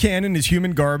 Nick Cannon is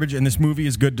human garbage, and this movie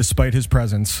is good despite his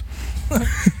presence.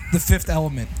 The Fifth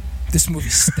Element. This movie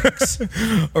stinks.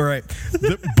 All right.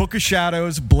 The Book of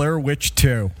Shadows, Blair Witch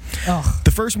 2. Ugh.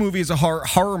 The first movie is a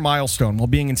horror milestone while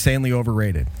being insanely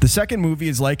overrated. The second movie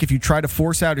is like if you try to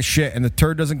force out a shit and the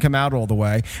turd doesn't come out all the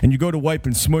way, and you go to wipe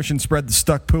and smush and spread the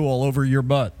stuck poo all over your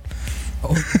butt.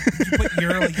 Oh, did you put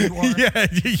your like you are? Yeah,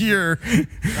 your.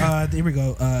 There we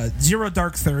go. Zero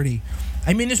Dark 30.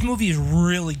 I mean, this movie is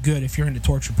really good if you're into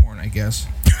torture porn, I guess.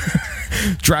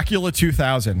 Dracula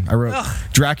 2000. I wrote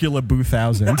Dracula Boo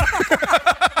 1000.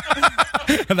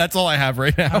 That's all I have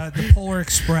right now. The Polar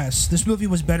Express. This movie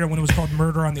was better when it was called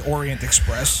Murder on the Orient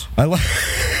Express. And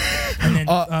then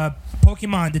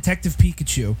Pokemon Detective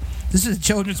Pikachu. This is a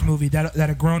children's movie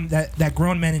that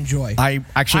grown men enjoy. I'm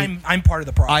part of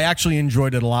the problem. I actually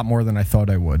enjoyed it a lot more than I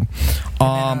thought I would.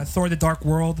 And then, Thor: The Dark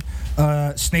World.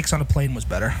 Snakes on a Plane was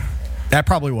better. That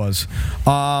probably was.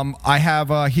 I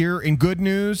have here in good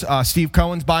news, Steve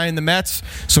Cohen's buying the Mets,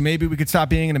 so maybe we could stop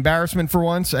being an embarrassment for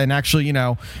once and actually,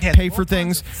 pay for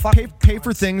things. Pay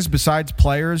for things besides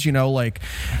players, like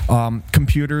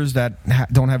computers that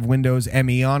don't have Windows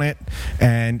ME on it.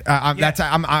 And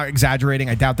I'm exaggerating.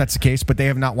 I doubt that's the case, but they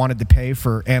have not wanted to pay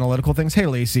for analytical things. Hey,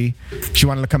 Lacey, she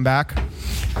wanted to come back.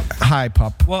 Hi,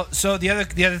 pup. Well, so the other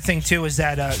thing too is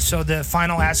that the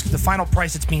final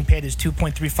price that's being paid is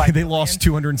 $2.35. They lost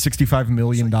 $265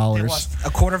 million. They lost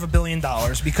 $250 million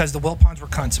because the Wilpons were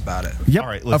cunts about it. Yep, all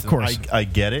right, listen, of course. I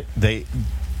get it. They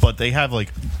have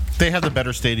the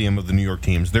better stadium of the New York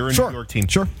teams. They're a New York team.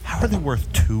 Sure. How are they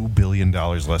worth $2 billion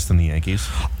less than the Yankees?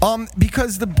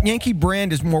 Because the Yankee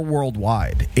brand is more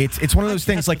worldwide. It's one of those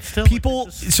things like people.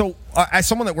 So as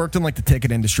someone that worked in like the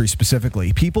ticket industry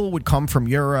specifically, people would come from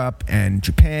Europe and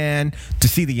Japan to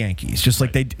see the Yankees. Just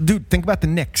like think about the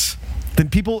Knicks. Then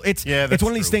people, it's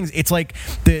one of these things. It's like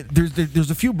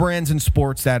there's a few brands in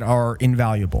sports that are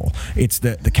invaluable. It's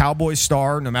the Cowboys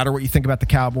star. No matter what you think about the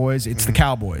Cowboys, it's the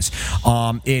Cowboys.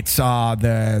 It's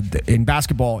in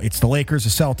basketball, it's the Lakers, the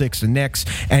Celtics, the Knicks,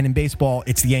 and in baseball,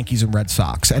 it's the Yankees and Red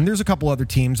Sox. And there's a couple other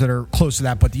teams that are close to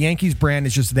that, but the Yankees brand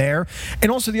is just there. And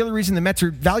also the other reason the Mets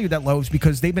are valued that low is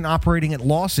because they've been operating at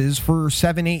losses for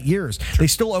 7-8 years. They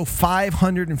still owe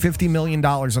 $550 million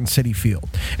on Citi Field.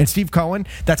 And Steve Cohen,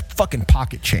 that's fucking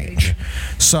pocket change.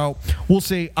 So we'll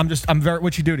see.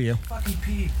 What'd she do to you? Fucking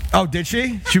pee. Oh, did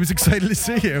she? She was excited to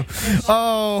see you.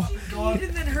 Oh.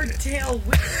 And then her tail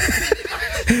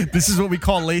This is what we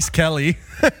call Lace Kelly.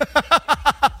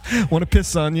 Want to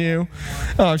piss on you?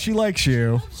 Oh, she likes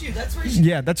you.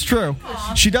 Yeah, that's true.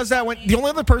 She does that when the only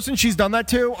other person she's done that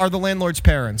to are the landlord's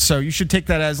parents. So you should take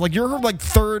that as you're her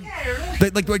third.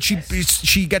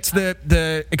 She gets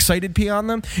the excited pee on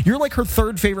them. You're like her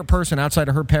third favorite person outside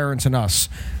of her parents and us.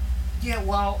 Yeah,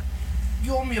 well,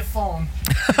 you owe me a phone.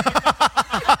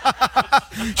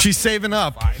 She's saving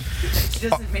up. She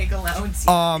doesn't make allowance.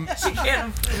 She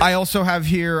can't. I also have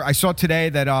here, I saw today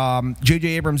that J.J.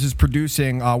 Abrams is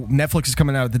producing, Netflix is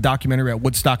coming out with the documentary at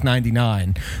Woodstock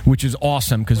 99, which is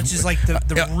awesome. Which is like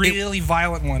the really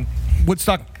violent one.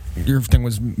 Woodstock Your thing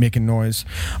was making noise.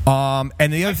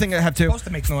 And the other thing I have supposed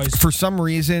to make noise. For some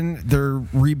reason, they're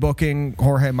rebooking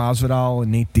Jorge Masvidal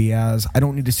and Nate Diaz. I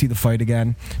don't need to see the fight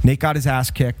again. Nate got his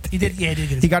ass kicked. He did. Yeah,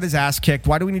 he got his ass kicked.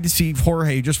 Why do we need to see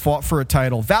Jorge, who just fought for a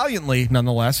title valiantly,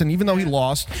 nonetheless? And even though he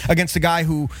lost against a guy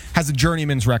who has a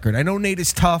journeyman's record, I know Nate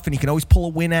is tough and he can always pull a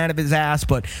win out of his ass,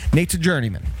 but Nate's a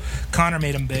journeyman. Conor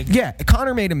made him big. Yeah,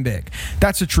 Conor made him big.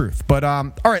 That's the truth. But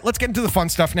all right, let's get into the fun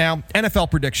stuff now.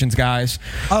 NFL predictions, guys.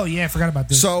 Oh yeah, I forgot about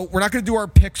this. So we're not going to do our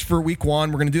picks for week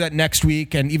 1. We're going to do that next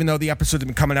week. And even though the episodes have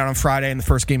been coming out on Friday and the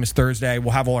first game is Thursday,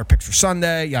 we'll have all our picks for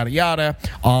Sunday. Yada yada.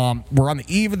 We're on the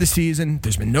eve of the season.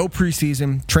 There's been no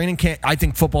preseason training camp. I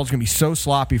think football is going to be so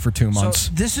sloppy for 2 months.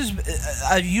 So this is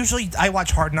usually I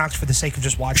watch Hard Knocks for the sake of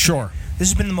just watching. Sure. This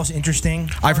has been the most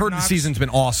interesting. I've heard the season's been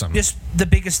awesome. Just the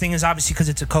biggest thing is obviously because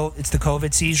it's the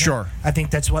COVID season. Sure. I think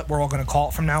that's what we're all going to call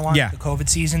it from now on. Yeah. The COVID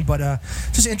season. But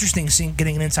it's just interesting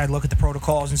getting an inside look at the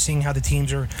protocols and seeing how the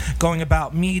teams are going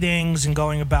about meetings and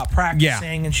going about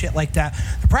practicing and shit like that.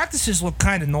 The practices look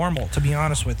kind of normal, to be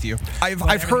honest with you.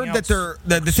 I've heard that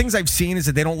the things I've seen is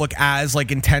that they don't look as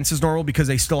like intense as normal because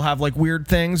they still have like weird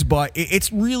things, but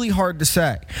it's really hard to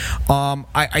say.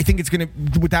 I think it's going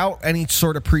to, without any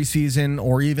sort of preseason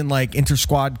or even like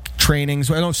inter-squad trainings,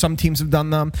 I know some teams have done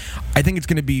them, I think it's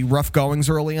going to be rough goings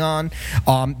early on.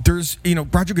 There's,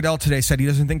 Roger Goodell today said he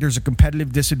doesn't think there's a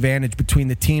competitive disadvantage between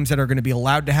the teams that are going to be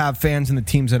allowed to have fans and the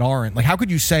teams that aren't. Like, how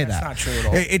could you say that? That's not true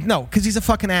at all. No, because he's a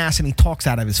fucking ass and he talks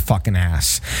out of his fucking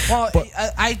ass. Well, but,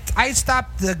 I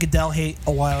stopped the Goodell hate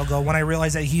a while ago when I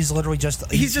realized that he's literally just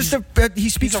he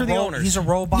speaks for the owners. He's a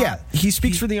robot. Yeah, he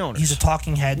speaks for the owners. He's a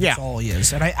talking head. That's all he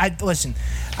is. And I listen.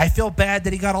 I feel bad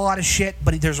that he got a lot of shit,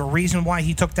 but there's a reason why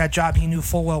he took that job. He knew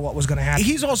full well what was going to happen.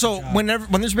 He's also when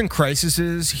there's been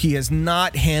crises, he has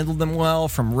not handled them well.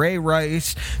 From Ray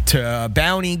Rice to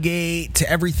Bounty Gate to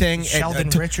everything, Sheldon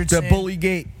to Richardson the Bully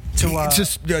Gate. It's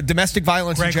just domestic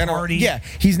violence Greg in general. Hardy. Yeah,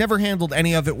 he's never handled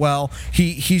any of it well.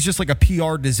 He's just like a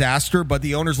PR disaster, but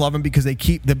the owners love him because the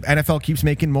NFL keeps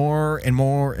making more and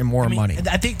more and more money.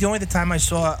 I think the only time I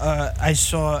saw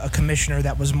a commissioner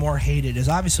that was more hated is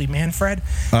obviously Manfred.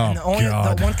 And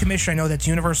the one commissioner I know that's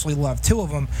universally loved, 2 of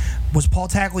them, was Paul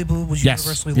Tagliabue, was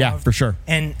universally loved. Yeah, for sure.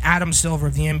 And Adam Silver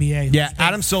of the NBA. Yeah,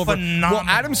 Adam Silver. Phenomenal. Well,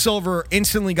 Adam Silver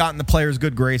instantly got in the players'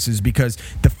 good graces because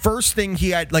the first thing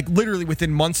he had, like literally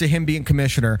within months of him being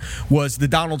commissioner, was the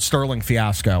Donald Sterling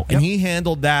fiasco, and he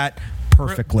handled that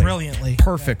perfectly. Brilliantly.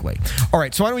 Perfectly. Yeah. All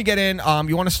right, so why don't we get in?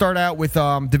 You want to start out with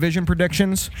division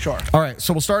predictions? Sure. All right,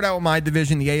 so we'll start out with my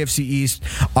division, the AFC East.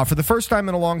 For the first time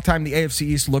in a long time, the AFC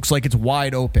East looks like it's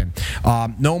wide open.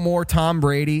 No more Tom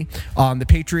Brady. The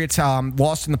Patriots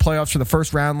lost in the playoffs for the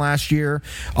first round last year.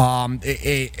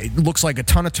 It looks like a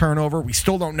ton of turnover. We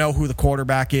still don't know who the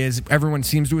quarterback is. Everyone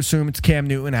seems to assume it's Cam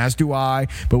Newton, as do I,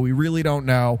 but we really don't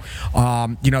know.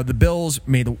 The Bills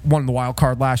won the wild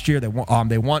card last year. They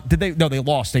won. Did they? No, they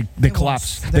lost. They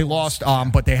collapsed. They lost.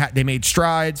 But they made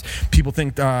strides. People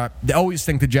think they always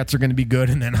think the Jets are going to be good,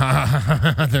 and then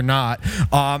they're not.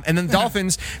 And then the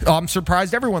Dolphins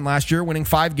surprised everyone last year, winning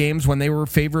 5 games when they were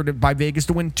favored by Vegas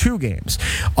to win 2 games.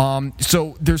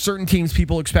 So there's certain teams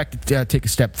people expect to take a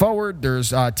step forward.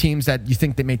 There's teams that you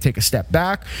think they may take a step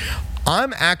back.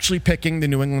 I'm actually picking the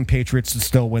New England Patriots to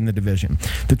still win the division.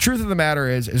 The truth of the matter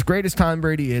is, as great as Tom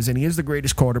Brady is, and he is the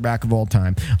greatest quarterback of all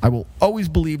time, I will always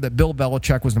believe that Bill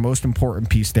Belichick was the most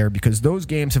important piece there because those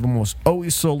games have almost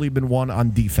always solely been won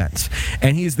on defense.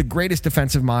 And he is the greatest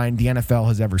defensive mind the NFL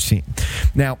has ever seen.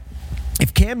 Now,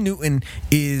 if Cam Newton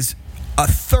is a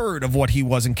third of what he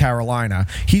was in Carolina,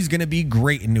 he's going to be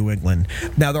great in New England.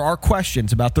 Now, there are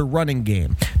questions about their running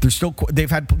game.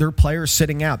 They've had their players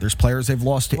sitting out. There's players they've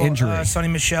lost to injury. Sonny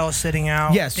Michel is sitting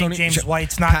out. Yeah, James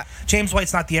White's not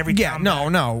the every time. Yeah,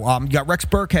 no. You got Rex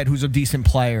Burkhead, who's a decent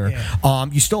player. Yeah.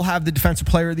 You still have the Defensive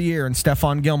Player of the Year and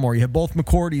Stephon Gilmore. You have both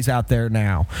McCourties out there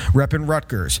now, repping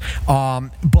Rutgers.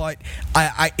 But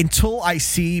I until I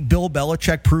see Bill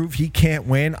Belichick prove he can't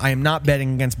win, I am not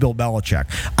betting against Bill Belichick.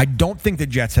 I don't think the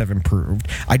Jets have improved.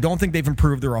 I don't think they've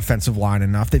improved their offensive line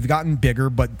enough. They've gotten bigger,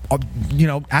 but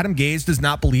Adam Gase does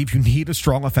not believe you need a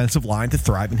strong offensive line to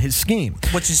thrive in his scheme.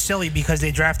 Which is silly because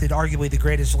they drafted arguably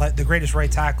the greatest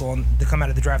right tackle to come out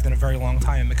of the draft in a very long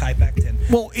time, Mekhi Becton.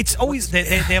 Well, it's always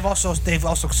they've also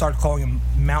started calling him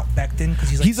Mount Becton because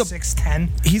he's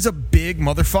 6'10". He's a big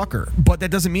motherfucker, but that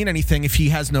doesn't mean anything if he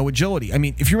has no agility. I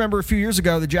mean, if you remember a few years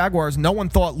ago, the Jaguars, no one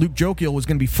thought Luke Jokiel was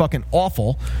going to be fucking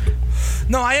awful.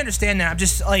 No, I understand that. I'm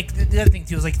just like the other thing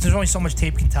too is like there's only so much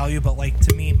tape can tell you, but like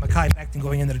to me, Mekhi Becton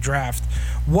going into the draft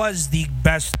was the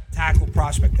best tackle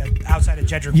prospect that outside of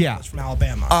Jedrick Wills from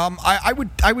Alabama.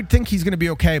 I would think he's going to be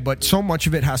okay, but so much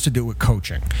of it has to do with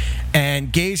coaching,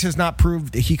 and Gase has not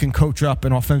proved that he can coach up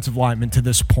an offensive lineman to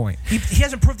this point. He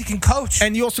hasn't proved he can coach.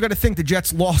 And you also got to think the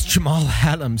Jets lost Jamal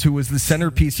Adams, who was the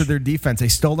centerpiece of their defense. They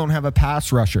still don't have a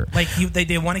pass rusher. Like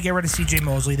they want to get rid of C.J.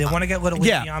 Mosley. They want to get rid of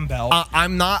Le'Veon Bell.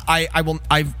 I'm not.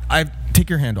 I take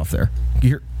your hand off there.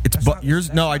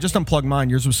 Yours. No, I just unplugged mine.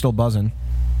 Yours was still buzzing.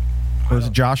 Or was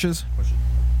it Josh's?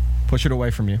 Push it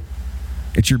away from you.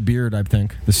 It's your beard, I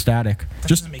think. The static. That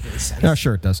doesn't make any sense. Yeah,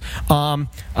 sure it does. I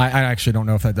actually don't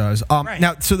know if that does. Right.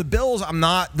 Now, so the Bills, I'm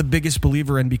not the biggest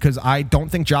believer in because I don't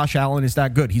think Josh Allen is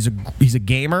that good. He's a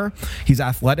gamer. He's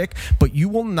athletic, but you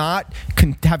will not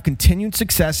have continued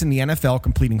success in the NFL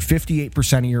completing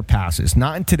 58% of your passes.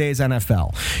 Not in today's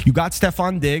NFL. You got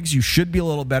Stephon Diggs. You should be a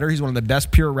little better. He's one of the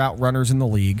best pure route runners in the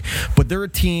league. But they're a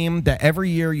team that every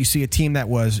year you see a team that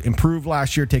was improved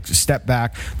last year takes a step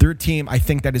back. They're a team I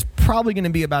think that is probably going to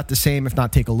be about the same, if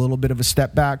not take a little bit of a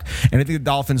step back. And I think the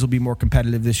Dolphins will be more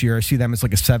competitive this year. I see them as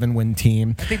like a 7-win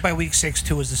team. I think by week 6,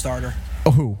 Tua is the starter. Oh,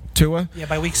 who? Tua? Yeah,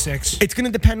 by week 6. It's going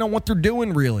to depend on what they're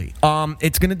doing, really.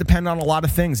 It's going to depend on a lot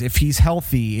of things. If he's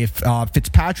healthy, if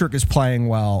Fitzpatrick is playing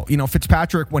well. You know,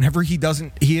 Fitzpatrick, whenever he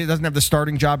doesn't have the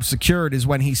starting job secured is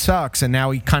when he sucks, and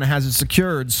now he kind of has it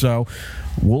secured. So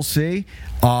we'll see.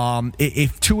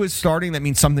 If Tua's starting, that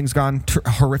means something's gone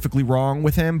horrifically wrong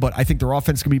with him, but I think their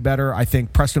offense can be better. I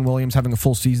think Preston Williams having a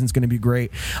full season is going to be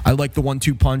great. I like the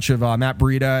 1-2 punch of Matt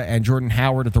Breida and Jordan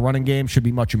Howard at the running game. Should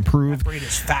be much improved. Matt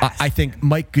Breida's fast. I think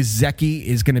Mike Gesicki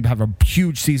is going to have a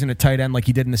huge season at tight end like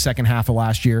he did in the second half of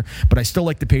last year, but I still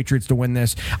like the Patriots to win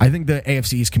this. I think the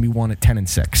AFC East can be won at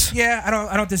 10-6. Yeah,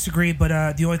 I don't disagree,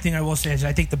 but the only thing I will say is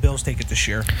I think the Bills take it this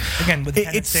year. Again, with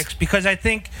 10-6, because I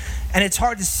think, and it's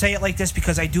hard to say it like this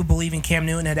because I do believe in Cam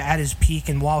Newton at his peak,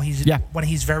 and while when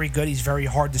he's very good, he's very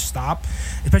hard to stop,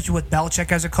 especially with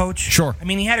Belichick as a coach. Sure. I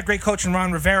mean, he had a great coach in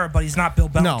Ron Rivera, but he's not Bill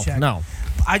Belichick. No.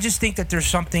 I just think that there's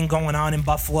something going on in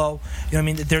Buffalo. You know what I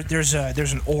mean? There's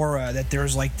an aura, that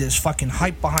there's like this fucking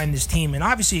hype behind this team, and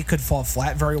obviously it could fall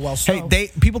flat, very well so. Hey,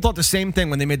 people thought the same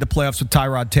thing when they made the playoffs with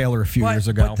Tyrod Taylor a few years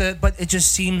ago. But it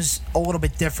just seems a little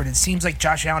bit different. It seems like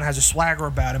Josh Allen has a swagger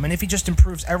about him, and if he just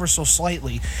improves ever so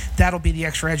slightly, that'll be the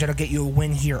extra edge that'll get you a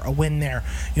win here, a win there.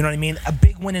 You know what I mean? A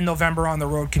big win in November on the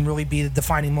road can really be the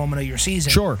defining moment of your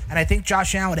season. Sure. And I think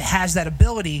Josh Allen has that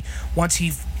ability once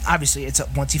he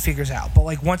figures out.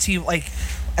 But once he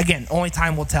again, only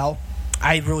time will tell.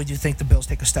 I really do think the Bills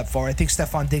take a step forward. I think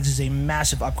Stephon Diggs is a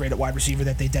massive upgrade at wide receiver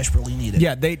that they desperately needed.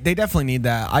 Yeah, they definitely need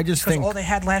that. I just think all they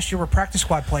had last year were practice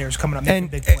squad players coming up making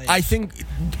big plays. I think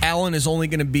Allen is only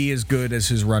going to be as good as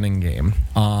his running game.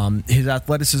 His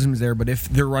athleticism is there, but if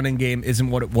their running game isn't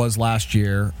what it was last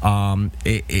year,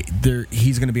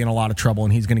 he's going to be in a lot of trouble,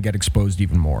 and he's going to get exposed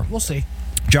even more. We'll see.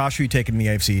 Josh, who are you taking in the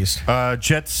AFC East?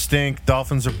 Jets stink.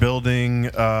 Dolphins are building.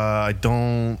 I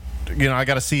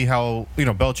got to see how,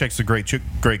 Belichick's a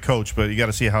great coach, but you got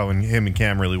to see how him and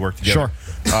Cam really work together.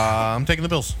 Sure. I'm taking the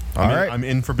Bills. I'm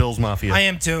in for Bills Mafia. I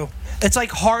am too. It's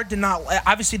hard to not.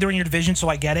 Obviously, they're in your division, so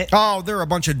I get it. Oh, they're a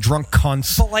bunch of drunk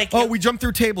cunts. But we jump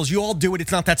through tables. You all do it.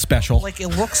 It's not that special.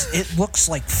 It looks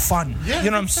like fun. Yeah,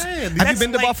 you know what I'm saying? Have you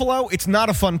been to Buffalo? It's not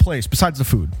a fun place. Besides the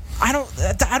food. I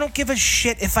don't give a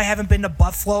shit if I haven't been to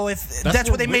Buffalo. If that's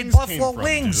where they made Buffalo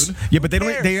wings. Dude. Yeah, but they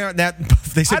don't. They aren't that.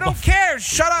 They say I don't care.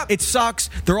 Shut up. It sucks.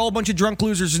 They're all a bunch of drunk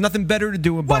losers. There's nothing better to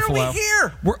do in Buffalo. What are we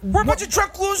here? We're a bunch of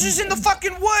drunk losers in the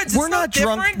fucking woods. We're not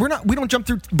drunk. We don't jump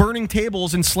through burning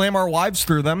tables and slam our wives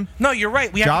through them. No, you're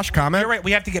right. Comment. You're right.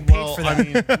 We have to get paid for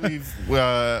that. I mean,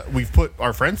 we've put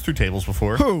our friends through tables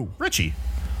before. Who? Richie.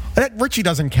 Richie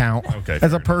doesn't count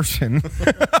as a person.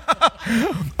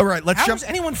 All right, let's jump. How is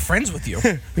anyone friends with you?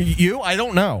 You? I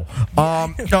don't know.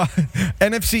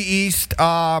 NFC East.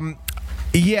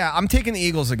 Yeah, I'm taking the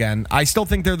Eagles again. I still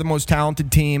think they're the most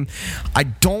talented team. I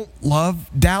don't love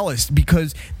Dallas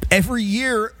because every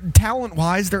year,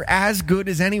 talent-wise, they're as good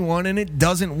as anyone, and it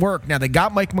doesn't work. Now, they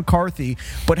got Mike McCarthy,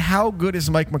 but how good is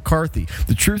Mike McCarthy?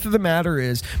 The truth of the matter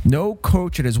is no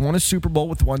coach that has won a Super Bowl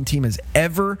with one team has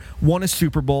ever won a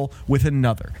Super Bowl with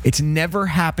another. It's never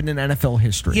happened in NFL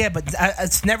history. Yeah, but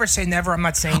it's never say never. I'm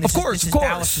not saying this, this is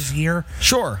Dallas's year.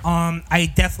 Sure. I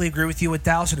definitely agree with you with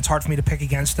Dallas, and it's hard for me to pick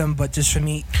against them, but just for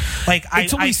me,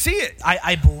 until we see it.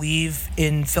 I believe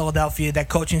in Philadelphia. That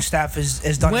coaching staff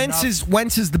has done enough.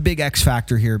 Wentz is the big X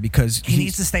factor here because he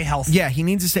needs to stay healthy. Yeah, he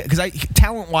needs to stay because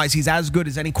talent-wise, he's as good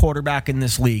as any quarterback in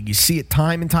this league. You see it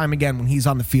time and time again when he's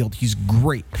on the field. He's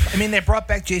great. I mean, they brought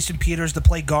back Jason Peters to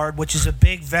play guard, which is a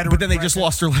big veteran. But then they just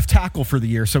lost their left tackle for the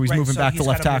year, so he's moving back to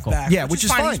left tackle. Yeah, which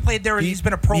is fine. He's played there. He's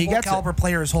been a Pro Bowl caliber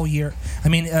player his whole year. I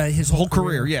mean, his whole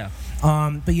career. Yeah.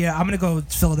 But yeah, I'm going to go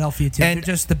with Philadelphia too. And they're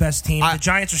just the best team. The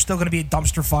Giants are still going to be a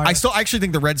dumpster fire. I actually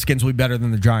think the Redskins will be better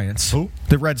than the Giants. Who?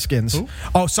 The Redskins. Who?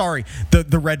 Oh, sorry.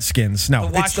 The Redskins. No,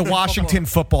 it's the Washington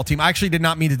football team. I actually did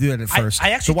not mean to do that at first.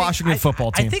 The Washington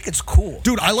football team. I think it's cool.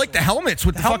 Dude, I like the helmets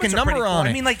with the fucking number on it.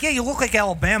 I mean, like, yeah, you look like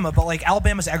Alabama, but like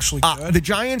Alabama's actually good. The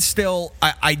Giants still,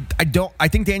 I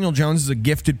think Daniel Jones is a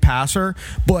gifted passer,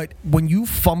 but when you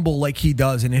fumble like he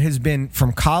does, and it has been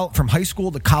from high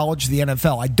school to college to the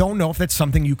NFL, I don't know if that's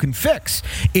something you can fix.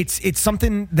 It's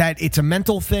something that it's a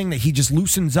mental thing that he just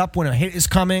loosens up when a hit is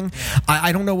coming.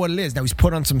 I don't know what it is. Now he's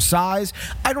put on some size.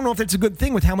 I don't know if that's a good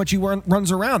thing with how much he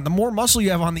runs around. The more muscle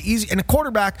you have on the easy, and a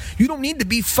quarterback, you don't need to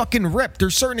be fucking ripped.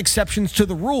 There's certain exceptions to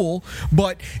the rule,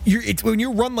 but when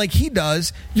you run like he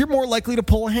does, you're more likely to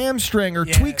pull a hamstring or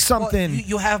tweak something. Well,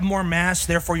 you have more mass,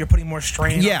 therefore you're putting more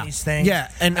strain on these things.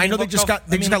 Yeah, and I know they just got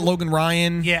Logan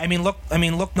Ryan. Yeah, I mean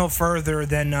look no further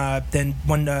than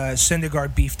when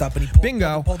Syndergaard beefed up and he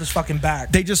pulled his fucking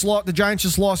back. The Giants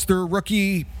just lost their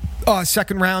rookie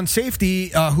second round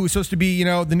safety who's supposed to be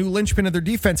the new linchpin of their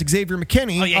defense, Xavier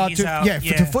McKinney. He's out.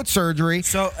 To foot surgery.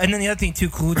 So and then the other thing too,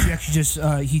 Colucci actually just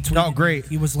he tweeted. Oh great.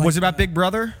 He was like, was it about Big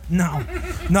Brother? No,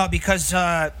 because.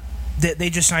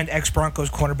 They just signed ex-Broncos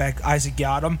cornerback Isaac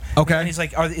Yiadom. Okay. And he's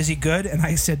like, is he good? And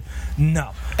I said,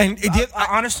 no. And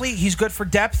honestly, he's good for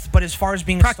depth, but as far as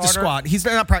being practice a starter...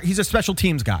 squad, he's a special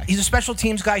teams guy. He's a special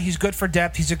teams guy. He's good for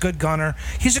depth. He's a good gunner.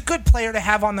 He's a good player to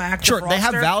have on the active roster. Sure, they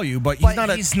have value, but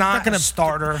he's not a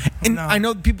starter. And I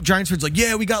know Giants fans like,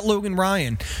 yeah, we got Logan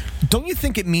Ryan. Don't you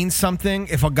think it means something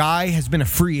if a guy has been a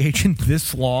free agent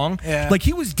this long? Yeah. Like,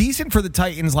 he was decent for the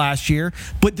Titans last year,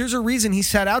 but there's a reason he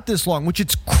sat out this long, which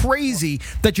it's crazy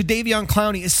that Jadeveon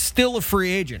Clowney is still a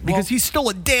free agent because he's still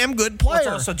a damn good player.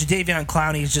 Well, also Jadeveon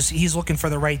Clowney is he's looking for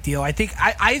the right deal. I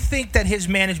think that his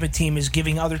management team is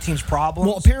giving other teams problems.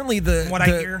 Well, apparently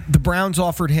the Browns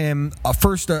offered him a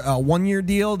 1-year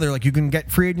deal. They're like, you can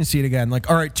get free agency again. Like,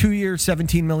 all right, 2 years,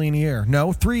 $17 million a year.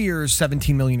 No, 3 years,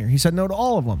 $17 million a year. He said no to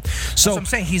all of them. So that's what I'm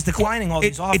saying. He's declining all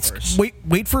these offers.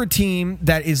 Wait for a team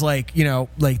that is like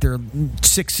like they're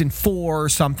 6-4 or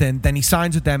something. Then he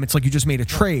signs with them. It's like you just made a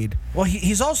trade. Well,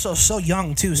 he's also so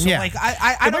young too. So like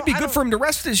it might be good for him to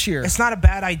rest this year. It's not a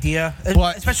bad idea,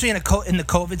 but especially in the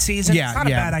COVID season. Yeah, it's not a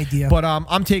bad idea. But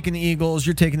I'm taking the Eagles.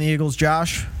 You're taking the Eagles,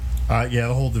 Josh. Yeah,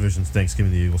 the whole division stinks. Give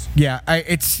me the Eagles. Yeah,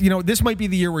 it's this might be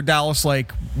the year where Dallas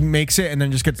makes it and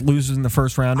then just loses in the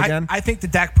first round again. I think the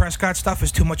Dak Prescott stuff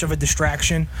is too much of a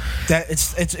distraction. That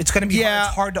it's going to be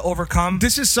hard to overcome.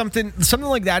 This is something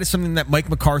like that is something that Mike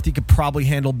McCarthy could probably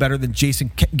handle better than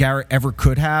Jason Garrett ever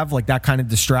could have, like that kind of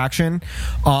distraction.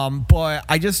 But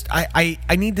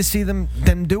I need to see them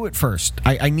do it first.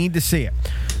 I need to see it.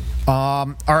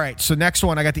 All right, so next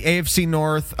one, I got the AFC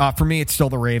North. For me, it's still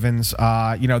the Ravens. The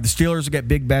Steelers will get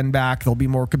Big Ben back. They'll be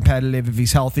more competitive if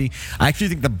he's healthy. I actually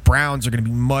think the Browns are going to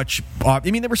be much. They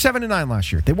were 7-9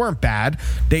 last year. They weren't bad.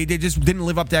 They just didn't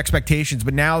live up to expectations.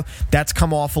 But now that's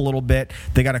come off a little bit.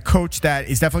 They got a coach that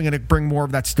is definitely going to bring more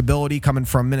of that stability coming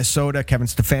from Minnesota, Kevin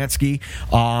Stefanski.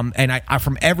 And I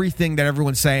from everything that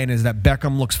everyone's saying is that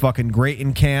Beckham looks fucking great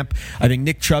in camp. I think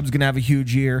Nick Chubb's going to have a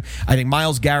huge year. I think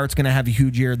Myles Garrett's going to have a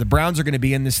huge year. The Browns are going to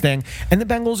be in this thing, and the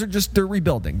Bengals they're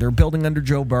rebuilding. They're building under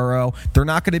Joe Burrow. They're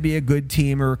not going to be a good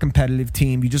team or a competitive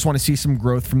team. You just want to see some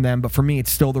growth from them, but for me,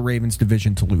 it's still the Ravens'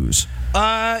 division to lose.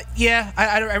 I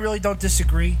really don't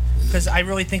disagree because I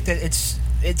really think that it's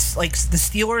like the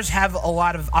Steelers have a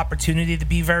lot of opportunity to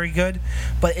be very good,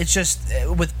 but it's just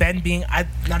with Ben being, I'm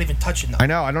not even touching them. I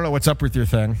know. I don't know what's up with your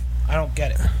thing. I don't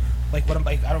get it. Like what I'm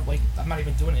like. I don't like. I'm not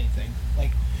even doing anything.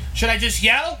 Like, should I just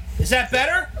yell? Is that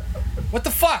better? What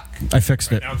the fuck? I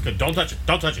fixed it. Now it's good. Don't touch it.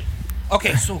 Don't touch it.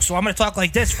 Okay, so I'm going to talk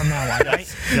like this from now on,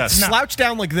 right? Yes. No. Slouch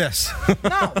down like this.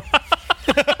 No.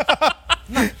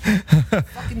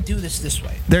 Fucking do this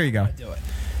way. There you go. Do it.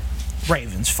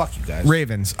 Ravens. Fuck you guys.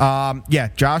 Ravens. Yeah,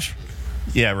 Josh?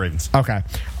 Yeah, Ravens. Okay.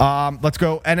 Let's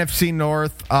go NFC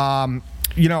North.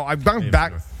 I've gone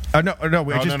back. No.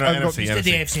 NFC. Just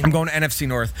the AFC. I'm going to NFC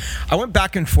North. I went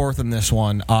back and forth on this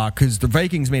one because the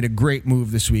Vikings made a great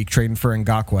move this week, trading for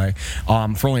Ngakoue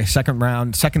for only a second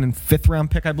and fifth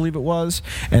round pick, I believe it was,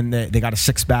 and they got a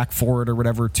 6-back for it or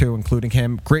whatever too, including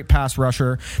him. Great pass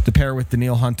rusher to pair with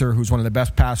Danielle Hunter, who's one of the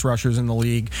best pass rushers in the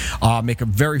league. Make a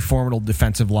very formidable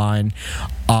defensive line.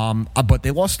 But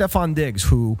they lost Stephon Diggs,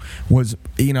 who was,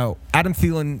 Adam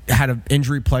Thielen had an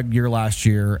injury-plagued year last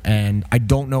year, and I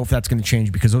don't know if that's going to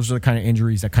change because those are the kind of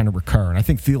injuries that kind of recur. And I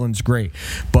think Thielen's great,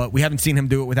 but we haven't seen him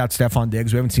do it without Stephon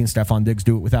Diggs. We haven't seen Stephon Diggs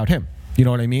do it without him. You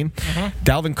know what I mean? Mm-hmm.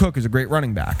 Dalvin Cook is a great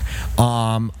running back.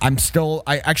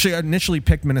 I actually initially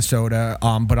picked Minnesota,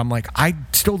 but I'm like, I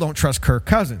still don't trust Kirk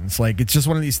Cousins. Like, it's just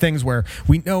one of these things where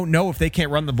we know if they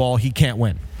can't run the ball, he can't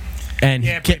win. And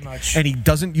pretty much. And he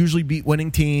doesn't usually beat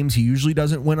winning teams. He usually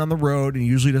doesn't win on the road, and he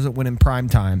usually doesn't win in prime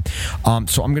time.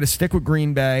 So I'm going to stick with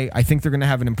Green Bay. I think they're going to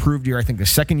have an improved year. I think the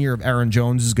second year of Aaron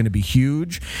Jones is going to be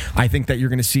huge. I think that you're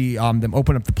going to see them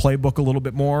open up the playbook a little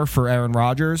bit more for Aaron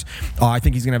Rodgers. I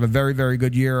think he's going to have a very, very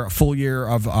good year, a full year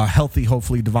of healthy,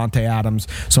 hopefully, Devontae Adams.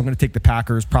 So I'm going to take the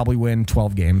Packers, probably win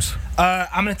 12 games.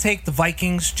 I'm going to take the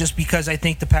Vikings just because I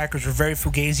think the Packers were very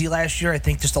fugazi last year. I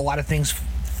think just a lot of things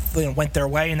went their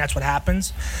way, and that's what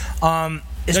happens.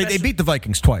 They beat the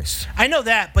Vikings twice. I know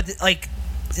that, but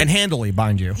and handily,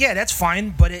 mind you. Yeah, that's fine,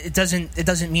 but it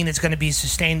doesn't mean it's going to be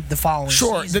sustained the following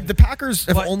season. Sure, the Packers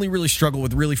have only really struggled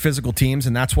with really physical teams,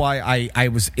 and that's why I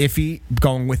was iffy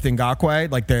going with Ngakoue.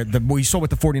 Like we saw with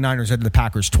the 49ers had the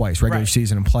Packers twice, regular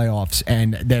season and playoffs,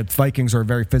 and the Vikings are a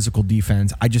very physical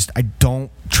defense. I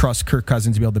don't trust Kirk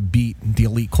Cousins to be able to beat the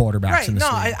elite quarterbacks in the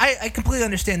league. I completely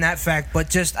understand that fact, but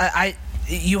just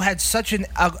you had such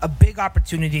a big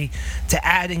opportunity to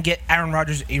add and get Aaron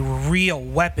Rodgers a real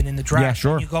weapon in the draft. Yeah,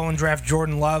 sure. You go and draft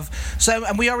Jordan Love. So,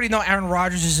 and we already know Aaron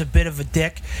Rodgers is a bit of a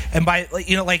dick, and by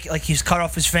like he's cut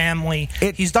off his family.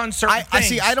 He's done certain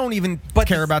things. I don't even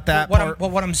care about that.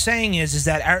 What I'm saying is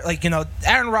that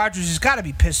Aaron Rodgers has got to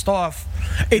be pissed off.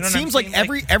 It seems like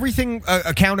everything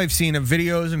account I've seen of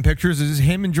videos and pictures is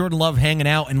him and Jordan Love hanging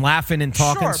out and laughing and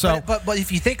talking. Sure, but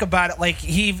if you think about it, like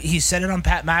he said it on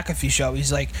Pat McAfee show.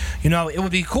 He's like, it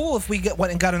would be cool if we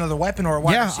went and got another weapon or a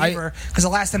wide receiver, because the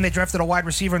last time they drafted a wide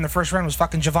receiver in the first round was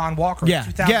fucking Javon Walker.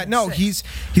 No, he's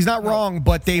not wrong,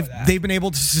 but they've been able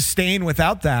to sustain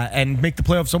without that and make the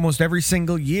playoffs almost every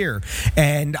single year.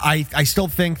 And I still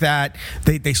think that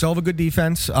they still have a good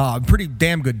defense, pretty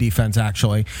damn good defense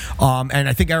actually. And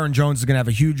I think Aaron Jones is going to have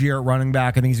a huge year at running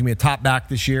back. I think he's going to be a top back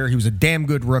this year. He was a damn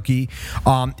good rookie.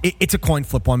 It's a coin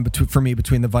flip one for me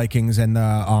between the Vikings and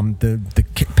the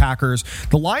Packers.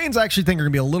 The Lions I actually think are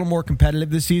going to be a little more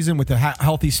competitive this season with a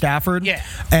healthy Stafford. Yeah.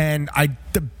 And I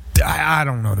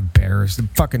don't know the Bears. The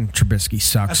fucking Trubisky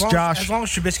sucks. Josh? As long as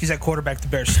Trubisky's at quarterback, the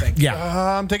Bears stink.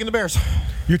 Yeah. I'm taking the Bears.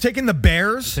 You're taking the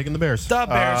Bears? Taking the Bears. The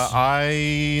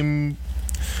Bears.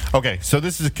 Okay, so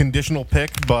this is a conditional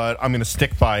pick, but I'm going to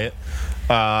stick by it.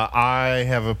 I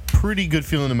have a pretty good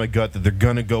feeling in my gut that they're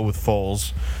going to go with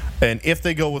Foles. And if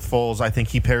they go with Foles, I think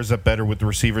he pairs up better with the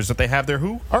receivers that they have there,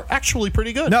 who are actually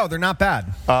pretty good. No, they're not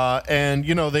bad. And,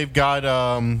 they've got,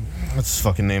 what's his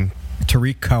fucking name?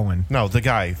 Tariq Cohen. No, the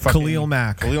guy. Khalil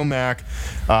Mack. They're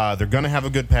going to have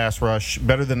a good pass rush,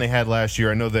 better than they had last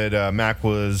year. I know that Mack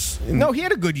was... No, he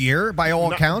had a good year by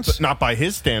all accounts. But not by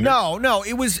his standards. No,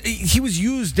 he was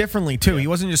used differently, too. Yeah. He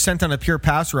wasn't just sent on a pure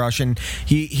pass rush, and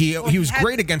he was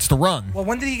great against the run. Well,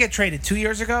 when did he get traded? 2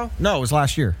 years ago? No, it was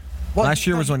last year. Well, last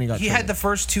year was when he got traded. He had the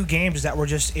first 2 games that were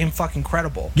just fucking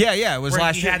credible. Yeah, it was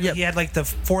last year. He had like the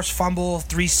forced fumble,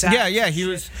 3 sacks. Yeah, he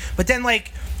was. But then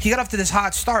he got off to this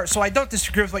hot start. So I don't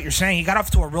disagree with what you're saying. He got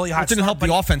off to a really hot start. It didn't help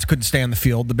the offense couldn't stay on the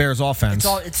field. The Bears' offense.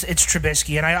 It's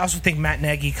Trubisky, and I also think Matt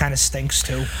Nagy kind of stinks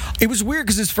too. It was weird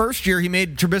because his first year he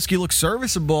made Trubisky look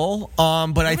serviceable,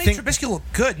 but I think Trubisky look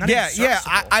good.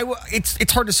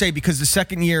 It's hard to say because the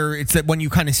second year it's that when you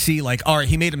kind of see like, all right,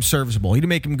 he made him serviceable. He didn't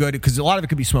make him good because a lot of it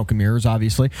could be smoke and mirrors,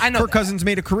 obviously. I know Kirk Cousins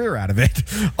made a career out of it,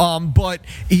 but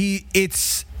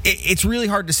it's really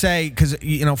hard to say because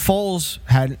Foles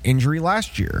had an injury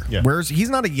last year, whereas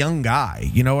he's not a young guy.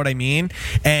 You know what I mean?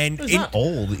 And he's not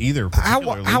old either. How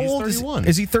old 31.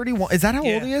 Is he? 31? Is that how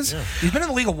old he is? Yeah. He's been in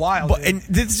the league a while. And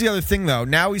this is the other thing, though.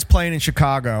 Now he's playing in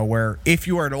Chicago, where if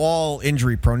you are at all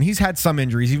injury prone, he's had some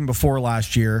injuries even before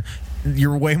last year.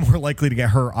 You're way more likely to get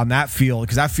hurt on that field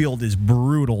because that field is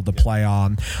brutal to play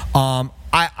on.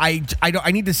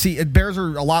 I need to see. Bears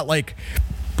are a lot like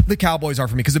The Cowboys are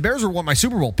for me because the Bears were my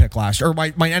Super Bowl pick last year, or one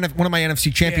of my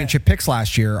NFC Championship picks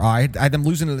last year. I had them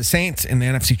losing to the Saints in the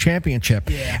NFC Championship,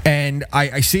 and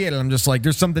I see it and I'm just like,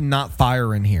 there's something not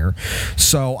firing here.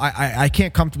 So I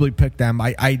can't comfortably pick them.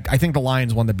 I think the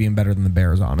Lions wound up being better than the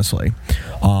Bears, honestly.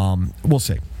 We'll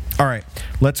see. All right,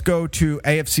 let's go to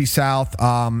AFC South.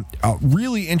 A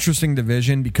really interesting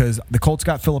division because the Colts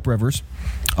got Phillip Rivers.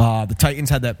 The Titans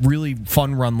had that really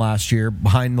fun run last year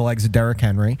behind the legs of Derrick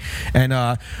Henry. And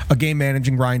a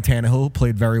game-managing Ryan Tannehill who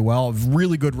played very well. A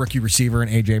really good rookie receiver in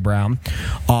A.J. Brown.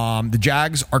 The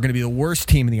Jags are going to be the worst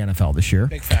team in the NFL this year.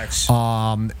 Big facts.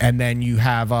 And then you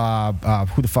have,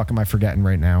 who the fuck am I forgetting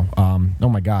right now? Oh,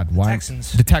 my God.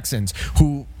 Texans. The Texans,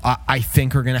 who I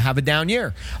think are going to have a down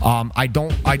year.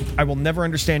 I will never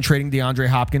understand trading DeAndre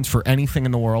Hopkins for anything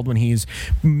in the world when he's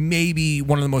maybe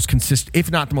one of the most consistent,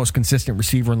 if not the most consistent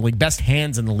receiver in the league, best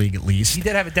hands in the league at least. He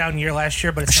did have a down year last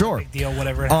year, but it's not a big deal,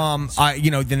 whatever it happens.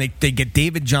 Then they get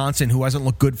David Johnson, who hasn't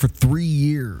looked good for 3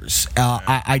 years.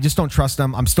 I just don't trust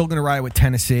them. I'm still going to ride with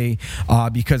Tennessee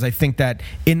because I think that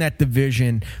in that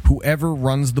division, whoever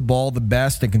runs the ball the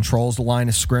best and controls the line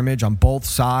of scrimmage on both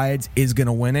sides is going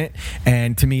to win it.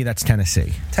 And to me, that's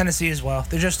Tennessee. Tennessee as well.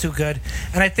 They're just too good.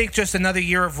 And I think just another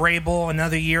year of Rabel,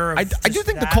 another year of I do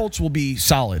think the Colts will be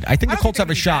solid. I think the Colts have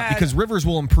a shot because Rivers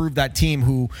will improve that team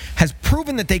who has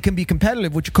proven that they can be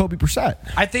competitive with Jacoby Brissett.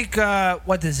 I think,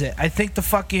 what is it? I think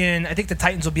the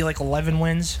Titans will be like 11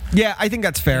 wins. Yeah, I think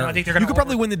that's fair. I think you could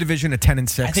probably win the division at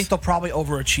 10-6. I think they'll probably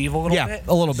overachieve a little bit. Yeah,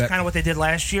 a little bit. Kind of what they did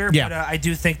last year. Yeah. But I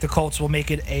do think the Colts will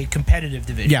make it a competitive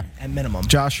division at minimum.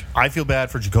 Josh? I feel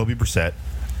bad for Jacoby Brissett.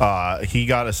 He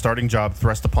got a starting job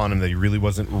thrust upon him that he really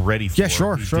wasn't ready for. Yeah,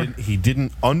 sure. He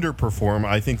didn't underperform.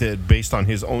 I think that based on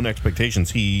his own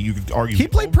expectations, you could argue he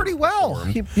played pretty well.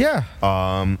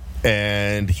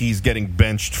 And he's getting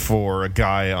benched for a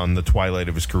guy on the twilight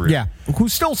of his career. Yeah,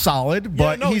 who's still solid,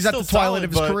 but he's at the twilight of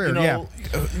his career.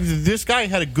 This guy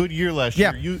had a good year last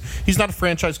year. He's not a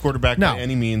franchise quarterback by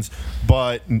any means,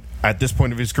 but at this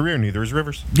point of his career, neither is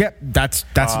Rivers. Yep, that's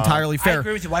entirely fair. I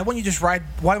agree with you. Why wouldn't you just ride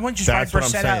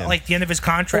Brissett out like the end of his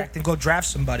contract and go draft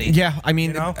somebody? Yeah, I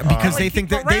mean, because they think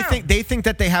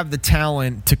that they have the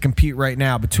talent to compete right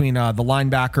now between the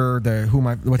linebacker,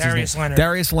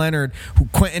 Darius Leonard,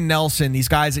 Quentin Nelson, these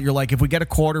guys that you're like, if we get a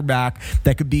quarterback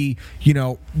that could be,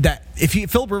 that if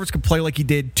Phillip Rivers could play like he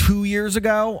did 2 years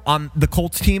ago on the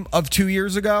Colts team of 2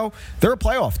 years ago, they're a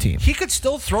playoff team. He could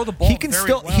still throw the ball. He can,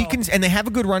 and they have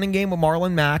a good running game with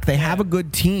Marlon Mack. They have a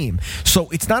good team, so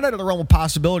it's not out of the realm of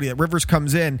possibility that Rivers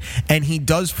comes in and he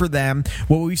does for them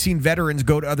what we've seen veterans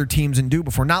go to other teams and do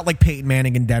before. Not like Peyton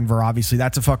Manning in Denver, obviously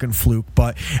that's a fucking fluke,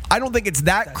 but I don't think it's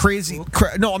that crazy.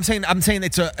 No, I'm saying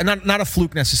it's not a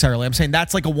fluke necessarily. I'm saying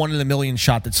that's like a 1 in a million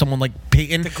shot that someone like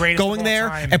Peyton going there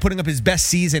and putting up his best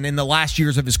season in the last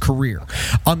years of his career.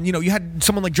 You had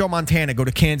someone like Joe Montana go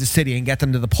to Kansas City and get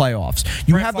them to the playoffs.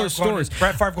 You have those stories.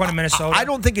 Brett Favre going to Minnesota. I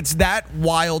don't think it's that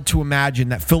wild to imagine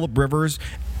that Phillip Rivers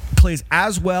plays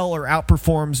as well or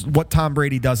outperforms what Tom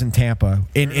Brady does in Tampa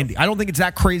in Indy. I don't think it's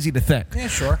that crazy to think. Yeah,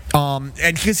 sure. And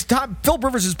because Phillip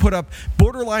Rivers has put up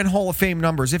borderline Hall of Fame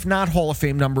numbers, if not Hall of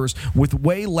Fame numbers, with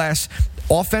way less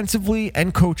offensively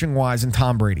and coaching wise than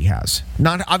Tom Brady has.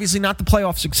 Obviously not the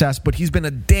playoff success, but he's been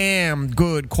a damn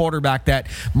good quarterback that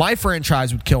my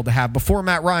franchise would kill to have. Before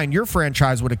Matt Ryan, your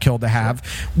franchise would have killed to have,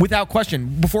 without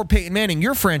question. Before Peyton Manning,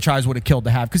 your franchise would have killed to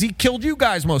have, because he killed you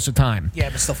guys most of the time. Yeah,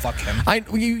 but still fuck him.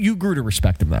 You grew to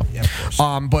respect him, though. Yeah, of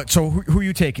course. But so who are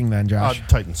you taking then, Josh?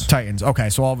 Titans. Okay,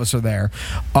 so all of us are there.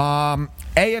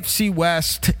 AFC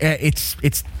West, it's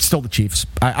still the Chiefs.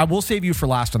 I will save you for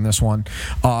last on this one.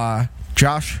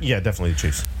 Josh? Yeah, definitely the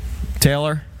Chiefs.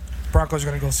 Taylor? Broncos are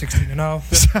going to go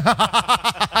 16-0.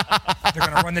 They're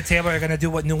going to run the table. They're going to do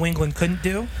what New England couldn't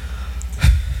do.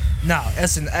 No,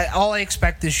 listen, all I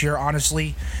expect this year,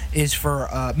 honestly, is for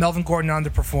Melvin Gordon to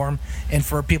underperform and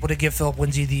for people to give Philip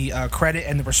Lindsay the credit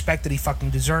and the respect that he fucking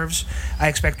deserves. I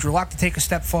expect Drew Lock to take a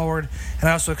step forward, and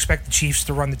I also expect the Chiefs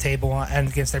to run the table and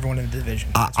against everyone in the division.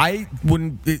 I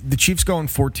wouldn't. The Chiefs going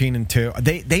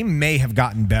 14-2. They may have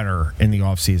gotten better in the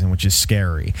offseason, which is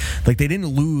scary. Like, they didn't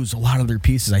lose a lot of their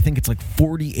pieces. I think it's like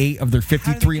 48 of their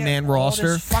 53-man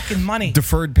roster. Fucking money.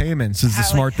 Deferred payments is the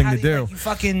smart thing to do.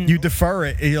 You defer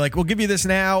it. You're like, like, we'll give you this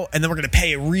now, and then we're going to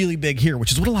pay it really big here,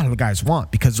 which is what a lot of the guys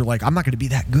want because they're like, I'm not going to be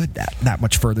that good that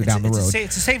much further down the road.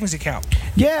 It's a savings account.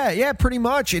 Yeah, pretty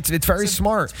much. It's very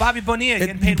smart. It's Bobby Bonilla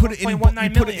getting paid $1.19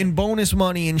 million. You put it in bonus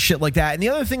money and shit like that. And the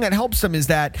other thing that helps them is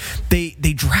that they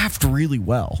draft really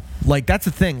well. Like, that's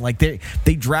the thing. Like, they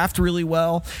draft really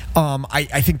well.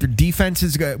 I think their defense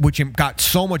is good, which got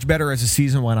so much better as the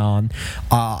season went on.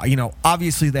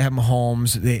 Obviously they have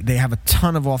Mahomes. They have a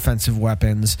ton of offensive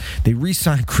weapons. They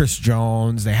re-signed Chris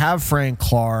Jones. They have Frank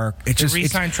Clark. They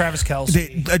re-signed Travis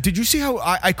Kelce. Did you see how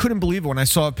I couldn't believe it when I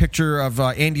saw a picture of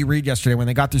Andy Reid yesterday when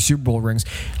they got their Super Bowl rings?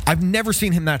 I've never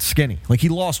seen him that skinny. Like, he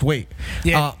lost weight.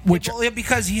 Yeah,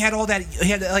 because he had all that. He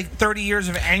had like 30 years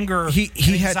of anger,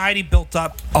 anxiety built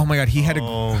up. Oh my God, he had.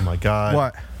 Oh my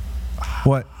God.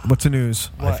 What? What's the news?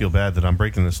 I feel bad that I'm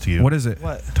breaking this to you. What is it?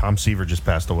 What? Tom Seaver just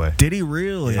passed away. Did he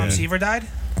really? Tom Seaver died?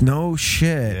 No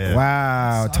shit. Yeah.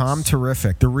 Wow. Tom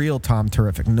Terrific. The real Tom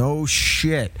Terrific. No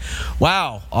shit.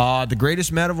 Wow. The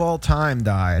greatest Met of all time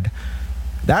died.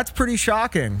 That's pretty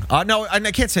shocking. No, I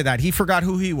can't say that. He forgot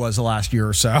who he was the last year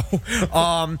or so.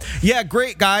 Yeah,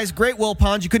 great, guys. Great Will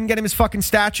Pons. You couldn't get him his fucking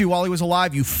statue while he was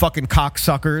alive, you fucking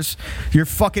cocksuckers. Your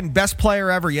fucking best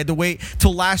player ever. You had to wait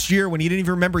till last year when you didn't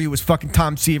even remember he was fucking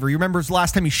Tom Seaver. You remember his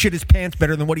last time he shit his pants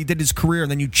better than what he did his career,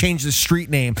 and then you changed his street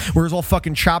name, where it's all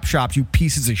fucking chop shops, you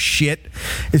pieces of shit.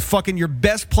 It's fucking your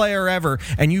best player ever,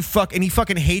 and he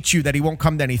fucking hates you that he won't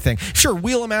come to anything. Sure,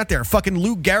 wheel him out there. Fucking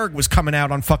Lou Gehrig was coming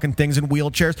out on fucking things in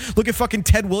wheelchairs. Look at fucking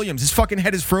Ted Williams. His fucking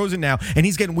head is frozen now, and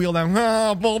he's getting wheeled down.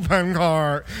 Bullpen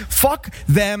car. Fuck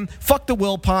them. Fuck the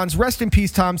Wilpons. Rest in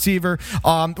peace, Tom Seaver.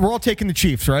 We're all taking the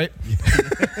Chiefs, right?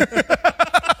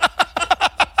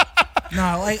 No,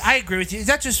 I agree with you.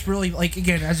 That just really,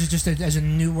 again, as a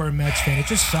newer Mets fan, it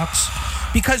just sucks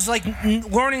because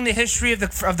learning the history of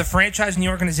the franchise and the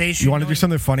organization. You want to do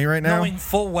something funny right now? Knowing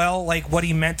full well what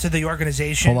he meant to the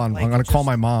organization. Hold on, I'm gonna call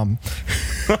my mom.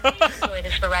 Enjoy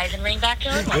this Verizon ringback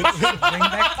tone.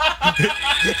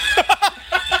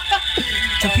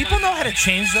 Do people know how to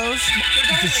change those?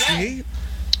 See?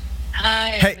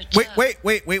 Hey,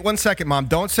 wait 1 second, Mom.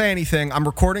 Don't say anything. I'm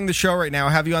recording the show right now.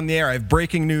 I have you on the air. I have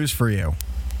breaking news for you.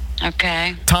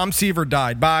 Okay. Tom Seaver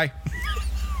died. Bye.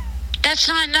 That's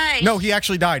not nice. No, he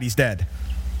actually died. He's dead.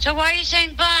 So why are you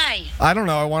saying bye? I don't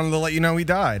know. I wanted to let you know he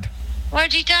died.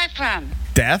 Where'd he die from?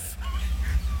 Death?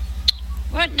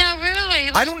 What? No,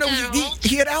 really? I don't know.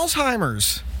 He had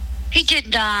Alzheimer's. He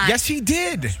did not. Yes, he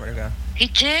did. I swear to God. He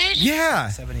did? Yeah.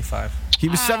 75. He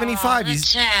was 75. That's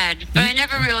sad, but I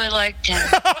never really liked him.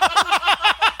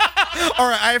 All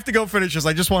right, I have to go finish this.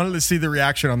 I just wanted to see the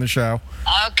reaction on the show.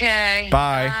 Okay.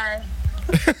 Bye.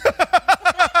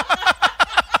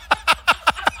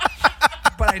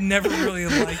 But I never really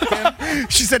liked him.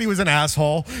 She said he was an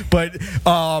asshole, but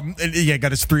yeah,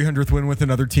 got his 300th win with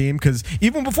another team because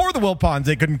even before the Wilpons,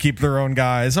 they couldn't keep their own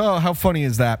guys. Oh, how funny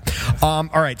is that? All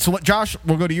right, so Josh,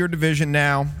 we'll go to your division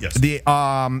now. Yes.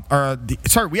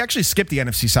 Sorry, we actually skipped the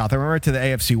NFC South. I went right to the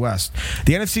AFC West.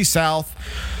 The NFC South.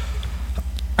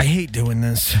 I hate doing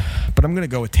this, but I'm going to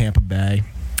go with Tampa Bay.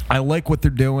 I like what they're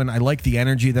doing. I like the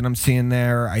energy that I'm seeing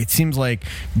there. It seems like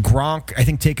Gronk, I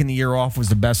think taking the year off was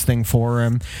the best thing for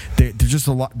him. There's just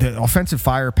a lot. The offensive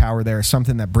firepower there is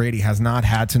something that Brady has not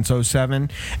had since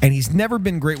 2007, and he's never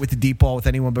been great with the deep ball with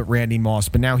anyone but Randy Moss.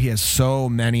 But now he has so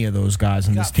many of those guys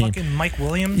on this team. Fucking Mike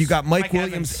Williams. You got Mike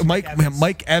Williams,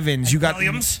 Mike Evans. You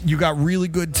got really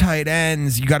good tight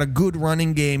ends. You got a good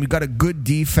running game. You got a good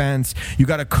defense. You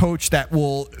got a coach that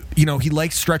will, he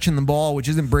likes stretching the ball, which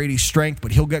isn't Brady's strength,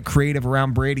 but he'll get creative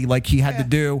around Brady like he had to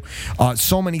do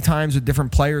so many times with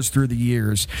different players through the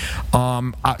years. So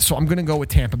I'm going to go with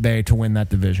Tampa Bay to win that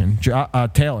division.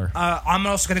 Taylor. I'm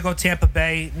also going to go Tampa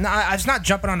Bay. No, it's not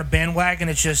jumping on a bandwagon.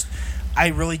 It's just I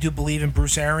really do believe in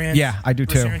Bruce Arians. Yeah, I do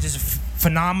too. Bruce Arians is a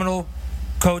phenomenal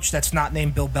coach that's not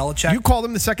named Bill Belichick. You called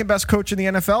him the second best coach in the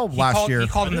NFL last year. He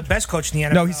called him the best coach in the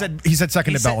NFL. No, he said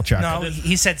second to Belichick. No,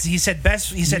 he said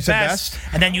best. He said best.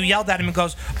 And then you yelled at him and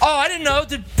goes, "Oh, I didn't know.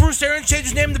 Did Bruce Arians change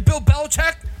his name to Bill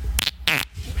Belichick?"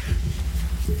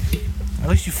 At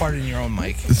least you farted in your own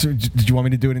mic. So, did you want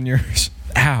me to do it in yours?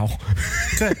 Ow.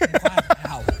 Good.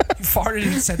 Ow. You farted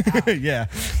and said ow. Yeah.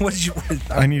 What did you?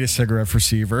 I need a cigarette for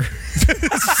Seaver.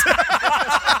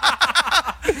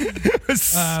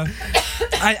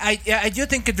 I do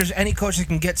think if there's any coach that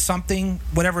can get something,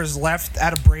 whatever is left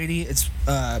out of Brady, it's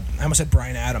I almost said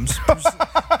Bryan Adams,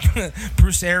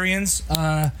 Bruce Arians.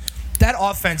 That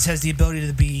offense has the ability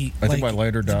to be. I think my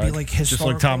lighter died. Just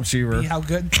like Tom Seaver. How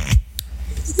good?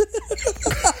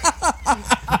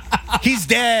 He's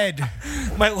dead.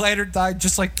 My lighter died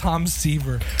just like Tom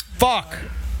Seaver. Fuck.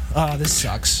 Oh, this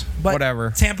sucks. But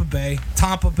Whatever. Tampa Bay,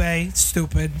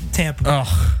 stupid. Tampa Bay.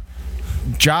 Ugh.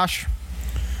 Josh.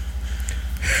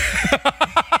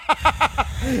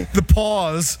 The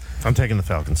pause. I'm taking the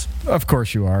Falcons. Of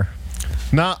course you are.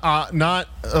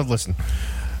 Listen.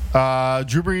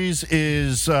 Drew Brees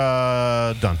is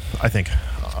done, I think.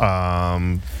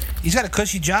 He's got a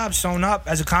cushy job sewn up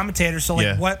as a commentator, so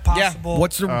what possible... Yeah.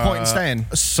 What's the point in staying?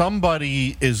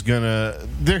 Somebody is going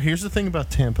to... Here's the thing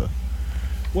about Tampa.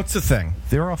 What's the thing?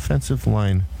 Their offensive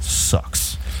line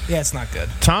sucks. Yeah, it's not good.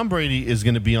 Tom Brady is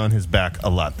going to be on his back a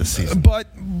lot this season. But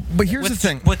here's the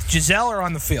thing. With Giselle or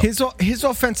on the field? His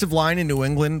offensive line in New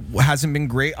England hasn't been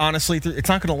great, honestly. It's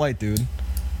not going to light, dude.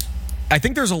 I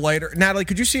think there's a lighter. Natalie,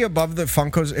 could you see above the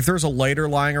Funkos if there's a lighter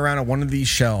lying around on one of these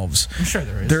shelves? I'm sure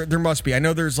there is. There must be. I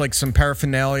know there's like some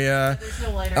paraphernalia. There's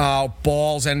no lighter.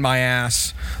 Balls and my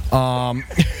ass.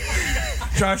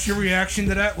 Josh, your reaction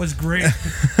to that was great.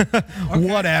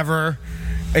 Whatever.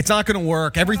 It's not going to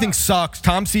work. Everything sucks.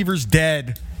 Tom Seaver's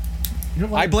dead.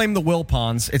 I blame the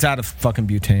Wilpons. It's out of fucking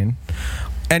butane.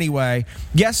 Anyway,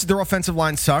 yes, their offensive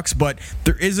line sucks, but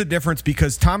there is a difference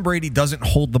because Tom Brady doesn't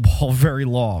hold the ball very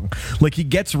long. Like, he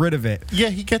gets rid of it. Yeah,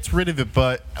 he gets rid of it,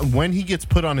 but when he gets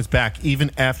put on his back,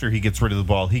 even after he gets rid of the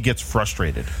ball, he gets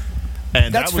frustrated.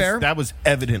 And That's fair. That was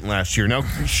evident last year. Now,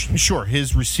 sure,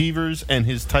 his receivers and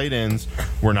his tight ends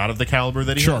were not of the caliber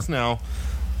that he has now.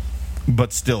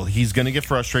 But still, he's going to get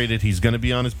frustrated. He's going to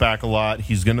be on his back a lot.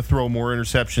 He's going to throw more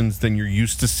interceptions than you're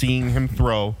used to seeing him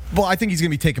throw. Well, I think he's going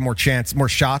to be taking more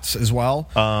shots as well.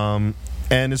 And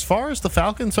as far as the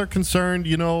Falcons are concerned,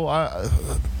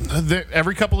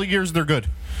 every couple of years they're good.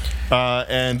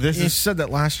 And you said that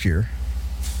last year.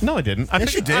 No, I didn't. I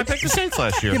picked the Saints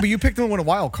last year. Yeah, but you picked them to win a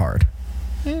wild card.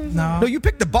 No, you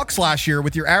picked the Bucks last year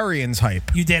with your Arians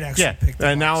hype. You did actually pick the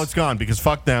and Bucks. now it's gone because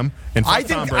fuck them. And fuck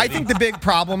Tom Brady. I think the big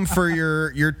problem for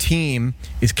your team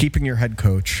is keeping your head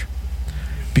coach.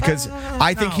 Because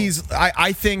I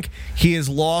think he has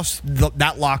lost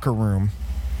that locker room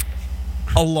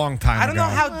a long time ago. I don't know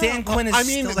how Dan Quinn is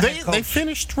still the head coach. They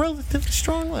finished relatively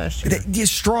strong last year. They're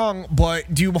strong,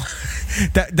 but do you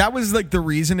that was like the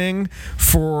reasoning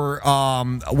for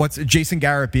Jason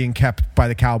Garrett being kept by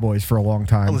the Cowboys for a long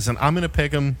time. Listen, I'm going to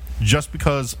pick them just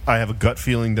because I have a gut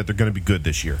feeling that they're going to be good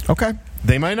this year. Okay.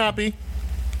 They might not be.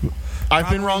 I've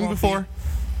been wrong before.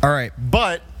 All right.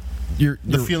 But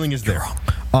the feeling is there.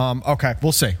 Okay,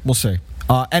 we'll see.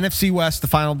 NFC West, the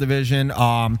final division.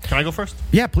 Can I go first?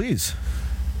 Yeah, please.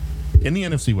 In the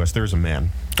NFC West, there's a man.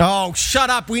 Oh,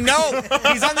 shut up. We know.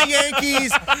 He's on the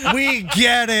Yankees. We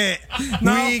get it.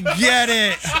 No. We get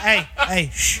it.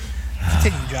 Hey, shh.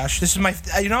 Continue, Josh. This is my...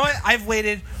 You know what? I've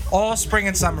waited all spring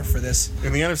and summer for this.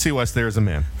 In the NFC West, there is a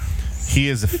man. He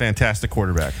is a fantastic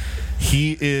quarterback.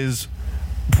 He is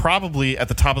probably at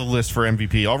the top of the list for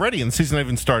MVP already, and the season hasn't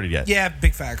even started yet. Yeah,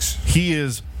 big facts. He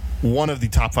is one of the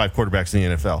top 5 quarterbacks in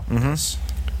the NFL.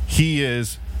 Mm-hmm. He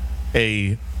is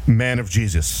a man of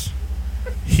Jesus.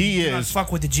 He Do not is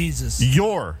fuck with the Jesus.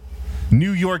 your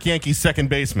New York Yankees second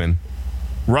baseman,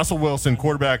 Russell Wilson,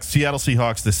 quarterback, Seattle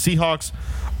Seahawks. The Seahawks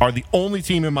are the only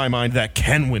team in my mind that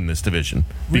can win this division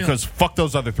because fuck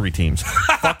those other 3 teams.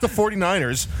 Fuck the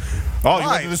 49ers. Oh, you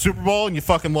went to the Super Bowl and you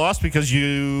fucking lost because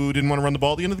you didn't want to run the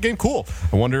ball at the end of the game? Cool.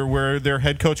 I wonder where their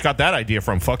head coach got that idea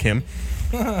from. Fuck him.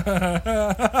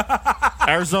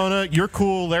 Arizona, you're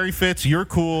cool. Larry Fitz, you're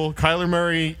cool. Kyler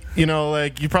Murray, you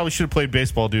probably should have played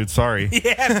baseball, dude. Sorry.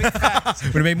 Yeah, big facts.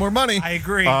 Would have made more money. I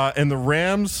agree. And the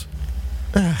Rams,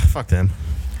 fuck them.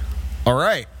 All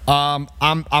right.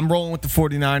 I'm rolling with the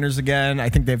 49ers again. I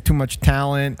think they have too much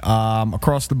talent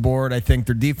across the board. I think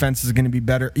their defense is going to be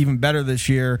even better this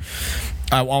year.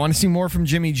 I want to see more from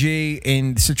Jimmy G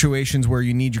in situations where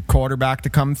you need your quarterback to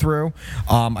come through.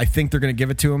 I think they're going to give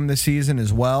it to him this season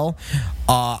as well.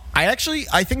 I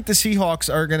think the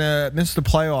Seahawks are going to miss the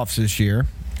playoffs this year.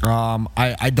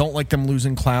 I don't like them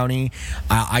losing Clowney.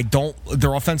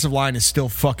 Their offensive line is still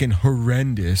fucking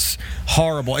horrendous.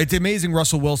 Horrible. It's amazing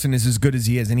Russell Wilson is as good as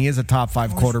he is, and he is a top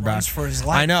 5 quarterback. For his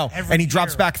life I know. And he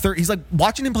drops back third. He's like,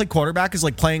 watching him play quarterback is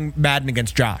like playing Madden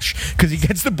against Josh because he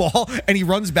gets the ball and he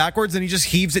runs backwards and he just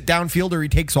heaves it downfield or he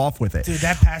takes off with it. Dude,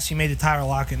 that pass he made to Tyler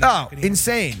Lockett. Oh,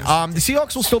 insane. The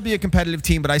Seahawks will still be a competitive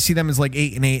team, but I see them as like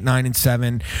 8-8,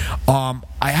 9-7.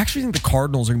 I actually think the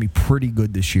Cardinals are going to be pretty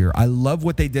good this year. I love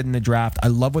what they did in the draft. I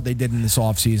love what they did in this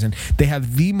offseason. They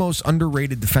have the most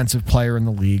underrated defensive player in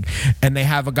the league, and they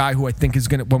have a guy who I think is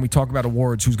going to, when we talk about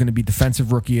awards, who's going to be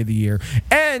Defensive Rookie of the Year.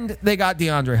 And they got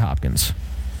DeAndre Hopkins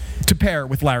to pair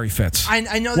with Larry Fitz. I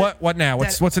know that. What now?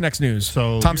 What's the next news?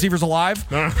 So Tom Seaver's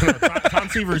alive? No. Tom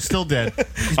Seaver is still dead.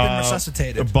 He's been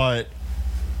resuscitated. But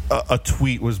a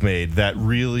tweet was made that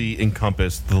really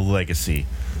encompassed the legacy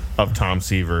of Tom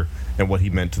Seaver and what he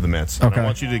meant to the Mets. And I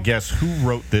want you to guess who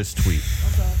wrote this tweet.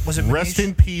 Was it Rest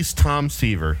in peace, Tom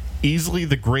Seaver. Easily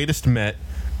the greatest Met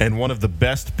and one of the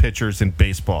best pitchers in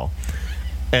baseball.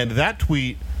 And that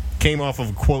tweet came off of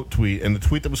a quote tweet, and the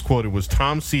tweet that was quoted was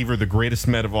Tom Seaver, the greatest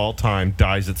Met of all time,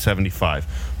 dies at 75.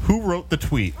 Who wrote the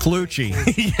tweet? Colucci.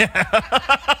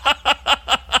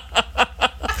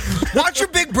 Watch your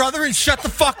big brother and shut the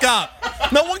fuck up.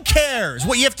 No one cares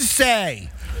what you have to say.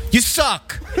 You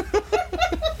suck.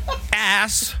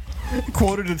 Ass.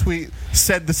 Quoted a tweet,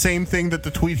 said the same thing that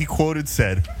the tweet he quoted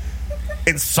said.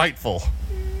 Insightful.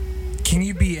 Can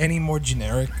you be any more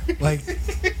generic? Like,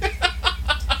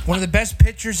 one of the best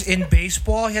pitchers in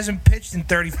baseball. He hasn't pitched in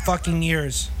 30 fucking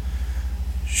years.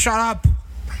 Shut up.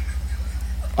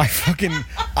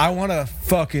 I want to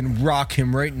fucking rock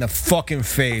him right in the fucking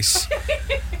face.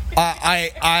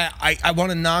 I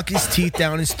want to knock his teeth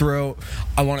down his throat.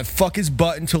 I want to fuck his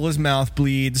butt until his mouth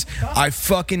bleeds. I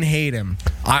fucking hate him.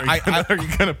 Are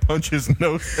you gonna punch his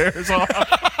nose hairs off?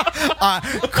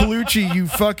 Colucci, you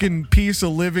fucking piece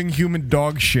of living human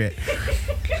dog shit.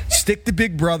 Stick to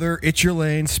Big Brother. It's your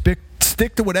lane. Stick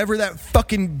to whatever that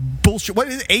fucking bullshit. What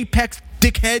is it? Apex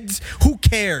dickheads? Who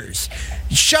cares?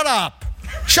 Shut up.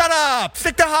 Shut up.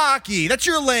 Stick to hockey. That's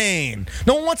your lane.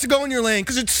 No one wants to go in your lane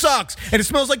because it sucks and it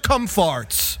smells like cum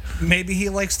farts. Maybe he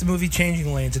likes the movie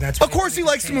Changing Lanes, and that's. Of course he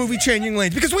likes the movie Changing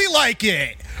Lanes because we like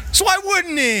it. So why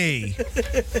wouldn't he?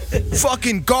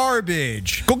 Fucking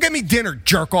garbage. Go get me dinner,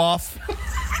 jerk off.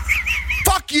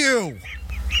 Fuck you.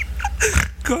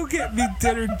 Go get me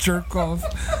dinner, jerk off.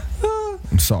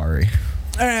 I'm sorry.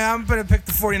 All right, I'm going to pick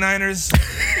the 49ers.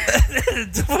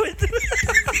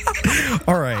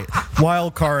 All right.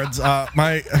 Wild cards. I'm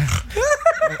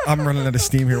running out of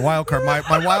steam here. Wild card. My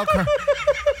wild card.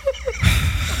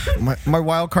 My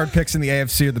wild card picks in the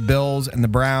AFC are the Bills and the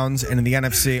Browns, and in the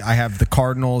NFC I have the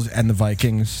Cardinals and the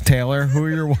Vikings. Taylor, who are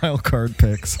your wild card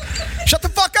picks? Shut the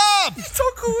fuck up! It's so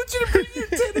cool to bring you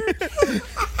dinner.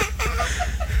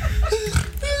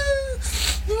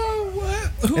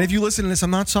 And if you listen to this, I'm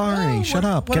not sorry. Shut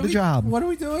up. Get a job. What are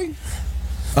we doing?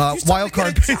 Wild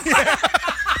card.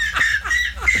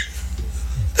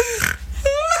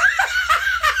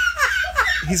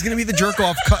 He's going to be the jerk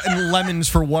off cutting lemons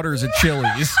for Waters at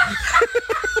Chili's.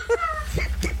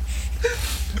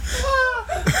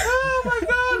 Oh my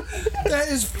god. That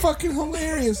is fucking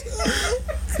hilarious.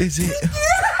 Is it?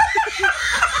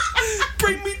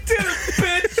 Bring me dinner,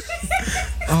 bitch.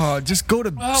 Just go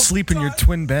to sleep in your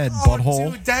twin bed,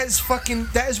 butthole. Dude, that is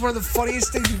one of the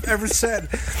funniest things you've ever said.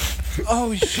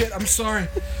 Oh shit, I'm sorry.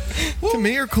 To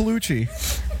me or Colucci?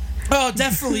 Oh,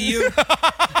 definitely you.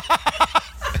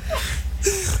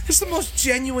 It's the most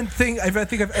genuine thing I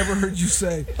think I've ever heard you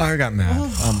say. I got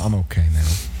mad. I'm okay now.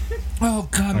 Oh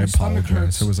god, I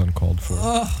apologize. It was uncalled for.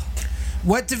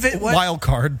 What wild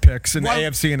card picks in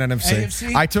AFC and NFC.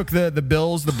 AFC? I took the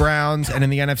Bills, the Browns, and in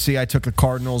the NFC I took the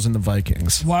Cardinals and the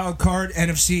Vikings. Wild card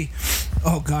NFC.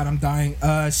 Oh god, I'm dying.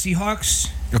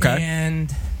 Seahawks. Okay.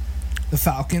 And the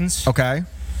Falcons. Okay.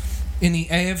 In the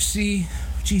AFC,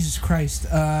 Jesus Christ.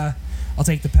 I'll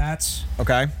take the Pats.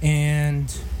 Okay.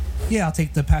 And yeah, I'll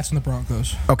take the Pats and the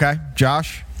Broncos. Okay.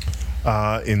 Josh?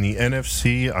 In the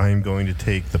NFC, I'm going to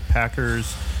take the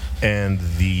Packers and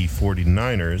the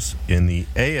 49ers. In the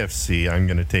AFC, I'm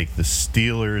going to take the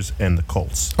Steelers and the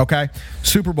Colts. Okay.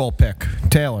 Super Bowl pick.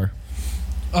 Taylor.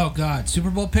 Oh, God. Super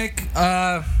Bowl pick?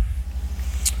 God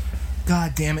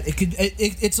damn it.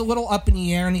 It's a little up in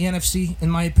the air in the NFC, in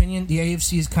my opinion. The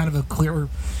AFC is kind of a clear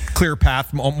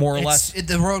path, more or less.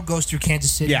 The road goes through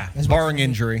Kansas City. Yeah, barring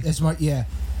injury. Yeah.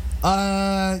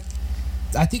 I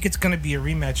think it's going to be a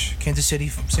rematch, Kansas City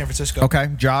from San Francisco. Okay.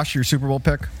 Josh, your Super Bowl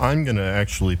pick? I'm going to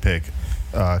actually pick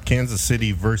Kansas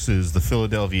City versus the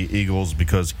Philadelphia Eagles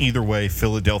because either way,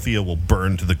 Philadelphia will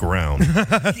burn to the ground.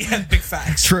 Yeah, big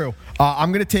facts. True.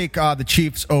 I'm going to take the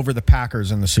Chiefs over the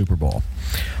Packers in the Super Bowl.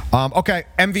 Okay.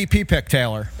 MVP pick,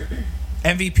 Taylor.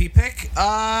 MVP pick?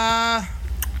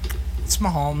 It's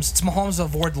Mahomes. It's Mahomes to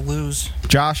avoid the lose.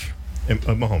 Josh?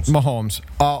 Mahomes.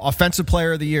 Offensive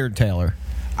Player of the Year, Taylor.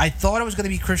 I thought it was going to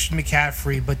be Christian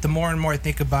McCaffrey, but the more and more I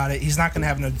think about it, he's not going to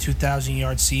have another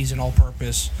 2,000-yard season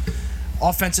all-purpose.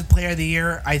 Offensive Player of the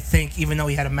Year, I think, even though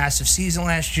he had a massive season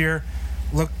last year,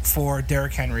 look for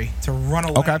Derrick Henry to run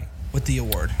away with the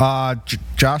award.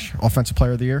 Josh, Offensive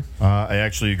Player of the Year? I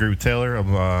actually agree with Taylor.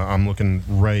 I'm looking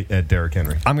right at Derrick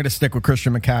Henry. I'm going to stick with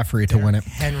Christian McCaffrey to win it.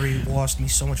 Henry lost me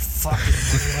so much fucking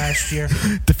money last year.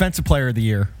 Defensive Player of the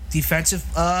Year? Defensive,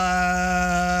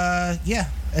 yeah.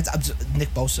 It's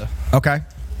Nick Bosa. Okay.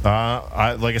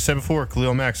 Like I said before,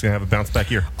 Khalil Mack's going to have a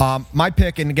bounce-back year. My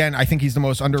pick, and again, I think he's the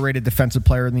most underrated defensive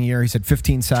player in the year. He's had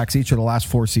 15 sacks each of the last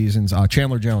 4 seasons.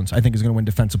 Chandler Jones, I think, is going to win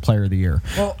Defensive Player of the Year.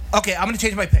 Well, okay, I'm going to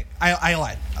change my pick. I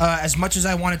lied. As much as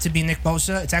I want it to be Nick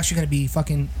Bosa, it's actually going to be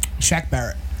fucking Shaq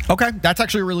Barrett. Okay, that's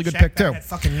actually a really good Shaq pick, Barrett too. had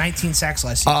fucking 19 sacks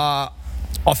last season.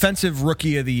 Offensive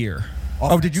Rookie of the Year.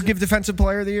 Offensive? Oh, did you give Defensive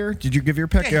Player of the Year? Did you give your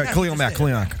pick? Yeah, Khalil Mack.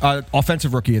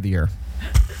 Offensive Rookie of the Year.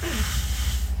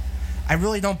 I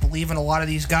really don't believe in a lot of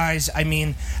these guys. I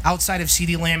mean, outside of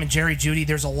CeeDee Lamb and Jerry Jeudy,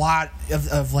 there's a lot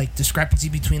of like discrepancy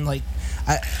between like.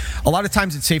 A lot of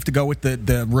times it's safe to go with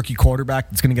the rookie quarterback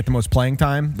that's going to get the most playing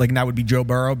time. Like, and that would be Joe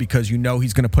Burrow because you know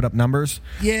he's going to put up numbers.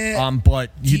 Yeah. But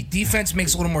defense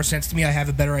makes a little more sense to me. I have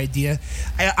a better idea.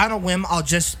 On a whim, I'll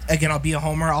be a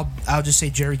homer. I'll just say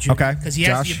Jerry Jeudy. Okay. Because he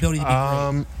has the ability to be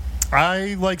great.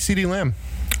 I like CeeDee Lamb.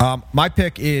 My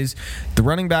pick is the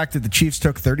running back that the Chiefs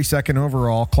took 32nd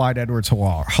overall, Clyde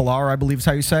Edwards-Helaire. Helaire, I believe is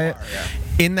how you say it. Yeah.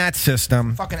 In that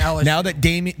system, Fucking LSU. now that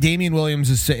Damian Williams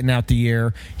is sitting out the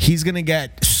year, he's going to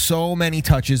get so many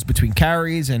touches between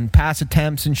carries and pass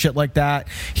attempts and shit like that.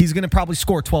 He's going to probably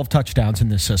score 12 touchdowns in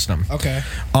this system. Okay.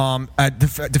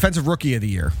 Defensive Rookie of the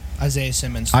Year. Isaiah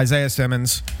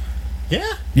Simmons.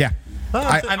 Yeah? Yeah.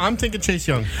 I'm thinking Chase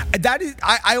Young. That is,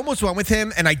 I almost went with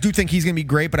him, and I do think he's going to be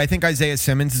great. But I think Isaiah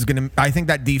Simmons is going to. I think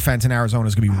that defense in Arizona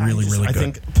is going to be really good. I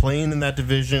think playing in that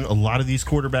division, a lot of these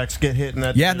quarterbacks get hit in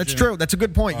that. Yeah, division. that's true. That's a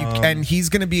good point. And he's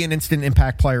going to be an instant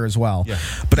impact player as well. Yeah.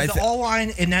 But the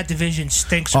all-line in that division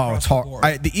stinks. Oh, it's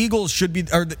hard. The Eagles should be.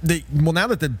 Or well, now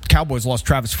that the Cowboys lost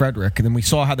Travis Frederick, and then we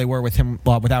saw how they were with him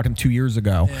without him 2 years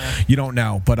ago. Yeah. You don't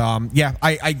know, but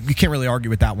you can't really argue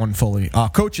with that one fully.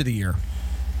 Coach of the Year.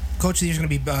 Coach of the Year is going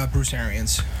to be Bruce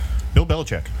Arians. Bill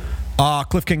Belichick.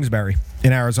 Cliff Kingsbury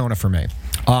in Arizona for me.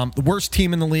 The worst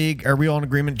team in the league. Are we all in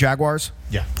agreement? Jaguars?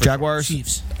 Yeah. Jaguars?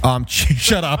 Chiefs.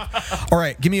 Shut up. All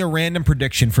right, give me a random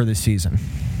prediction for this season.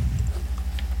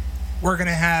 We're going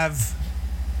to have...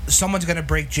 Someone's going to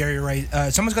break Jerry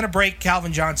Rice. Someone's going to break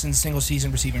Calvin Johnson's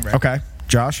single-season receiving record. Okay.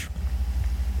 Josh?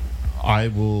 I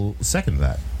will second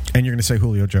that. And you're going to say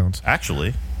Julio Jones.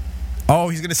 Actually. Oh,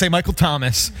 he's going to say Michael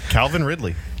Thomas. Calvin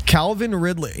Ridley. Calvin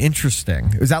Ridley.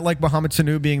 Interesting. Is that like Mohamed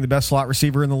Sanu being the best slot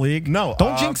receiver in the league? No.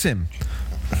 Don't jinx him.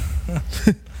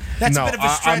 That's a bit of a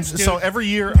stretch, dude. So every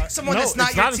year... Someone that's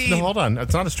not your team. Hold on.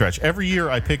 It's not a stretch. Every year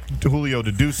I pick Julio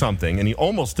to do something, and he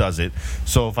almost does it.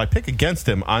 So if I pick against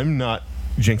him, I'm not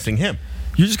jinxing him.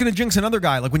 You're just going to jinx another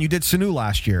guy like when you did Sanu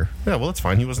last year. Yeah, well, that's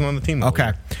fine. He wasn't on the team.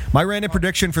 Okay. My random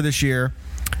prediction for this year...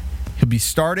 He'll be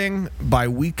starting by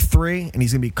week 3, and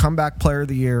he's going to be comeback player of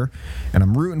the year, and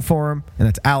I'm rooting for him, and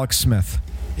it's Alex Smith.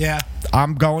 Yeah.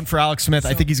 I'm going for Alex Smith.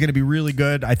 I think he's going to be really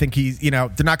good. I think he's, they're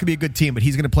not going to be a good team, but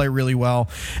he's going to play really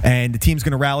well, and the team's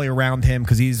going to rally around him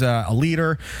because he's a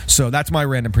leader. So that's my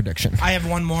random prediction. I have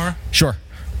one more. Sure.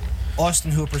 Austin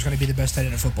Hooper's going to be the best tight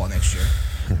end in football next year.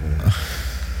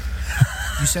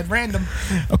 You said random.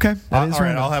 Okay. All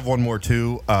right, I'll have one more,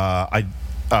 too.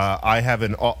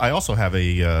 I also have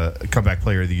a comeback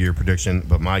player of the year prediction,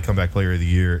 but my comeback player of the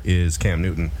year is Cam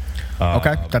Newton.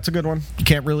 Okay, that's a good one. You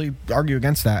can't really argue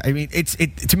against that. I mean,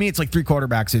 to me, it's like 3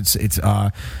 quarterbacks. It's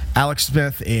Alex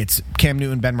Smith, it's Cam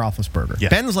Newton, Ben Roethlisberger. Yeah.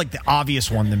 Ben's like the obvious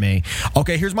one to me.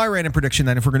 Okay, here's my random prediction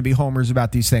then. If we're going to be homers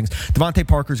about these things, Devontae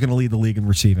Parker's going to lead the league in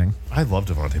receiving. I love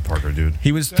Devontae Parker, dude.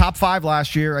 He was top 5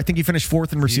 last year. I think he finished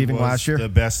 4th in receiving last year. The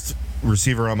best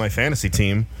receiver on my fantasy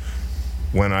team.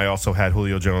 When I also had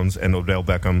Julio Jones and Odell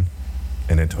Beckham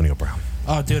and Antonio Brown.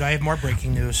 Oh, dude, I have more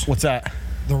breaking news. What's that?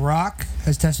 The Rock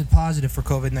has tested positive for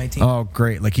COVID-19. Oh,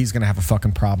 great. Like, he's going to have a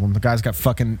fucking problem. The guy's got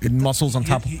fucking muscles on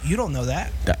top. You don't know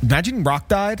that. Imagine Rock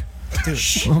died. Dude.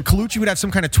 Well, Colucci would have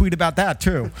some kind of tweet about that,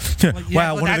 too.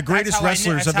 Wow, one of the greatest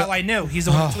wrestlers. That's how I knew. He's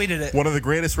the one who tweeted it. One of the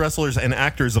greatest wrestlers and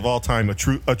actors of all time. A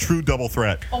true double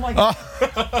threat. Oh, my God.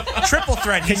 Triple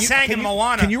threat. He sang in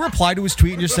Moana. Can you reply to his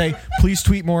tweet and just say, please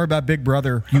tweet more about Big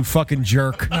Brother, you fucking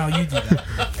jerk? No, you do that.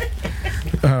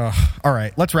 All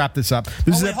right, let's wrap this up.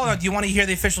 Hold on. Do you want to hear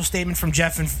the official statement from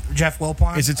Jeff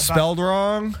Wilpon? Is it spelled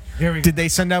wrong? Here we go. Did they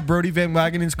send out Brody Van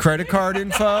Wagenen's credit card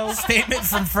info? Statement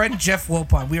from friend Jeff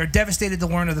Wilpon. We are devastated to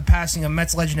learn of the passing of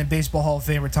Mets legend and baseball Hall of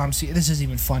Famer Tom C. This isn't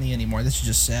even funny anymore. This is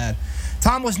just sad.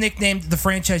 Tom was nicknamed the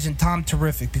franchise and Tom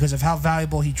Terrific because of how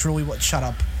valuable he truly was. Shut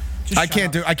up. I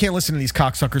can't listen to these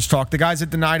cocksuckers talk. The guys that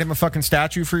denied him a fucking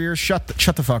statue for years, shut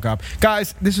the fuck up.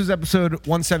 Guys, this was episode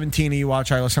 117 of You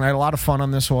Watch, I Listen. I had a lot of fun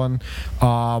on this one.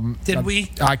 Did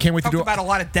we? I can't wait to do it. Talked about a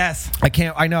lot of death.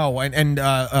 I know. And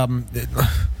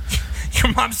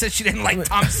Your mom said she didn't like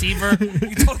Tom Seaver.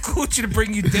 You told Coochie to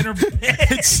bring you dinner.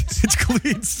 It's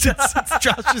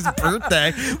Josh's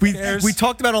birthday. We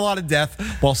talked about a lot of death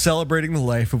while celebrating the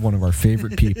life of one of our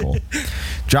favorite people.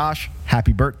 Josh,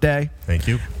 happy birthday. Thank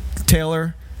you.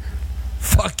 Taylor,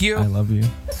 fuck you. I love you.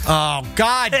 Oh,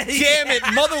 God damn it,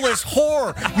 motherless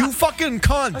whore. You fucking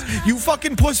cunt. You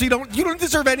fucking pussy. You don't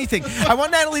deserve anything. I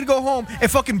want Natalie to go home and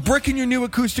fucking brick in your new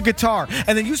acoustic guitar.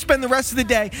 And then you spend the rest of the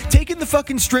day taking the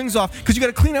fucking strings off because you got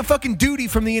to clean up fucking duty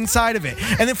from the inside of it.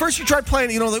 And then first you try playing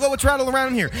it, like, oh, it's rattling around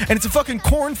in here. And it's a fucking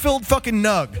corn-filled fucking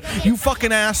nug. You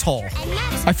fucking asshole.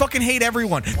 I fucking hate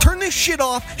everyone. Turn this shit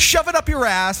off. Shove it up your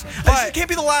ass. This can't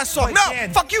be the last song. No,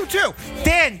 Dan, fuck you too.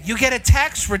 Dan, you get a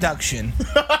tax reduction.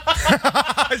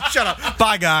 Shut up.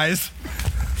 Bye, guys.